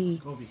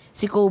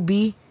si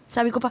Kobe.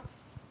 Sabi ko pa,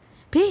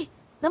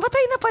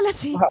 namatay na pala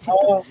si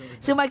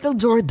Michael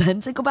Jordan.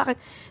 Sabi ko, bakit?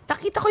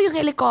 Nakita ko yung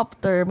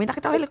helicopter. May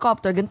nakita ko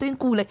helicopter. Ganito yung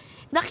kulay.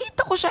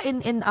 Nakita ko siya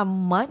in a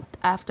month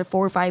after 4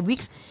 or 5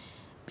 weeks.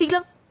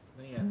 Biglang,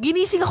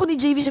 ginising ako ni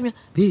JV. Sabi niya,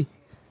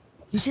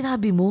 yung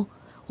sinabi mo,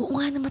 oo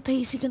nga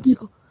namatay si Ganto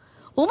ko.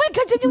 Oh my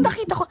God, yan yung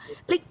nakita ko.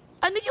 Like,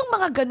 ano yung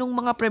mga ganong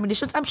mga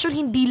premonitions? I'm sure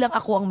hindi lang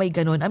ako ang may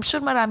ganon. I'm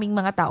sure maraming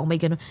mga taong may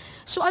ganon.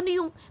 So ano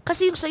yung,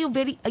 kasi yung sa'yo,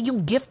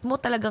 yung gift mo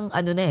talagang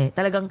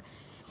talagang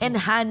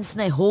enhance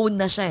na, hone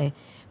na siya eh.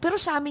 Pero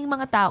sa aming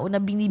mga tao na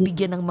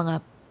binibigyan ng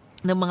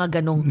mga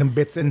ganong ng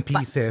bits and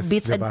pieces.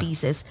 Bits diba? and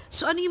pieces.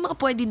 So ano yung mga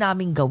pwede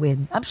naming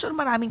gawin? I'm sure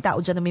maraming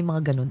tao dyan na may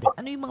mga ganon din.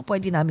 Ano yung mga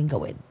pwede naming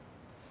gawin?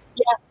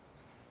 Yeah,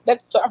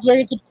 that's a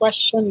very good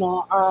question,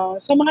 no?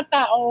 Sa mga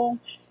taong,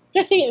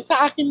 kasi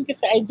sa akin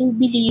kasi I do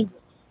believe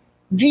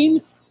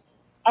dreams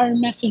are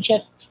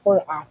messages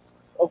for us,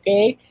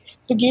 okay?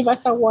 To give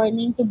us a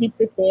warning to be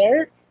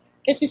prepared.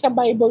 Kasi sa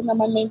Bible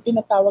naman may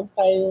tinatawag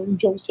tayong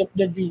Joseph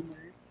the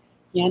Dreamer.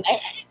 Yan.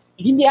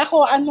 Hindi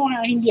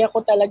ako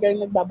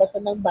talagang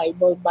nagbabasa ng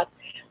Bible, but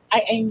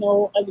I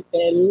know a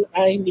little.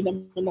 Hindi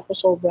naman ako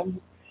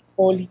sobrang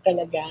holy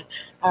talaga.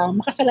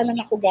 Makasalanan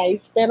ako,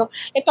 guys. Pero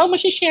ito,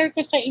 masishare ko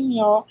sa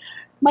inyo,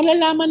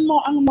 malalaman mo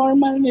ang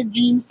normal na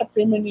dream sa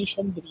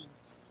premonition dreams.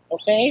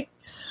 Okay?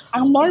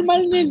 Ang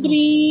normal na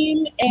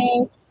dream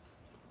is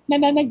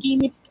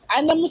nananaginip.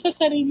 Alam mo sa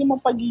sarili mo,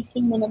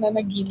 pagising mo,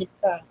 nananaginip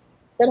ka.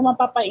 Pero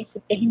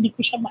mapapaisip ka, hindi ko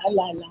siya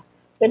maalala.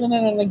 Pero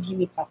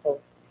nananaginip ako.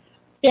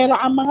 Pero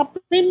ang mga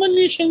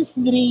premonitions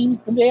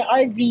dreams, they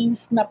are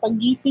dreams na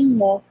pagising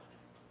mo,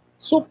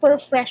 super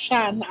fresh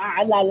siya,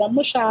 naaalala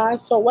mo siya.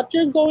 So what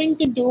you're going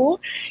to do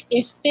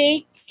is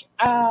take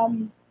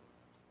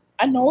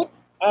a note,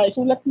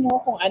 sulat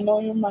mo kung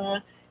ano yung mga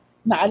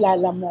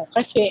naalala mo.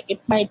 Kasi it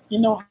might,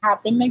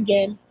 happen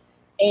again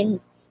and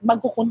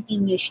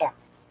magkukontinue siya.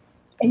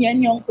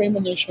 Ayan yung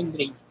premonition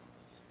dream.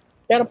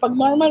 Pero pag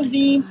normal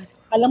dream,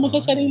 alam mo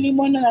sa sarili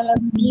mo na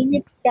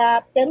nanaginip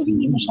ka, pero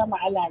hindi mo siya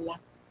maalala.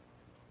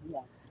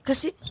 Yeah.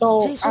 Kasi,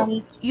 So,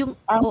 yung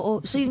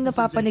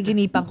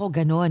napapanaginipan ko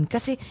ganon.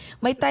 Kasi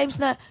may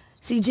times na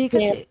si Jay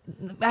kasi,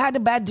 I had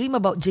a bad dream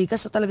about Jay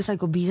kasi talaga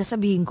sabi ko,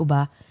 sabihin ko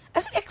ba?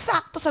 As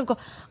eksakto sabi ko,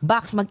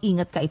 Bax,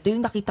 mag-ingat ka. Ito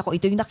yung nakita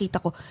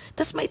ko.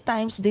 Tapos may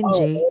times din,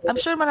 Jay, I'm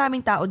sure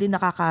maraming tao din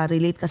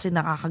nakaka-relate kasi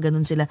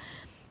nakakaganon sila.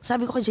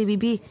 Sabi ko kay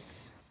JBB,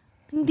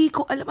 hindi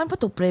ko alam, ano ba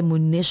to?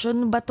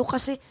 Premonition ba to?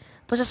 Kasi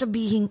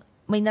pasasabihin,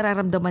 may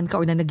nararamdaman ka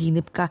o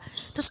nanaginip ka.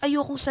 Tapos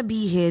ayokong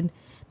sabihin,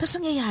 tapos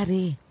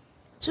nangyayari.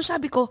 So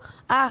sabi ko,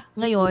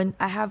 ngayon,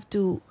 I have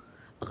to,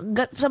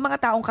 sa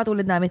mga taong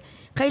katulad namin,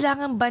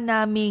 kailangan ba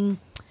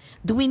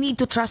do we need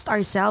to trust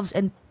ourselves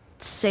and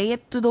say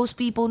it to those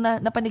people na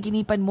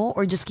napanaginipan mo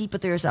or just keep it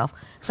to yourself?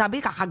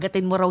 Sabi,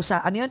 kakagatin mo raw sa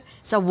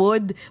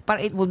wood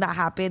para it will not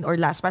happen or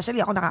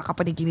especially ako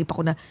nakakapanaginip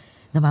ako na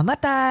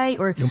namamatay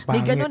or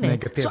may ganun eh.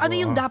 Negative, So ano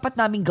yung dapat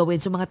naming gawin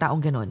sa mga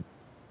taong ganun?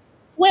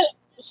 Well,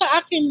 sa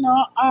akin,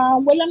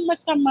 walang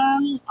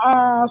masamang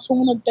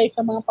sumunod tayo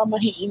sa mga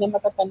pamahiin na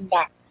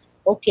matatanda.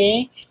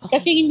 Okay?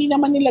 Kasi hindi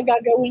naman nila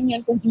gagawin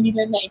yan kung hindi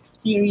na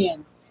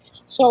na-experience.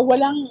 So,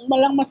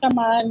 walang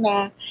masama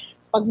na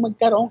pag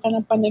magkaroon ka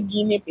ng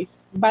panaginip is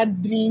bad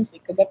dreams,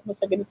 ikagat mo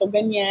sa ganito,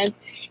 ganyan.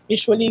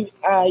 Usually,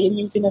 yan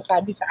yung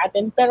sinasabi sa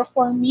atin. Pero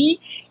for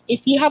me, if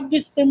you have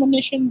this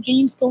premonition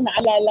dreams, kung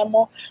naalala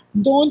mo,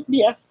 don't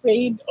be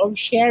afraid of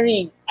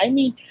sharing. I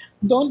mean,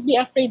 don't be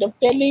afraid of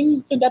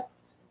telling to that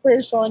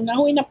person na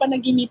huy,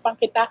 napanaginipan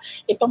kita,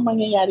 itong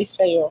mangyayari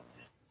sa'yo.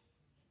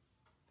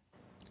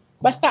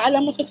 Basta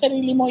alam mo sa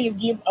sarili mo, you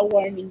give a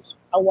warning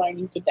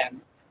to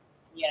them.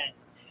 Yan.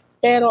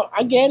 Pero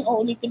again,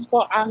 uulitin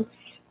ko, ang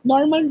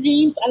normal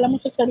dreams, alam mo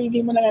sa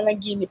sarili mo na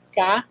nanaginip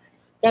ka.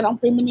 Pero ang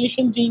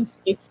premonition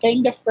dreams, it's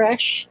kind of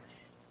fresh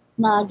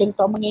na ganito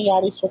ang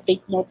mangyayari. So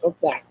take note of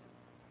that.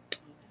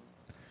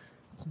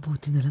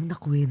 Buti na lang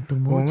nakwento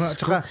mo. Oo nga,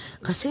 tsaka,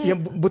 kasi,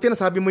 buti na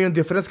sabi mo yung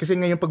difference kasi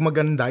ngayon pag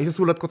maganda,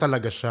 isusulat ko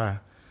talaga siya.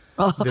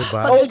 Oh,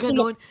 Diba? pagka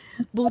ganun,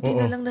 buti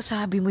na Oo. lang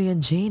nasabi mo yan,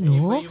 Jay,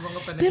 no? Yung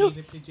mga Pero,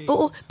 panaginip ni Jay.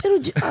 oo, pero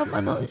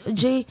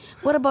Jay,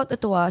 what about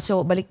ito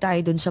So, balik tayo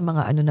dun sa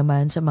mga ano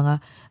naman, sa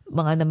mga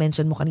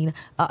na-mention mo kanina.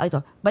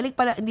 Ito, balik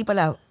pala,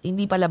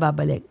 hindi pala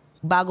babalik.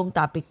 Bagong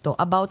topic to,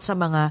 about sa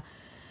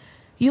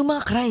yung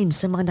mga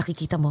crimes sa mga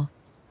nakikita mo.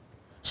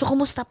 So,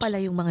 kumusta pala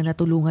yung mga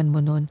natulungan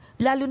mo nun?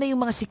 Lalo na yung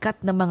mga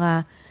sikat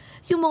na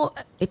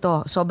ito,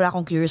 sobra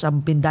akong curious,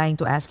 I've been dying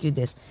to ask you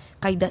this.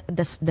 Kay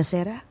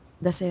Dasera?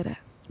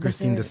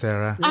 Christine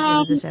Dasera.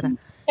 Dasera.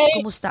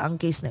 Kumusta ang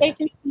case na Kay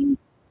yan?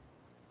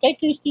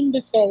 Christine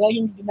Becerra,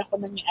 hindi din ako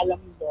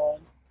alam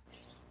doon.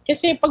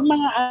 Kasi pag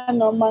mga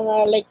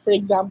like for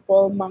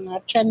example,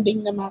 mga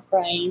trending na mga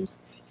crimes,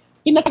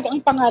 pinatag ang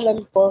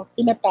pangalan ko,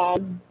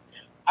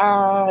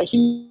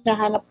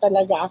 hinahanap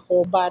talaga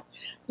ako. But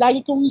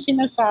lagi kong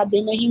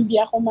sinasabi na hindi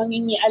ako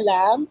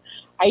mangingialam.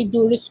 I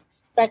do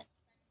respect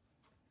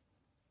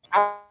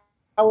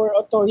our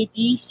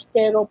authorities,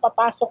 pero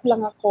papasok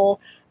lang ako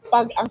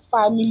pag ang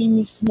family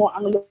mismo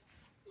ang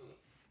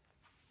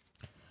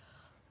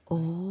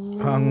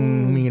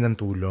Ang humingi ng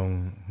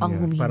tulong. Ang Yeah,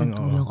 humingi parang, ng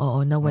tulong.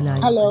 Oo, nawala.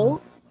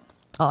 Hello?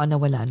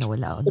 Nawala.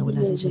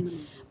 Nawala si Jay.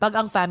 Pag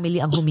ang family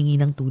ang humingi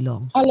ng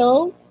tulong.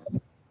 Hello?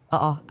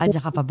 Oo,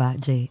 andyan ka pa ba,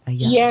 Jay?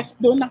 Ayan. Yes,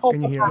 doon ako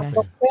Can you hear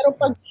papasok. us? Pero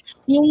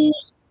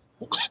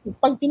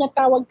pag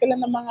tinatawag ka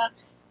lang ng mga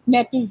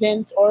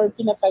netizens or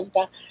tinatag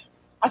ka,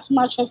 as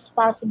much as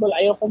possible,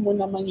 ayoko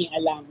muna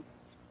mangialam.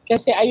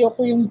 Kasi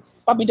ayoko yung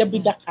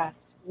pabida-bida ka.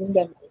 Yung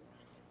ganun.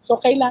 So,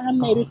 kailangan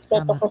may Oo,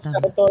 respeto ko sa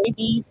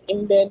authorities,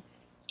 and then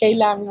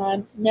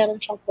kailangan meron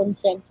siyang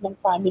consent ng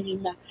family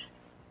na,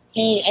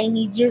 hey, I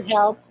need your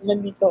help,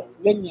 nandito,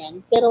 ganyan.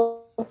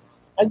 Pero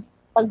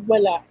pag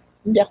wala,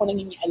 hindi ako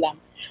nangingialam.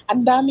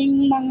 Ang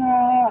daming mga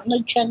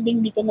nag-trending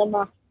dito na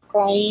mga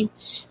crime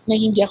na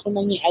hindi ako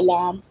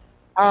nangialam.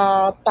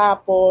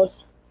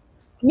 Tapos,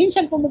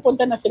 minsan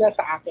pumupunta na sila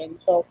sa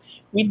akin. So,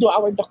 we do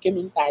our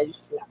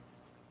documentaries lang.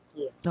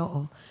 Yeah.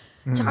 Oo.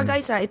 Tsaka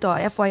guys, ito,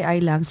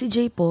 FYI lang, si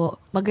Jay po,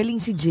 magaling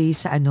si Jay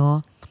sa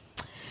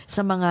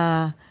sa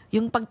mga,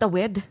 yung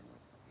pagtawid.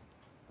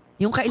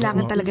 Yung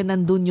kailangan talaga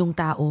nandun yung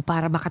tao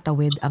para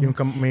makatawid ang, Yung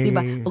may,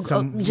 diba?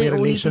 Jay, may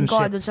ulitin ko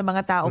relationship dun sa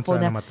mga tao kung po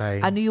saan na, namatay.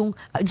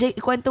 Jay,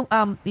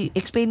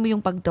 explain mo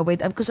yung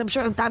pagtawid. Because I'm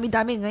sure, ang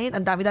dami-dami ngayon,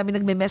 ang dami-dami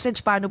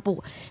nagme-message, paano po,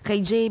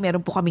 kay Jay,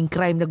 meron po kaming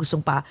crime na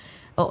gustong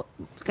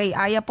kay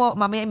Aya po,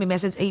 mamaya may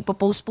message,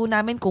 ipopost po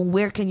namin kung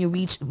where can you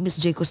reach Miss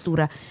Jay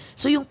Costura.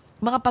 So yung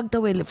mga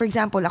pagtawid, for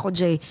example, ako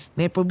Jay,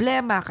 may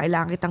problema,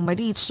 kailangan kitang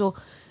ma-reach. So,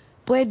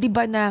 pwede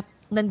ba na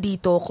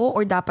nandito ko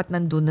or dapat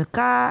nandun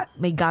ka?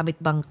 May gamit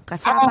bang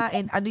kasama?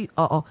 And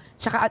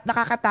Tsaka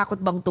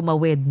nakakatakot bang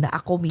tumawid na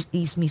ako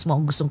mismo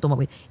ang gustong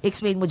tumawid?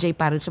 Explain mo, Jay,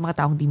 para sa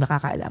mga taong hindi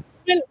makakaalam.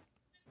 Well,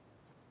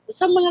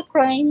 sa mga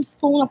crimes,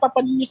 kung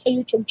napapanood niyo sa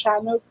YouTube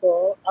channel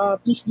ko,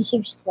 please do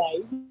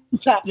subscribe.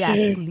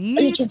 Yes,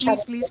 please.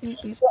 Kasi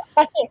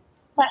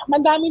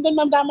madami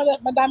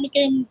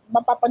kayong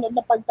mapapanood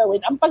na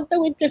pagtawid. Ang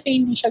pagtawid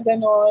kasi hindi siya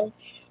ganon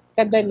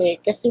kadali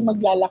kasi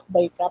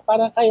maglalakbay ka.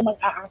 Parang kayo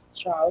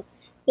mag-a-astral.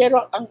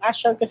 Pero ang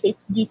astral kasi is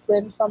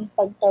different from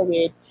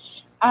pagtawid.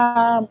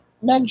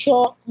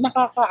 Medyo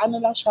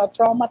lang siya,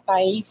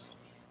 traumatized.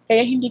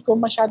 Kaya hindi ko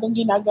masyadong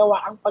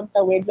ginagawa ang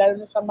pagtawid, lalo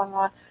na sa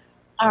mga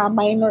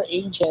minor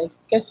ages.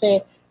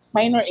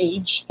 Minor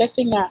age.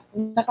 Kasi nga,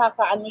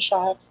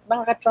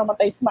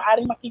 nakaka-traumatize.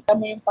 Maaring makita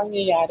mo yung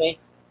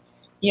pangyayari.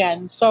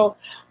 Yan. So,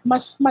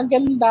 mas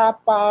maganda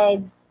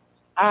pag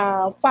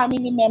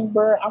family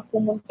member ang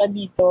pumunta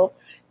dito,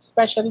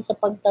 especially sa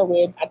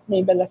pagtawid, at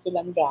may dala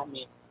silang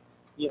gamit.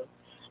 Yun.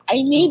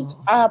 I need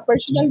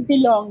personal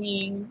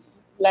belonging,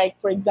 like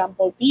for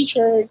example,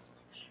 t-shirts,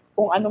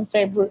 kung anong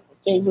favorite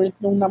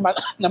nung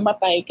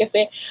namatay.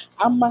 Kasi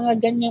ang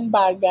mga ganyang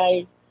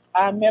bagay,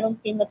 meron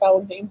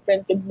tinatawag na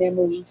imprinted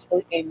memories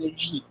or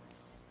energy.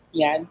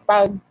 Yan.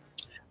 Pag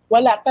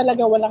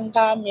walang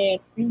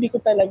gamit, hindi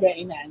ko talaga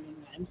inaano.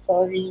 I'm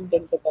sorry,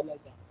 ganito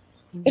talaga.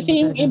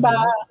 Kasi yung iba,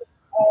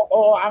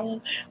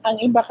 ang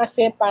iba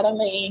kasi parang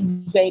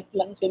na-excite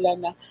lang sila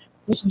na,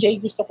 Miss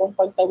J, gusto kong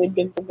pagtawid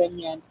ganito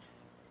ganyan.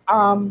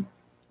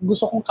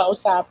 Gusto kong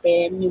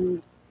kausapin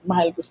yung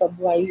mahal ko sa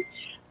buhay.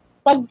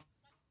 Pag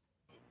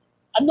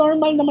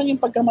normal naman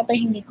yung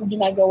pagkamatay, hindi ko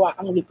ginagawa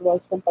ang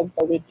rituals ng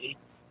pagtawid eh.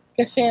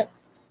 Kasi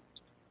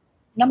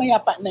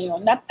namayapa na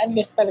yun. Not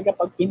unless talaga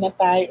pag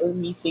pinatay or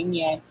missing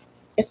yan.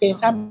 Kasi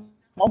some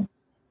of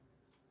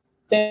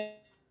them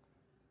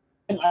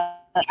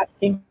are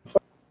asking for.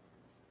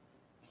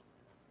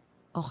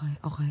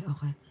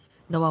 Okay.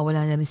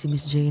 Nawawala na rin si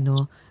Miss J,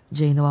 no?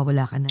 Jay,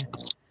 nawawala ka na.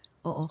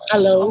 Oo.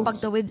 Hello? So, ang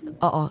pagtawid,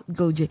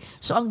 go Jay.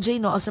 So, ang Jay,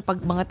 no, sa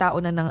mga tao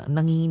na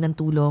nangingi ng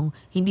tulong,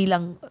 hindi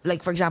lang,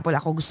 like for example,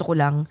 ako gusto ko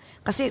lang,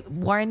 kasi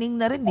warning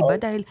na rin, di ba?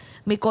 Dahil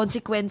may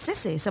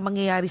consequences sa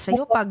mangyayari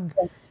sa'yo pag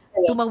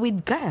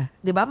tumawid ka.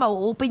 Di ba?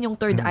 Mau-open yung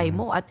third eye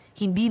mo at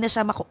hindi na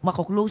siya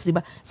mako-close, di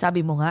ba?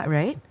 Sabi mo nga,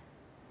 right?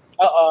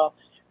 Oo.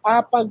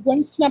 Pag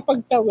once na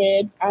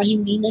pagtawid,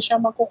 hindi na siya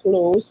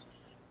mako-close,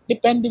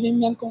 depende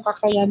din yan kung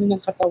kakayanin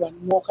ng katawan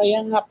mo.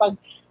 Kaya nga pag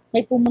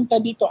may pumunta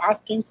dito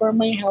asking for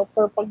my help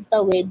for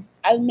pagtawid,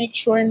 I'll make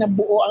sure na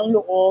buo ang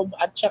loob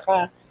at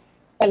saka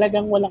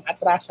talagang walang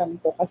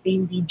atrasan ko kasi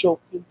hindi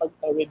joke yung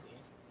pagtawid.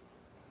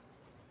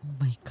 Oh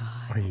my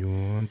God.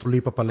 Ayun, tuloy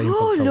pa pala yung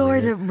Oh, pagtawid.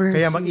 Lord have mercy.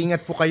 Kaya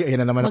mag-ingat po kayo. Ayan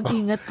na naman.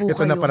 Mag-ingat po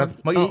Ito na kayo. para,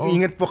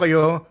 mag-ingat po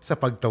kayo sa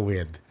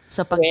pagtawid.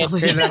 Sa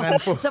pagtawid. Kailangan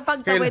po. Sa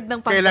pagtawid ng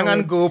pagtawid. Kailangan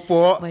go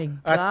po My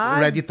at God.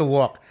 ready to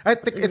walk.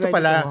 At ito Ready to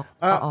pala, walk.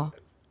 Oo.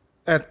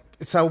 at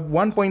sa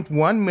 1.1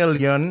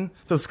 million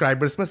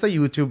subscribers mo sa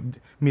YouTube,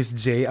 Miss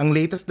J, ang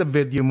latest na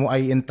video mo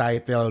ay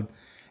entitled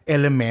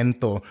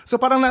Elemento.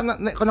 So parang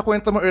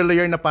nakwento mo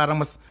earlier na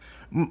parang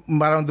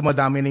parang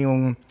dumadami na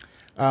yung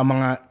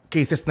mga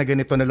cases na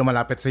ganito na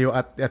lumalapit sa iyo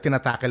at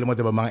tinatakil mo,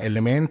 'di ba, mga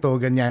elemento,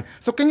 ganyan.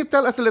 So can you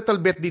tell us a little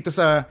bit dito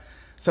sa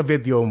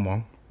video mo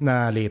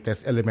na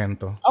latest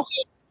Elemento?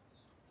 Okay.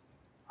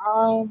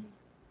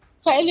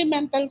 Sa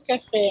elemental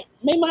kasi,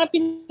 may mga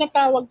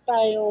tinatawag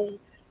tayong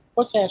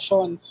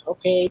possessions,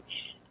 okay?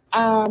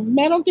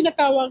 Merong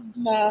tinatawag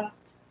na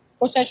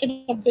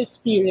possession of the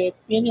spirit.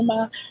 Yan yung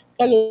mga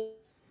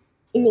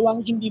kaluluwang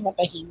hindi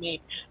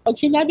matahimik.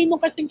 Pag sinabi mo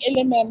kasing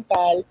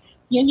elemental,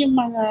 yan yung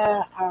mga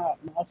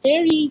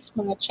fairies,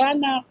 mga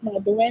tiyanak, mga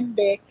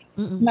duwende,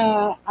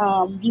 na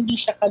hindi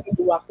siya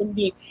kaluluwa,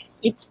 kundi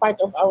it's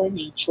part of our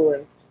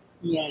nature.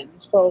 Yan.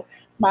 So,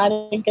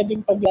 maaaring ka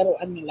din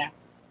paglaruan nila.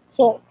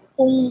 So,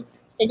 kung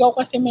ikaw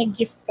kasi may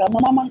gift ka,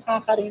 mamamangka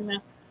ka rin na,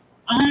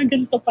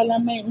 ganito pala,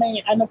 may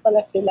ano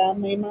pala sila,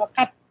 may mga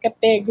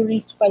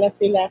categories pala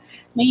sila,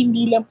 na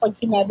hindi lang pag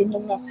sinabi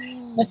mo na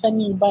nasa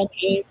Niban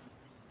is,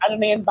 ano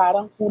na yan,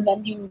 parang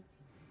kulang,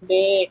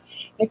 hindi.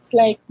 It's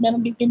like,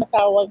 meron din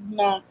tinatawag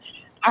na,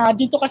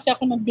 dito kasi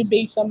ako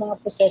nagbe-base sa mga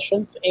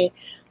possessions,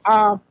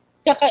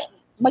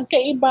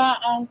 magkaiba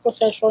ang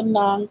possession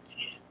ng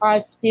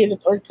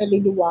spirit or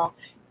kaluluwa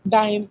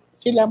dahil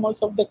sila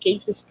most of the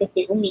cases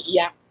kasi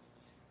umiiyak.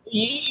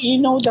 You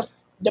know the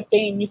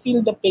pain, you feel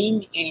the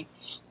pain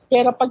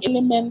Pero pag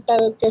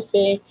elemental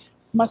kasi,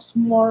 mas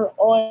more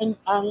on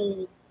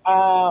ang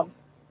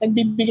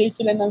nagbibigay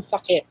sila ng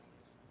sakit.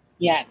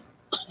 Yan.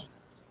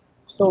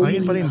 So,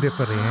 ayun pala yung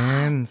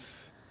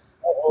difference.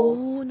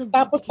 Oo.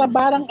 Tapos sa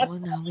barang at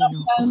kulam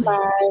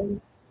naman,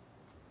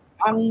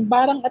 ang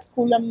barang at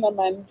kulam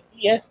naman,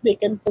 yes, they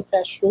can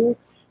possess you,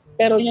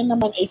 pero yan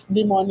naman is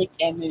demonic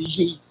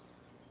energy.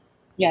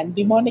 Yan,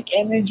 demonic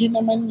energy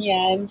naman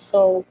yan.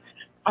 So,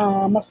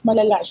 mas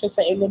malala siya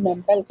sa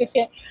elemental.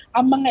 Kasi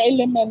ang mga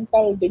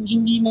elemental din,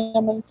 hindi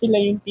naman sila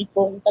yung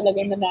tipong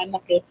talagang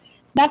nananakit.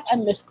 Not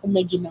unless kung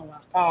may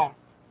ginawa ka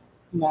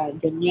na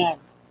ganyan.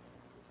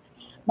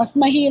 Mas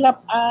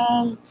mahirap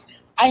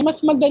mas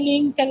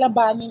madaling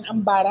kalabanin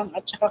ang barang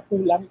at saka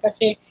kulam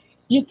kasi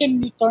you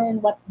can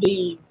return what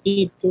they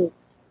did to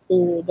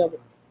the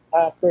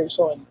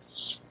person.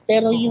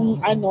 Pero yung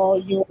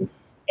yung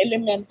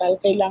elemental,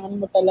 kailangan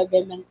mo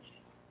talaga ng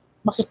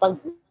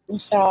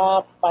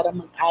makipag-usap para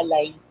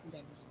mag-alay.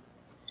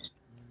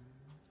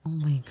 Oh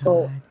my God. So,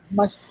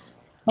 mas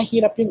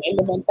mahirap yung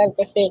elemental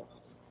kasi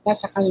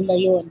nasa kanila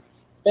yun.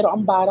 Pero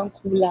ang barang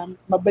kulam,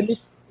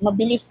 mabilis,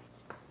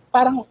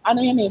 parang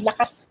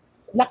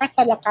lakas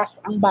sa lakas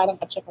ang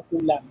barang at saka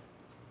kulam.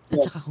 At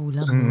saka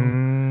kulam.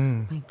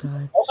 Mm. Oh my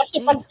God. O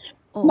kasi pag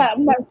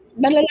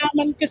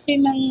nalalaman kasi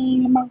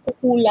ng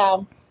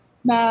mangkukulam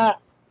na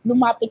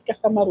lumapit ka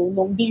sa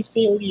marunong, they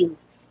feel you.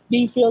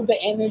 They feel the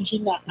energy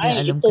na,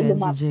 alam ito ko yan,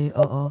 lumapit. CJ.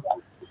 Oo.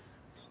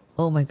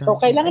 Oh my God.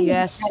 So, kailangan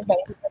yes.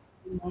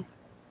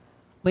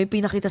 May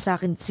pinakita sa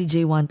akin si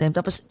Jay one time.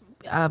 Tapos,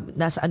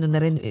 nasa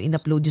na rin,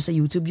 in-upload yun sa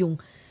YouTube, yung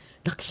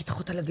nakita ko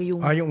talaga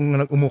yung... yung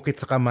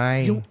umukit sa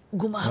kamay. Yung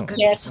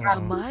gumagano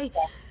sa kamay.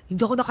 Hindi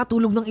ako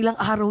nakatulog ng ilang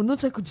araw noon.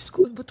 Sabi ko, Diyos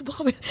ko, ba't ba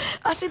kami?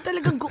 As in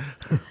talagang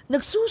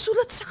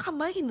nagsusulat sa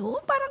kamay, no?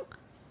 Parang,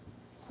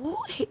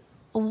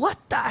 what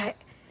the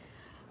heck?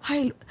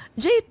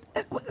 Jay,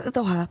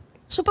 ito ha.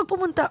 So pag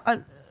pumunta,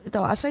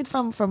 aside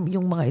from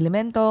yung mga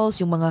elementals,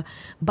 yung mga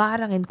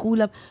barang and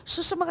kulam, so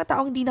sa mga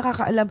taong hindi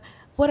nakakaalam,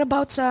 what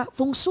about sa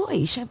feng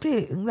shui?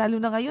 Siyempre, lalo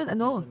na ngayon,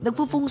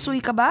 nagpo-feng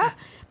shui ka ba?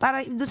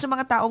 Para doon sa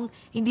mga taong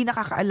hindi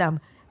nakakaalam.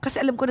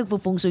 Kasi alam ko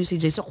nagpo-feng shui si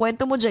Jay. So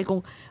kwento mo, Jay,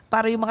 kung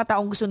para yung mga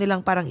taong gusto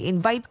nilang parang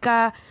invite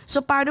ka. So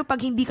paano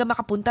pag hindi ka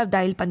makapunta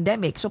dahil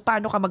pandemic? So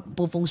paano ka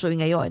magpo-feng shui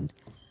ngayon?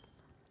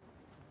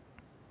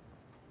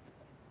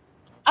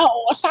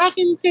 Sa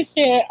akin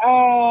kasi,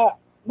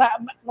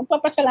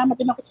 magpapasalamat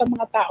din ako sa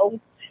mga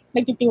taong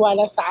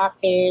nagtitiwala sa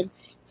akin,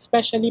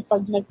 especially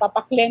pag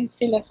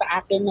nagpapa-cleanse sila sa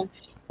akin ng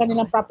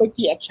kanilang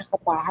property at saka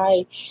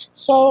bahay.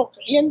 So,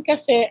 yan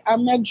kasi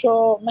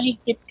medyo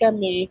mahigpit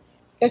kami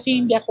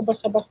kasi hindi ako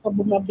basta-basta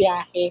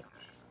bumabiyahe.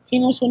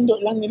 Sinusundo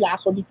lang nila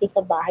ako dito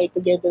sa bahay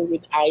together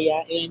with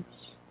Aya and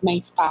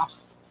my staff,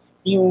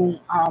 yung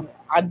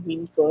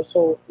admin ko.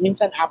 So,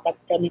 minsan 4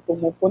 kami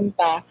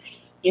pumupunta.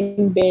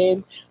 And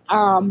then,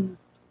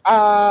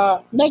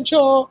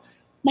 medyo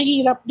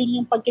mahirap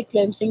din yung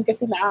pagki-cleansing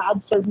kasi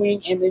na-absorb mo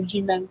yung energy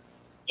ng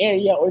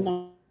area or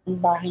ng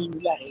bahay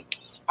nila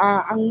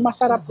ang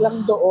masarap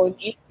lang doon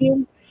is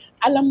yung,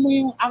 alam mo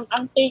yung,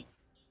 ang take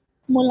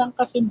mo lang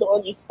kasi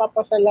doon is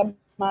papasalamatan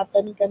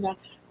pasalamatan ka na,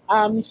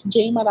 Miss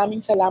J,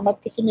 maraming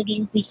salamat kasi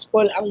naging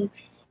peaceful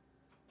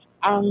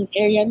ang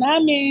area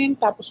namin,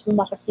 tapos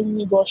lumakas yung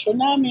negosyo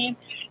namin.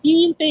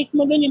 Yung take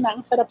mo doon, yun na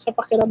ang sarap sa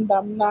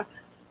pakiramdam na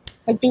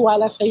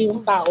nagtiwala sa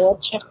yung tao.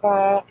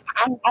 Tsaka,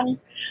 ang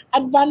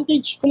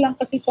advantage ko lang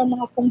kasi sa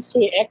mga feng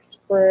shui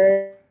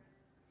expert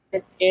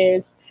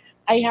is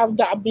I have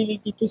the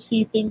ability to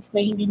see things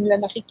na hindi nila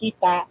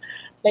nakikita.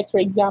 Like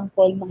for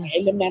example, mga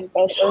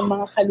elementals or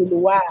mga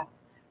kaluluwa.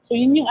 So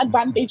yun yung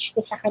advantage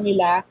ko sa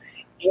kanila.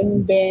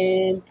 And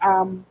then,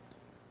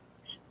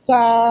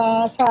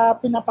 sa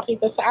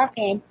pinapakita sa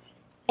akin,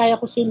 kaya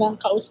ko silang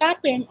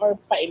kausapin or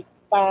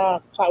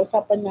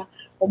kausapan na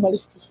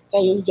umalis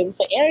kayo dyan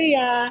sa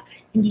area,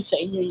 hindi sa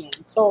inyo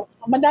yan. So,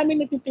 madami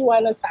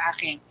nagtitiwala sa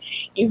akin.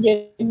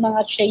 Even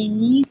mga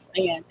Chinese,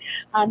 ayan,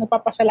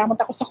 nagpapasalamat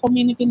ako sa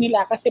community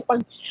nila kasi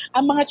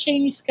ang mga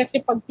Chinese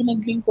kasi pag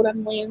pinaglingkuran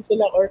mo yan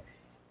sila or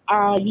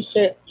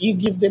you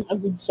give them a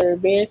good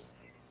service,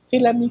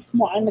 sila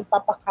mismo ang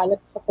nagpapakalat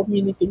sa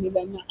community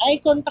nila na,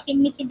 ay, kontakin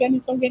mo si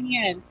ganito,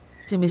 ganyan.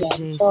 Si Miss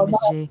J, si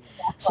Miss J.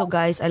 So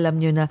guys,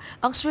 alam nyo na,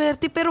 ang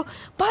swerte, pero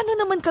paano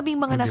naman kaming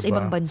mga nasa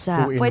ibang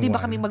bansa? Pwede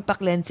ba kaming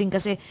magpa-cleansing?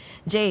 Kasi,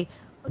 Jay,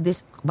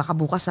 baka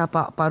bukas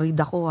pa-read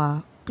ako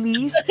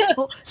please.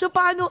 So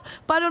paano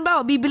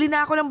ba? Bibili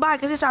na ako ng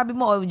bahay kasi sabi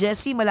mo,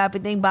 Jessie,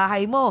 malapit na yung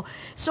bahay mo.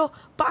 So,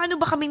 paano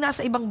ba kaming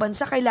nasa ibang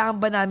bansa? Kailangan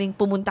ba naming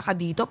pumunta ka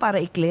dito para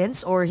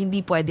i-cleanse or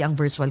hindi pwede ang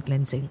virtual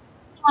cleansing?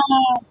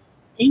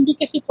 Hindi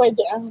kasi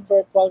pwede ang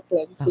virtual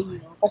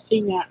cleansing. Okay. Kasi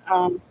nga,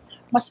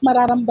 mas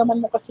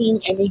mararamdaman mo kasi yung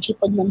energy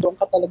pag nandoon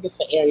ka talaga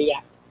sa area.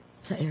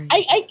 Sa area.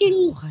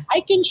 I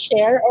can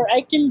share or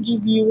I can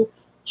give you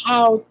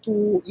how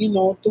to,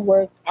 to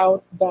work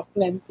out the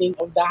cleansing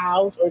of the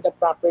house or the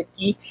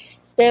property.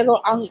 Pero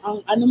ang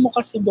ano mo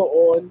kasi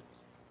doon,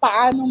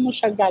 paano mo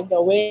siya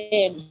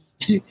gagawin?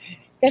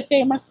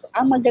 Kasi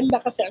ang maganda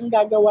kasi ang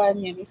gagawa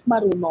niyan is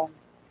marunong.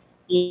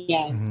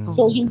 Yan. Mm-hmm.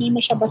 So hindi mo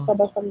siya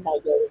basta-basta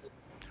gagawin.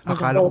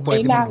 Akala ko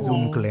pwede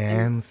mag-Zoom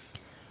cleanse.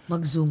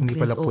 Mag-Zoom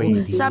hindi cleanse. Pala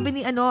pwede. Sabi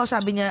niya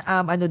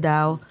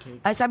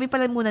sabi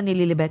pala muna ni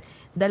Lilibet,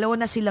 dalawa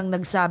na silang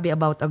nagsabi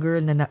about a girl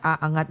na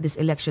naaangat this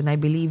election.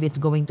 I believe it's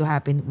going to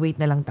happen. Wait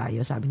na lang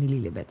tayo, sabi ni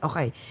Lilibet.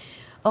 Okay,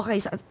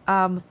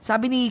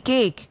 sabi ni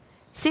Cake,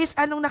 sis,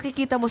 anong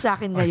nakikita mo sa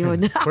akin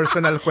ngayon?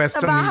 Personal question.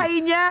 Sa bahay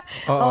niya?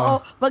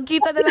 Oo.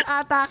 Magkita na lang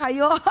ata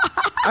kayo.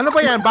 Ano ba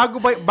yan?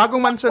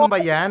 Bagong mansion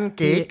ba yan,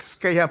 Cakes?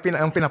 Kaya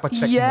ang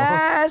pinapacheck mo?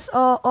 Yes,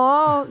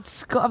 oo.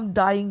 I'm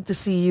dying to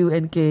see you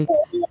and Cake.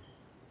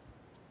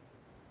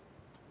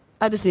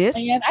 Ano sis?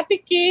 Ayan, Ate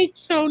Cake.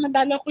 So,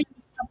 nadala ko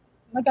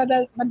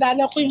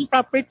yung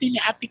property ni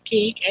Ate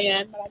Cake.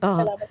 Ayan,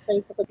 maraming salamat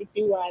sa'yo sa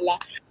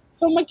pagtitiwala.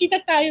 So,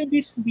 magkita tayo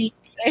this week.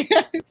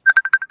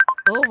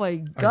 Oh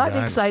my God,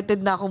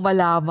 excited na akong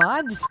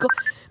malaman. Diyos ko.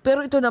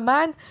 Pero ito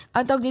naman,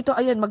 ang tawag dito,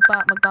 ayan,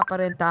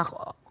 magpaparenta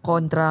ako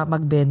kontra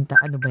magbenta.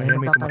 Ano ba yan?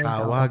 Ayan, may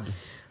tumatawag.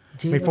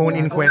 May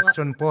phone-in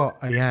question po.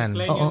 Ayan.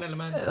 Decline nyo na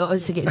naman.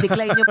 Sige,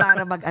 decline nyo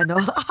para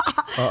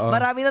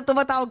Marami nang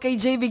tumatawag kay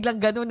Jay, biglang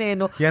ganun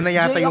no? Yan na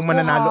yata Jay, yung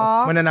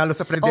mananalo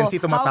sa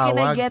presidency tumatawag. How can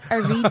I get a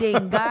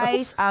reading?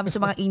 Guys, sa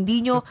mga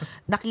hindi nyo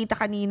nakita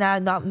kanina,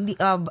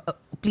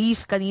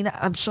 please, kanina,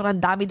 I'm sure ang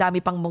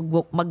dami-dami pang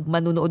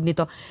manunood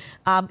nito.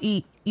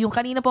 Yung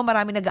kanina po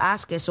marami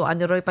nag-ask so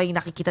ano rin pa yung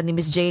nakikita ni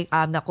Miss J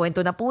na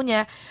kwento na po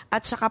niya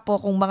at saka po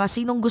kung mga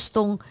sinong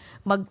gustong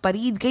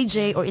magpa-read kay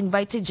J or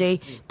invite si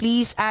J,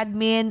 please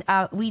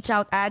reach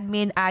out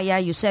admin Aya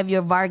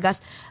Eusebio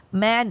Vargas,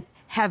 Man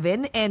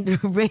Heaven and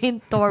Rain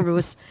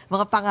Taurus,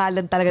 mga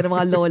pangalan talaga ng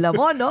mga lola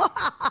mo, no?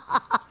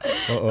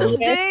 Tapos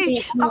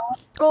Jay,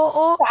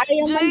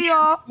 Jay,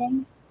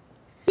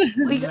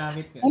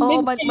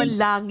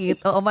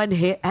 manlangit. Oo,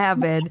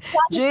 heaven.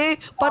 Jay,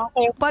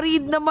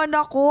 parid naman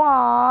ako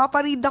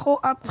Parid ako.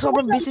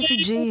 Sobrang busy si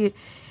Jay.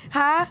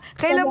 Ha?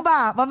 Kailan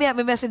ba? Mamaya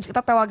may message,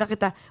 tatawagan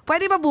kita.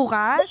 Pwede ba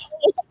bukas?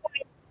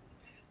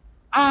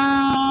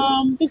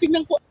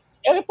 Titignan ko.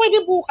 Pwede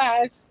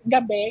bukas,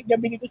 gabi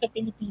dito sa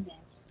Pilipinas.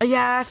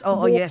 Yes,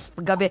 yes.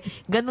 Gabi.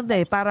 Ganun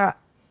na para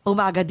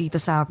umaga dito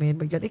sa amin.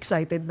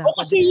 Excited na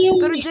ako.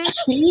 Pero Jay,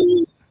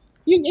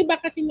 yung iba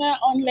kasi na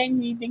online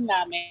reading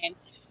namin,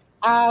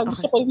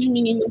 gusto ko rin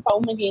humingi ng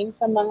paumanhin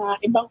sa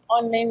mga ibang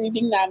online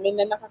reading namin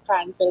na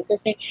naka-cancel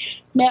kasi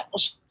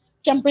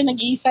siyempre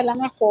nag-iisa lang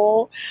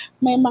ako,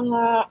 may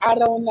mga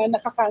araw na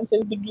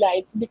naka-cancel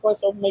bigla, it's because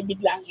of may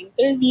biglaang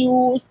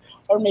interviews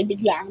or may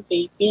biglaang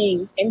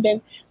taping. And then,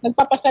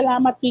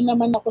 nagpapasalamat din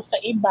naman ako sa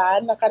iba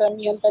na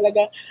karamihan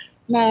talaga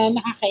na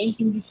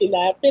nakakaintindi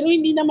sila. Pero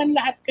hindi naman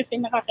lahat kasi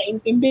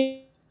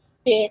nakakaintindi.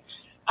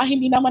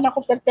 Hindi naman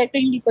ako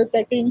perfecto, hindi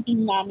perfecto yung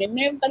team namin.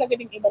 Meron talaga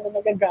din iba na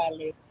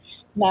nagagalit.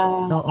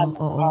 Na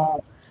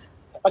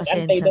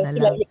pasensya na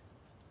lang.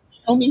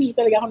 Humingi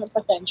talaga ako ng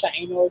pasensya.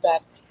 I know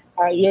that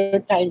your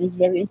time is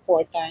very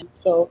important.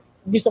 So,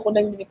 gusto ko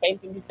lang din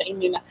ipaintindi sa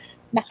inyo na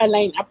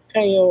naka-line up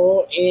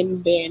kayo and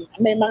then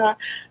may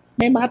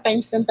mga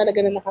times lang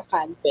talaga na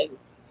naka-cancel.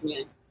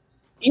 Yan.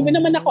 Even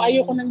naman ako,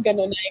 ayoko ng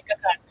gano'n na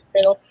ika-cancel.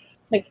 Pero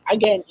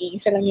again,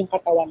 iisa lang yung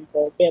katawan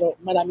ko. Pero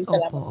maraming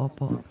salamat.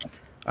 Opo.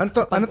 Ano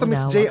to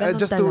Miss Pag-unawa, J,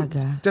 ganun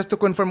talaga. just to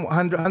confirm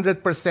 100%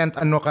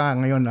 ano ka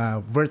ngayon,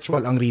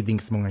 virtual ang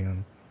readings mo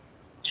ngayon.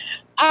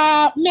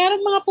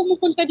 Meron mga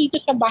pumupunta dito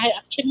sa bahay.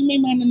 Actually, may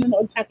mga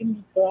nanonood sa atin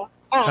dito.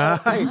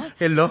 Hi,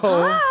 hello.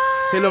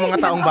 Hello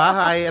mga taong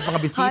bahay at mga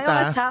bisita. Hi,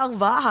 mga taong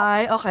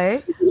bahay. Okay.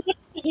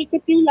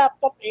 Ikot yung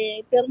laptop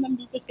pero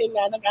nandito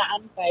sila,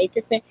 nag-aantay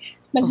kasi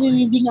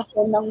nag-reading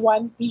ako ng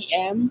 1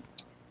 p.m.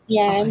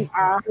 Yan,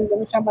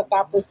 hanggang sa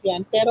matapos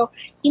yan. Pero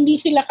hindi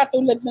sila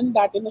katulad ng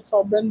dati na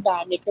sobrang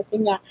dami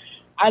kasi nga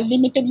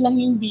limited lang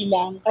yung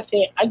bilang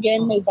kasi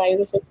again may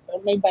virus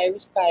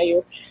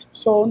tayo.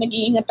 So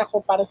nag-iingat ako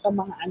para sa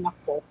mga anak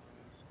ko.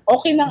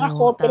 Okay lang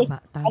ako pero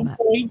tama.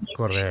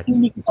 Correct.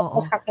 Hindi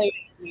ko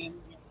kakayanin.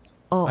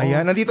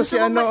 Ayan, nandito si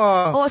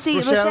si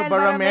Rochelle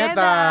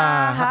Barameda.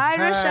 Hi,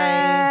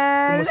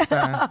 Rochelle. Kumusta?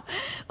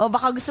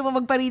 Baka gusto mo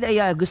magparida.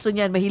 Ayan, gusto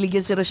niyan, mahilig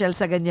yan si Rochelle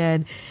sa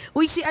ganyan.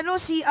 Uy, si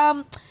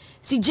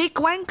Jake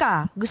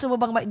Cuenca. Gusto mo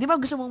bang, di ba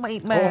gusto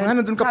mong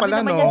nandun ka pala, sabi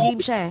naman niya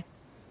game siya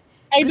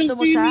Gusto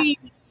mo siya?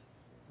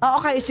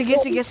 Okay, sige.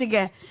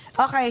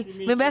 Okay,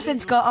 may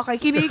message ko. Okay,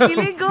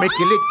 kinikilig ko. May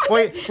kilig.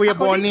 Hoy, Kuya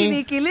Ako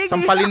Bonnie,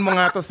 sampalin mo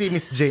nga to si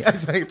Miss J. Ay,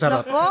 sorry,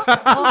 charot. Nako,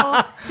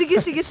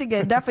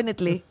 sige,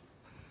 definitely.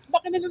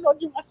 Baka nanonood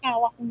yung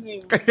asawa ko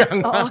ngayon. Kaya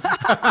nga.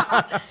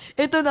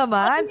 Ito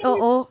naman,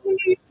 oo.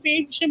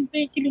 Babe,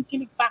 syempre,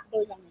 kilig-kilig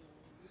factor lang yun.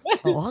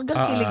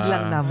 Hanggang kilig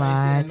lang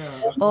naman.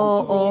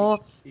 Oo.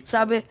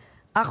 Sabi,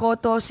 ako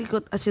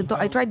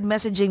I tried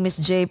messaging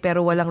Miss J pero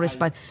walang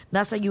response.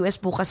 Nasa US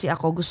po kasi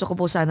ako. Gusto ko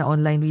po sana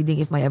online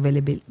reading if may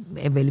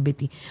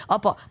availability.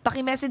 Opo,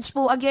 paki-message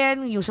po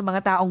again yung sa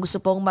mga taong gusto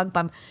pong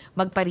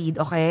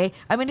magpa-read, okay?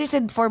 I'm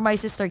interested for my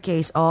sister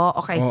case.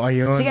 Okay.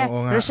 Ayun. Sige,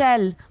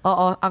 Rochelle.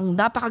 Ang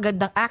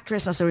napakagandang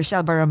actress na si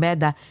Rochelle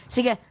Barameda.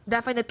 Sige,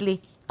 definitely.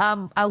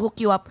 I'll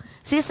hook you up.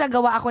 Sis,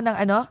 gawa ako ng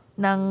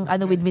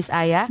with Miss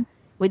Aya?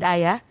 With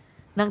Aya?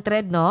 Ng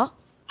thread, no?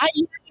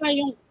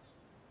 Yung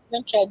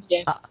ng thread,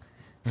 yes.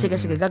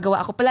 Sige, gagawa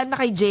ako. Pala na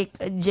kay Jake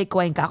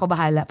Cuenca. Ako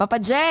bahala. Papa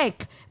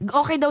Jake!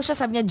 Okay daw siya.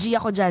 Sabi niya, G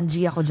ako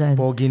dyan.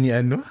 Pogi ni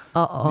ano?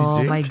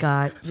 Oh my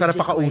God. Sarap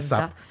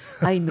pakausap.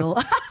 I know.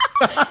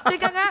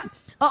 Teka nga.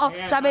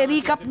 Sabi,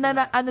 recap na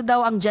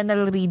daw ang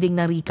general reading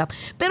na recap.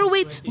 Pero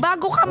wait,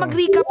 bago ka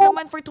mag-recap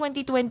naman for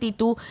 2022,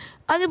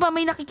 ano ba,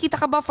 may nakikita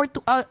ka ba for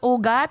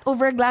Ugat,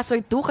 Over a Glass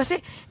or Two?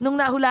 Kasi nung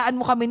nahulaan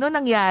mo kami noon,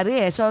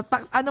 nangyari So,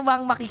 ano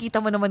bang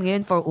makikita mo naman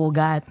ngayon for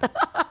Ugat?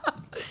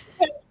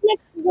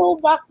 Let's go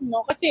back,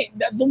 no? Kasi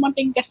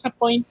dumating ka sa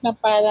point na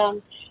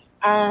parang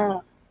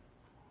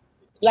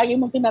lagi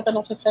mong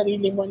tinatanong sa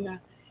sarili mo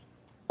na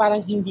parang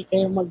hindi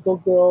kayo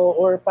mag-grow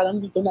or parang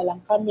dito na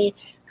lang kami.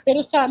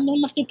 Pero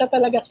nung nakita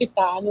talaga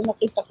kita, nung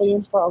nakita ko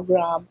yung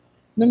program,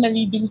 nung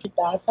na-leading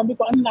kita, sabi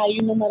ko, ang layo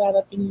na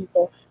mararating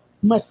nito.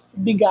 Mas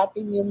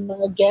bigatin yung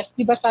mga guests.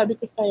 Di ba sabi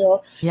ko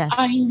sa'yo, yes.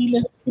 Hindi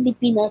lang sa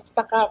Pilipinas,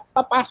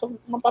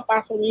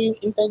 mapapasok yung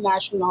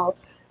international.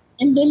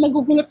 And then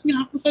nagugulat nga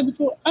ako, sabi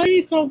ko,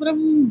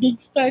 sobrang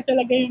big star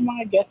talaga yung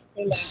mga guests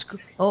nila.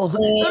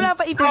 Wala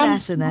pa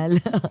international.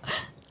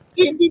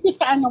 Dito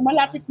sa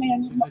malapit na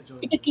yan.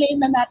 I-claim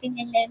na natin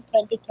yan ngayon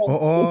 2020.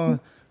 Oo.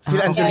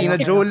 Sila Angelina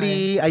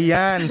Jolie,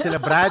 ayan, sila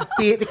Brad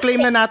Pitt,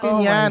 i-claim na natin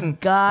yan. Oh my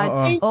God.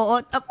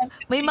 Oo.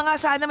 May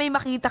sana may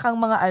makita kang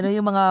mga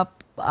yung mga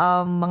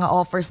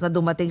offers na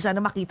dumating. Sana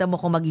makita mo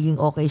kung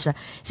magiging okay siya.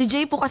 Si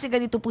Jay po kasi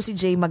ganito po si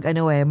Jay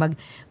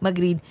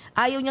mag-read.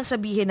 Ayaw niyang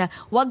sabihin na,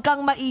 wag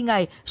kang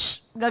maingay. Shh!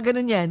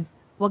 Gaganon yan.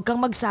 Wag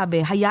kang magsabi.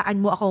 Hayaan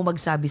mo ako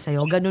magsabi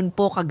sa'yo. Ganun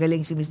po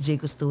kagaling si Miss Jay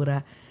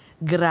Costura.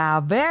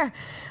 Grabe.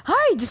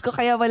 Hay, Diyos ko,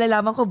 kaya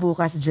malalaman ko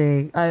bukas,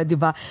 Jay. Di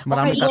ba?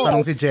 Maraming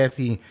tatanong si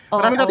Jessie.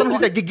 Tatanong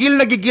si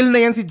Jessie. Gigil na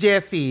yan si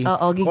Jessie.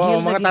 Gigil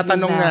mga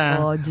tatanong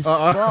na. Diyos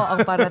ko,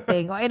 ang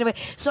parating. Anyway,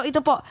 so ito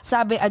po,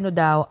 sabi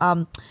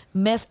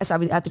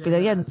sabi ni Ate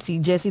Pilar, yan,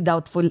 si Jessie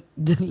doubtful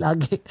din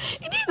lagi.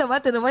 Hindi naman,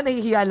 ito naman,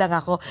 nahihiya lang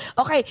ako.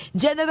 Okay,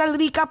 general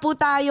recap po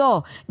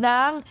tayo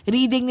ng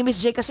reading ni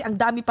Miss J kasi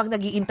ang dami pang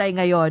nag-iintay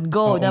ngayon.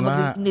 Go, na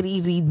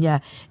mag-read niya.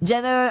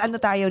 General,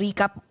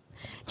 recap.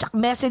 Tsaka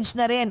message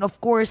na rin, of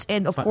course,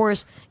 and of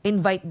course,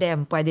 invite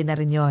them. Pwede na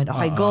rin yun.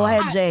 Okay, go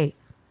ahead, Jay.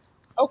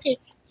 Okay.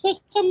 So,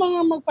 sa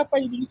mga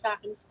magpapareading sa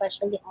akin,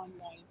 especially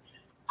online,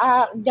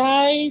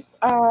 guys,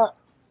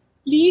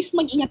 please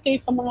mag-ingat kayo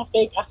sa mga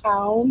fake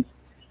accounts.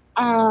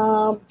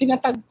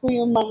 Tinatag ko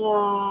yung mga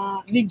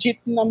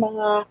legit na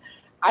mga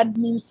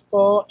admins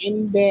ko,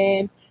 and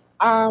then,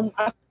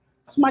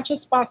 as much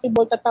as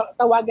possible,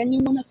 tawagan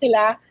niyo muna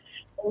sila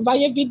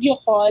via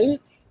video call.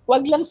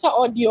 Wag lang sa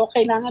audio,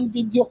 kailangan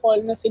video call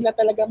na sila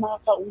talaga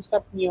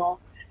makakausap nyo.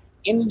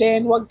 And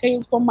then, wag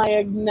kayong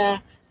pumayag na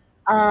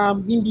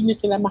hindi nyo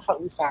sila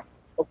makausap.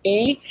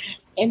 Okay?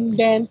 And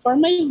then, for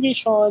my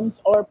visions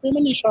or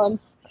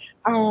premonitions,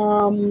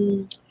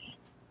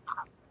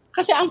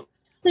 kasi ang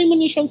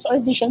premonitions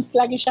or visions,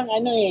 lagi siyang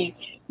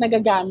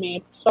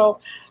nagagamit. So,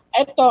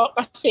 ito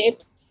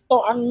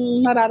ang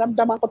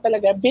nararamdaman ko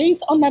talaga.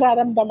 Based on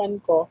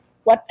nararamdaman ko,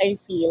 what I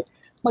feel.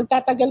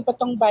 magtatagal pa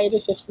tong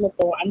viruses na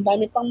to. Ang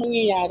dami pang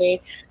mangyayari.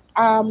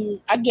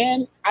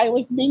 Again, I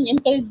was being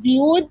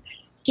interviewed.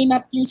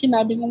 Kinap yung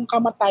sinabi kong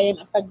kamatayan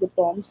at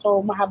taggutom.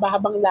 So,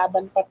 mahaba-habang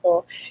laban pa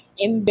to.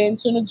 And then,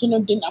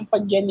 sunod-sunod din ang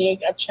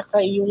pagyanig at saka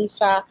yung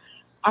sa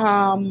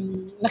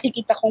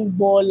nakikita kong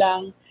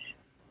bolang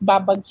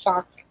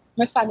babagsak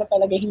na sana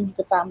talaga hindi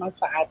tama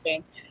sa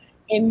atin.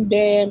 And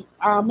then,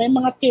 may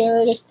mga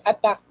terrorist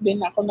attack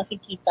din ako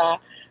nakikita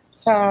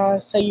sa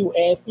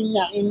US.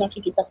 Yung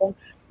nakikita kong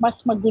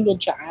mas magulo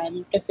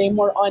dyan. Kasi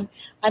more on,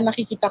 ang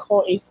nakikita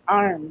ko is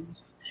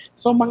arms.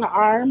 So, mga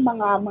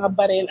mga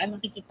baril ang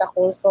nakikita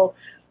ko. So,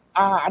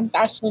 ang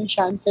taas ng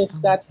chances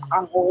that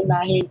ang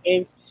uunahin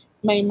is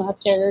may mga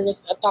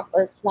terrorist attack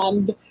or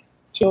planned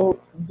to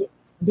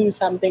do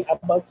something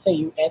about sa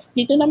US.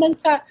 Dito naman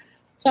sa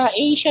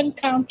Asian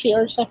country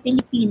or sa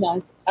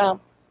Pilipinas,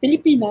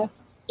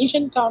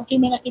 Asian country,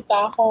 may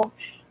nakita ako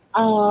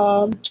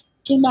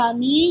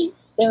tsunami,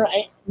 pero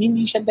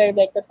hindi siya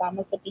direct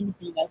tama sa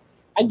Pilipinas.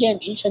 Again,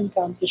 Asian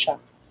country siya.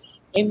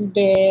 And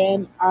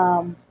then,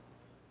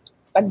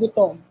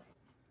 taggutom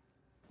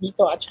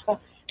dito. At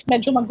saka,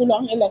 medyo magulo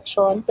ang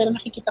election, pero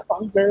nakikita ko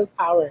ang girl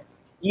power.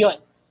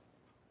 Yun.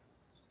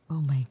 Oh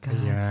my God.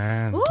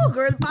 Ayan. Oh,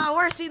 girl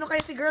power. Sino kayo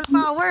si girl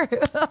power?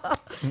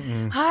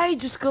 Hi,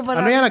 Diyos ko,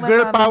 Ano yan?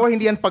 Girl power,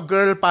 hindi yan pag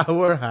girl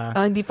power, ha?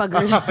 Hindi pa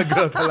girl.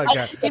 Girl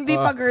talaga. Hindi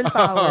pa girl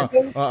power.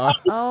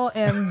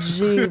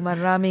 OMG.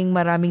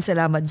 Maraming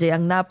salamat, Jay.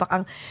 Ang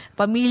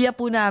pamilya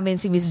po namin,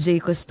 si Miss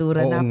Jay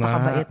Costura.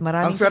 Napakabait.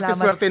 Maraming salamat.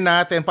 Ang swerte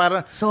natin.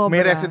 Para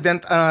may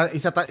resident,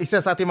 isa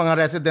sa ating mga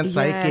resident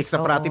psychic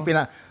sa Prati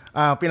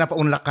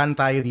pinapaunlakan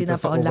tayo dito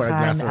sa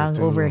Overglasser 2. Ang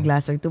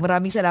Overglasser 2.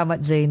 Maraming salamat,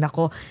 Jay.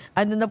 Nako,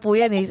 ano na po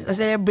yan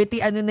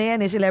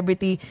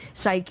celebrity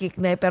psychic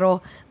na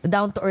pero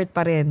down to earth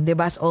pa rin, 'di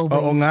ba? As always.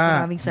 Oo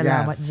nga. Maraming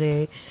salamat,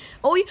 Jay.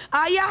 Uy,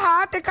 Aya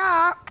ha,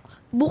 teka.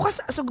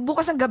 Bukas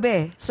ang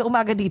gabi. So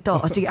umaga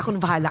dito. O sige, ako na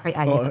bahala kay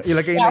Aya.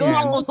 Ilagay na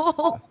yan.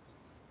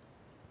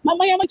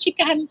 Mamaya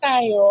magchikahan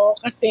tayo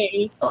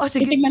kasi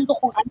titignan ko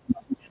kung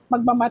ano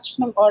magmamatch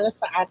ng oras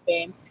sa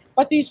atin.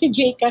 Pati si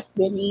Jcas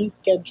din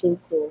schedule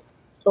ko.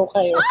 So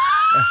kayo.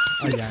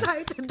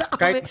 Excited ako.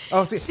 Kahit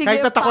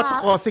natakot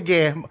ako,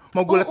 sige,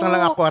 magulat na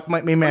lang ako at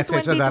may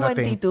message na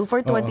darating. For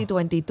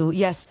 2022,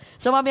 yes.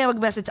 So mamaya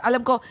mag-message.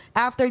 Alam ko,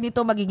 after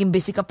nito, magiging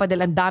busy ka pa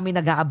dahil ang dami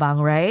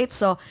nag-aabang, right?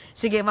 So,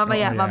 sige,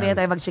 mamaya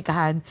tayo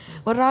magsikahan.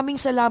 Maraming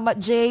salamat,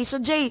 Jay. So,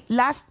 Jay,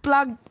 last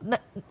plug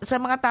sa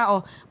mga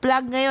tao.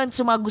 Plug ngayon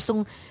sa mga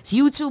gustong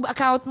YouTube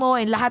account mo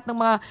and lahat ng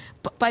mga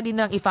pwede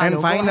nang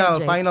i-follow.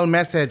 And final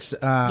message.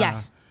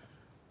 Yes.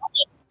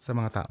 Sa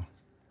mga tao.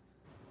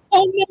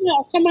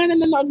 Sa mga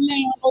nanonood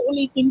ngayon,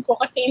 uulitin ko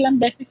kasi ilang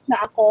beses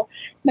na ako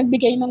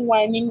nagbigay ng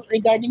warning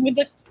regarding with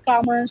the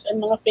scammers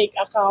and mga fake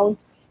accounts.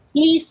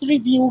 Please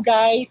review,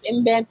 guys.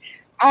 And then,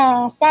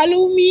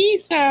 follow me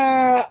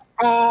sa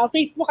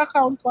Facebook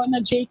account ko na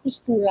Jay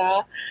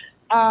Costura.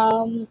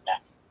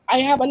 I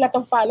have a lot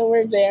of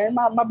followers there.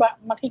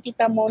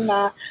 Makikita mo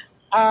na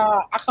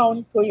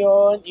account ko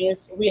yon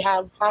is we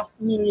have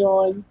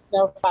 500,000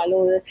 na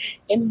follower.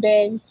 And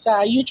then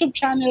sa YouTube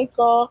channel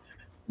ko,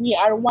 we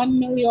are 1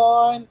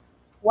 million,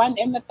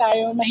 1M na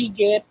tayo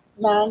mahigit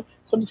ng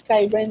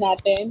subscriber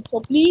natin. So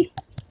please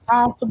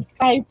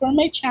subscribe for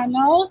my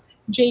channel,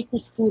 Jay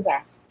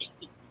Costura.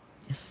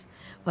 Yes.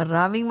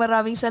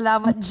 Maraming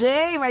salamat,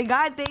 Jay. My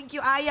God, thank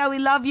you, Aya. We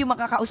love you.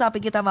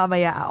 Makakausapin kita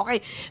mamaya. Okay,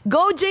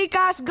 go,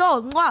 Jcas,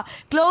 go. Mwah.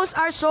 Close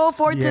our show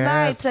for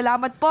tonight.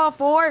 Salamat po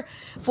for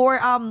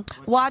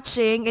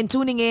watching and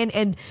tuning in.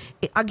 And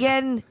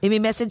again,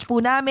 i-message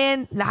po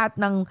namin lahat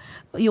ng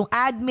yung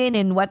admin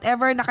and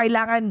whatever na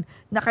kailangan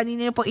na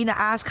kanina po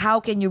ina-ask,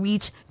 how can you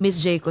reach Miss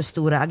Jay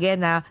Costura?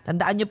 Again,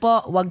 tandaan nyo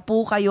po, wag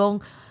po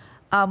kayong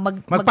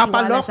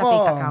magtiwala sa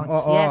fake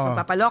accounts. Oo. Yes,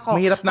 magpapaloko.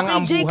 Mahirap nang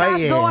ang buhay.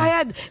 Jcas, go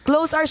ahead.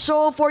 Close our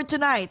show for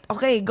tonight.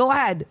 Okay, go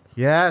ahead.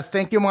 Yes,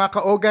 thank you mga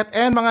kaugat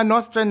and mga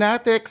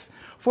Nostranatics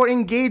for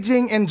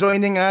engaging and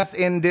joining us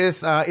in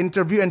this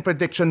interview and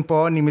prediction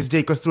po ni Ms.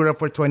 Jay Costura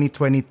for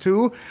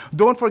 2022.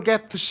 Don't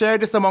forget to share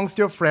this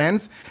amongst your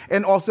friends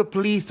and also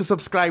please to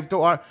subscribe to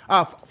our,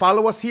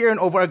 follow us here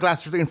on Over a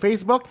Glasser 2 in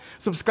Facebook,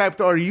 subscribe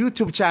to our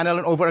YouTube channel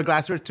on Over a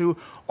Glasser 2,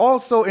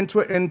 also in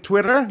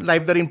Twitter,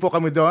 live na rin po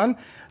kami doon,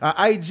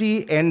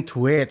 IG and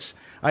Twitch.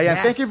 Ayan,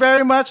 Yes. thank you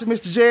very much, Ms.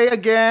 J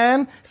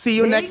again. See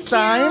you Thank next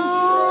time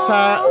you.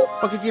 sa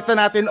pagkikita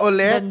natin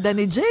ulit. Ganda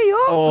ni Jay,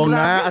 Oo Grabe.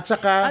 nga, at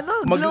saka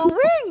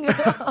glowing.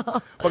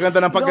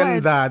 paganda ng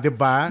paganda, di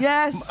ba?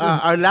 Yes.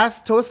 Our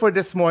last toast for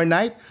this more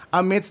night,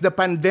 amidst the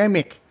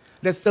pandemic,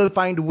 let's still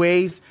find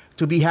ways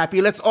to be happy.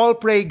 Let's all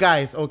pray,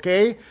 guys,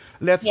 okay?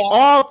 Let's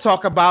all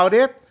talk about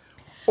it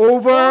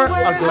over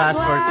a glass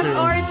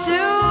or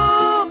two.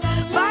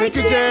 Bye, Thank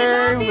you,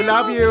 Jay. We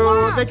love you.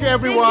 Thank you,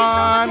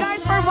 everyone.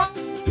 Thank you so much, guys, for watching.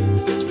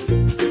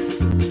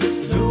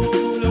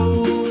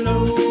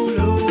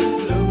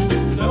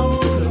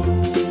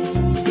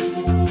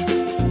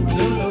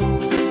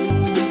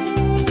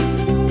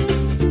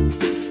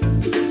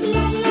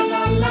 La la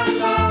la la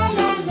la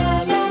la la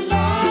la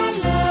la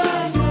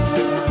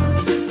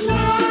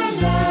la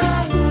la.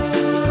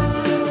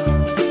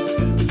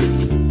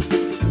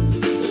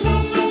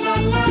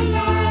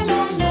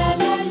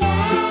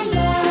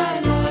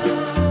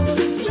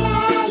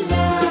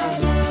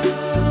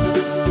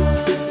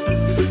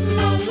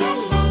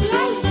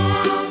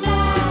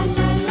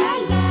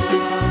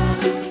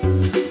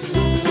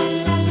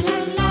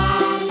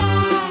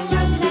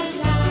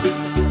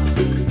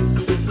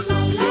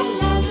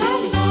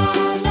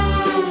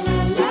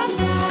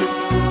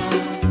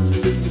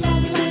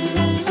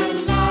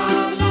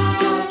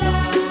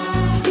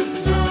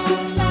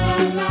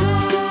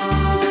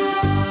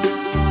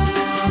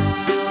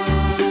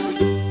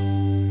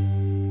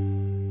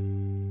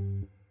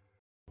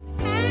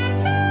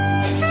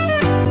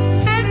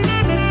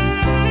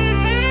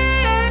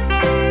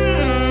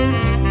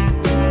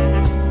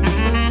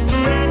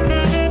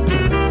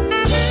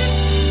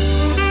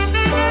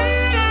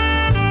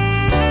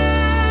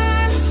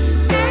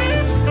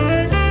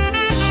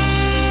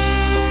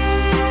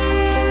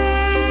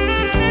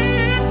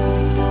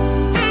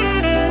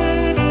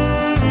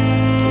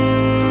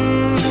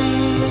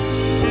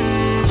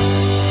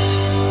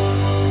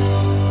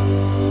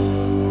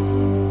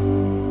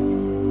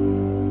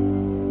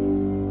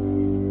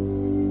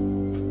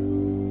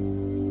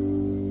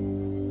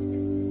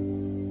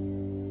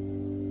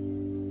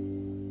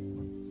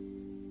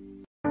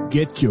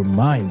 Get your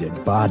mind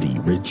and body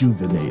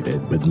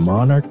rejuvenated with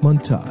Monarch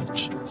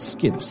Montage,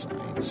 Skin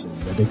Science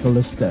and Medical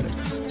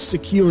Aesthetics.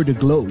 Secure the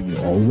glow you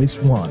always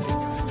wanted.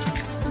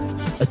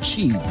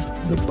 Achieve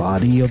the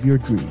body of your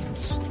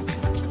dreams.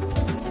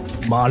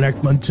 Monarch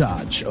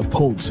Montage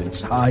upholds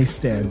its high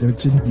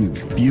standards in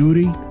beauty.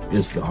 Beauty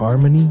is the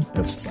harmony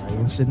of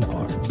science and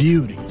art.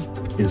 Beauty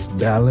is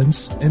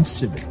balance and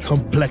civic.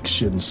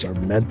 Complexions are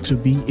meant to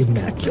be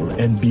immaculate,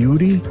 and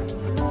beauty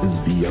is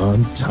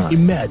beyond time.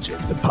 Imagine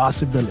the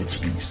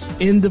possibilities.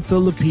 In the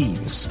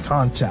Philippines,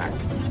 contact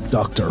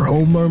Dr.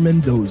 Homer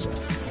Mendoza.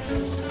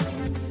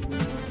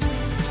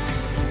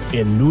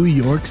 In New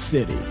York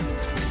City,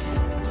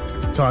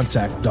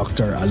 contact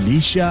Dr.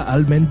 Alicia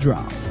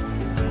Almendrao.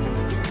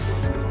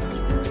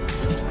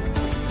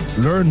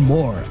 Learn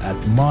more at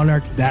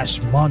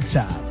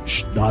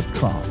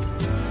monarch-montage.com.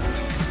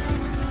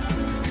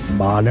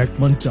 Monarch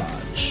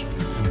Montage,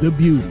 the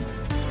beauty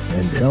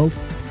and health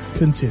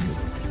continue.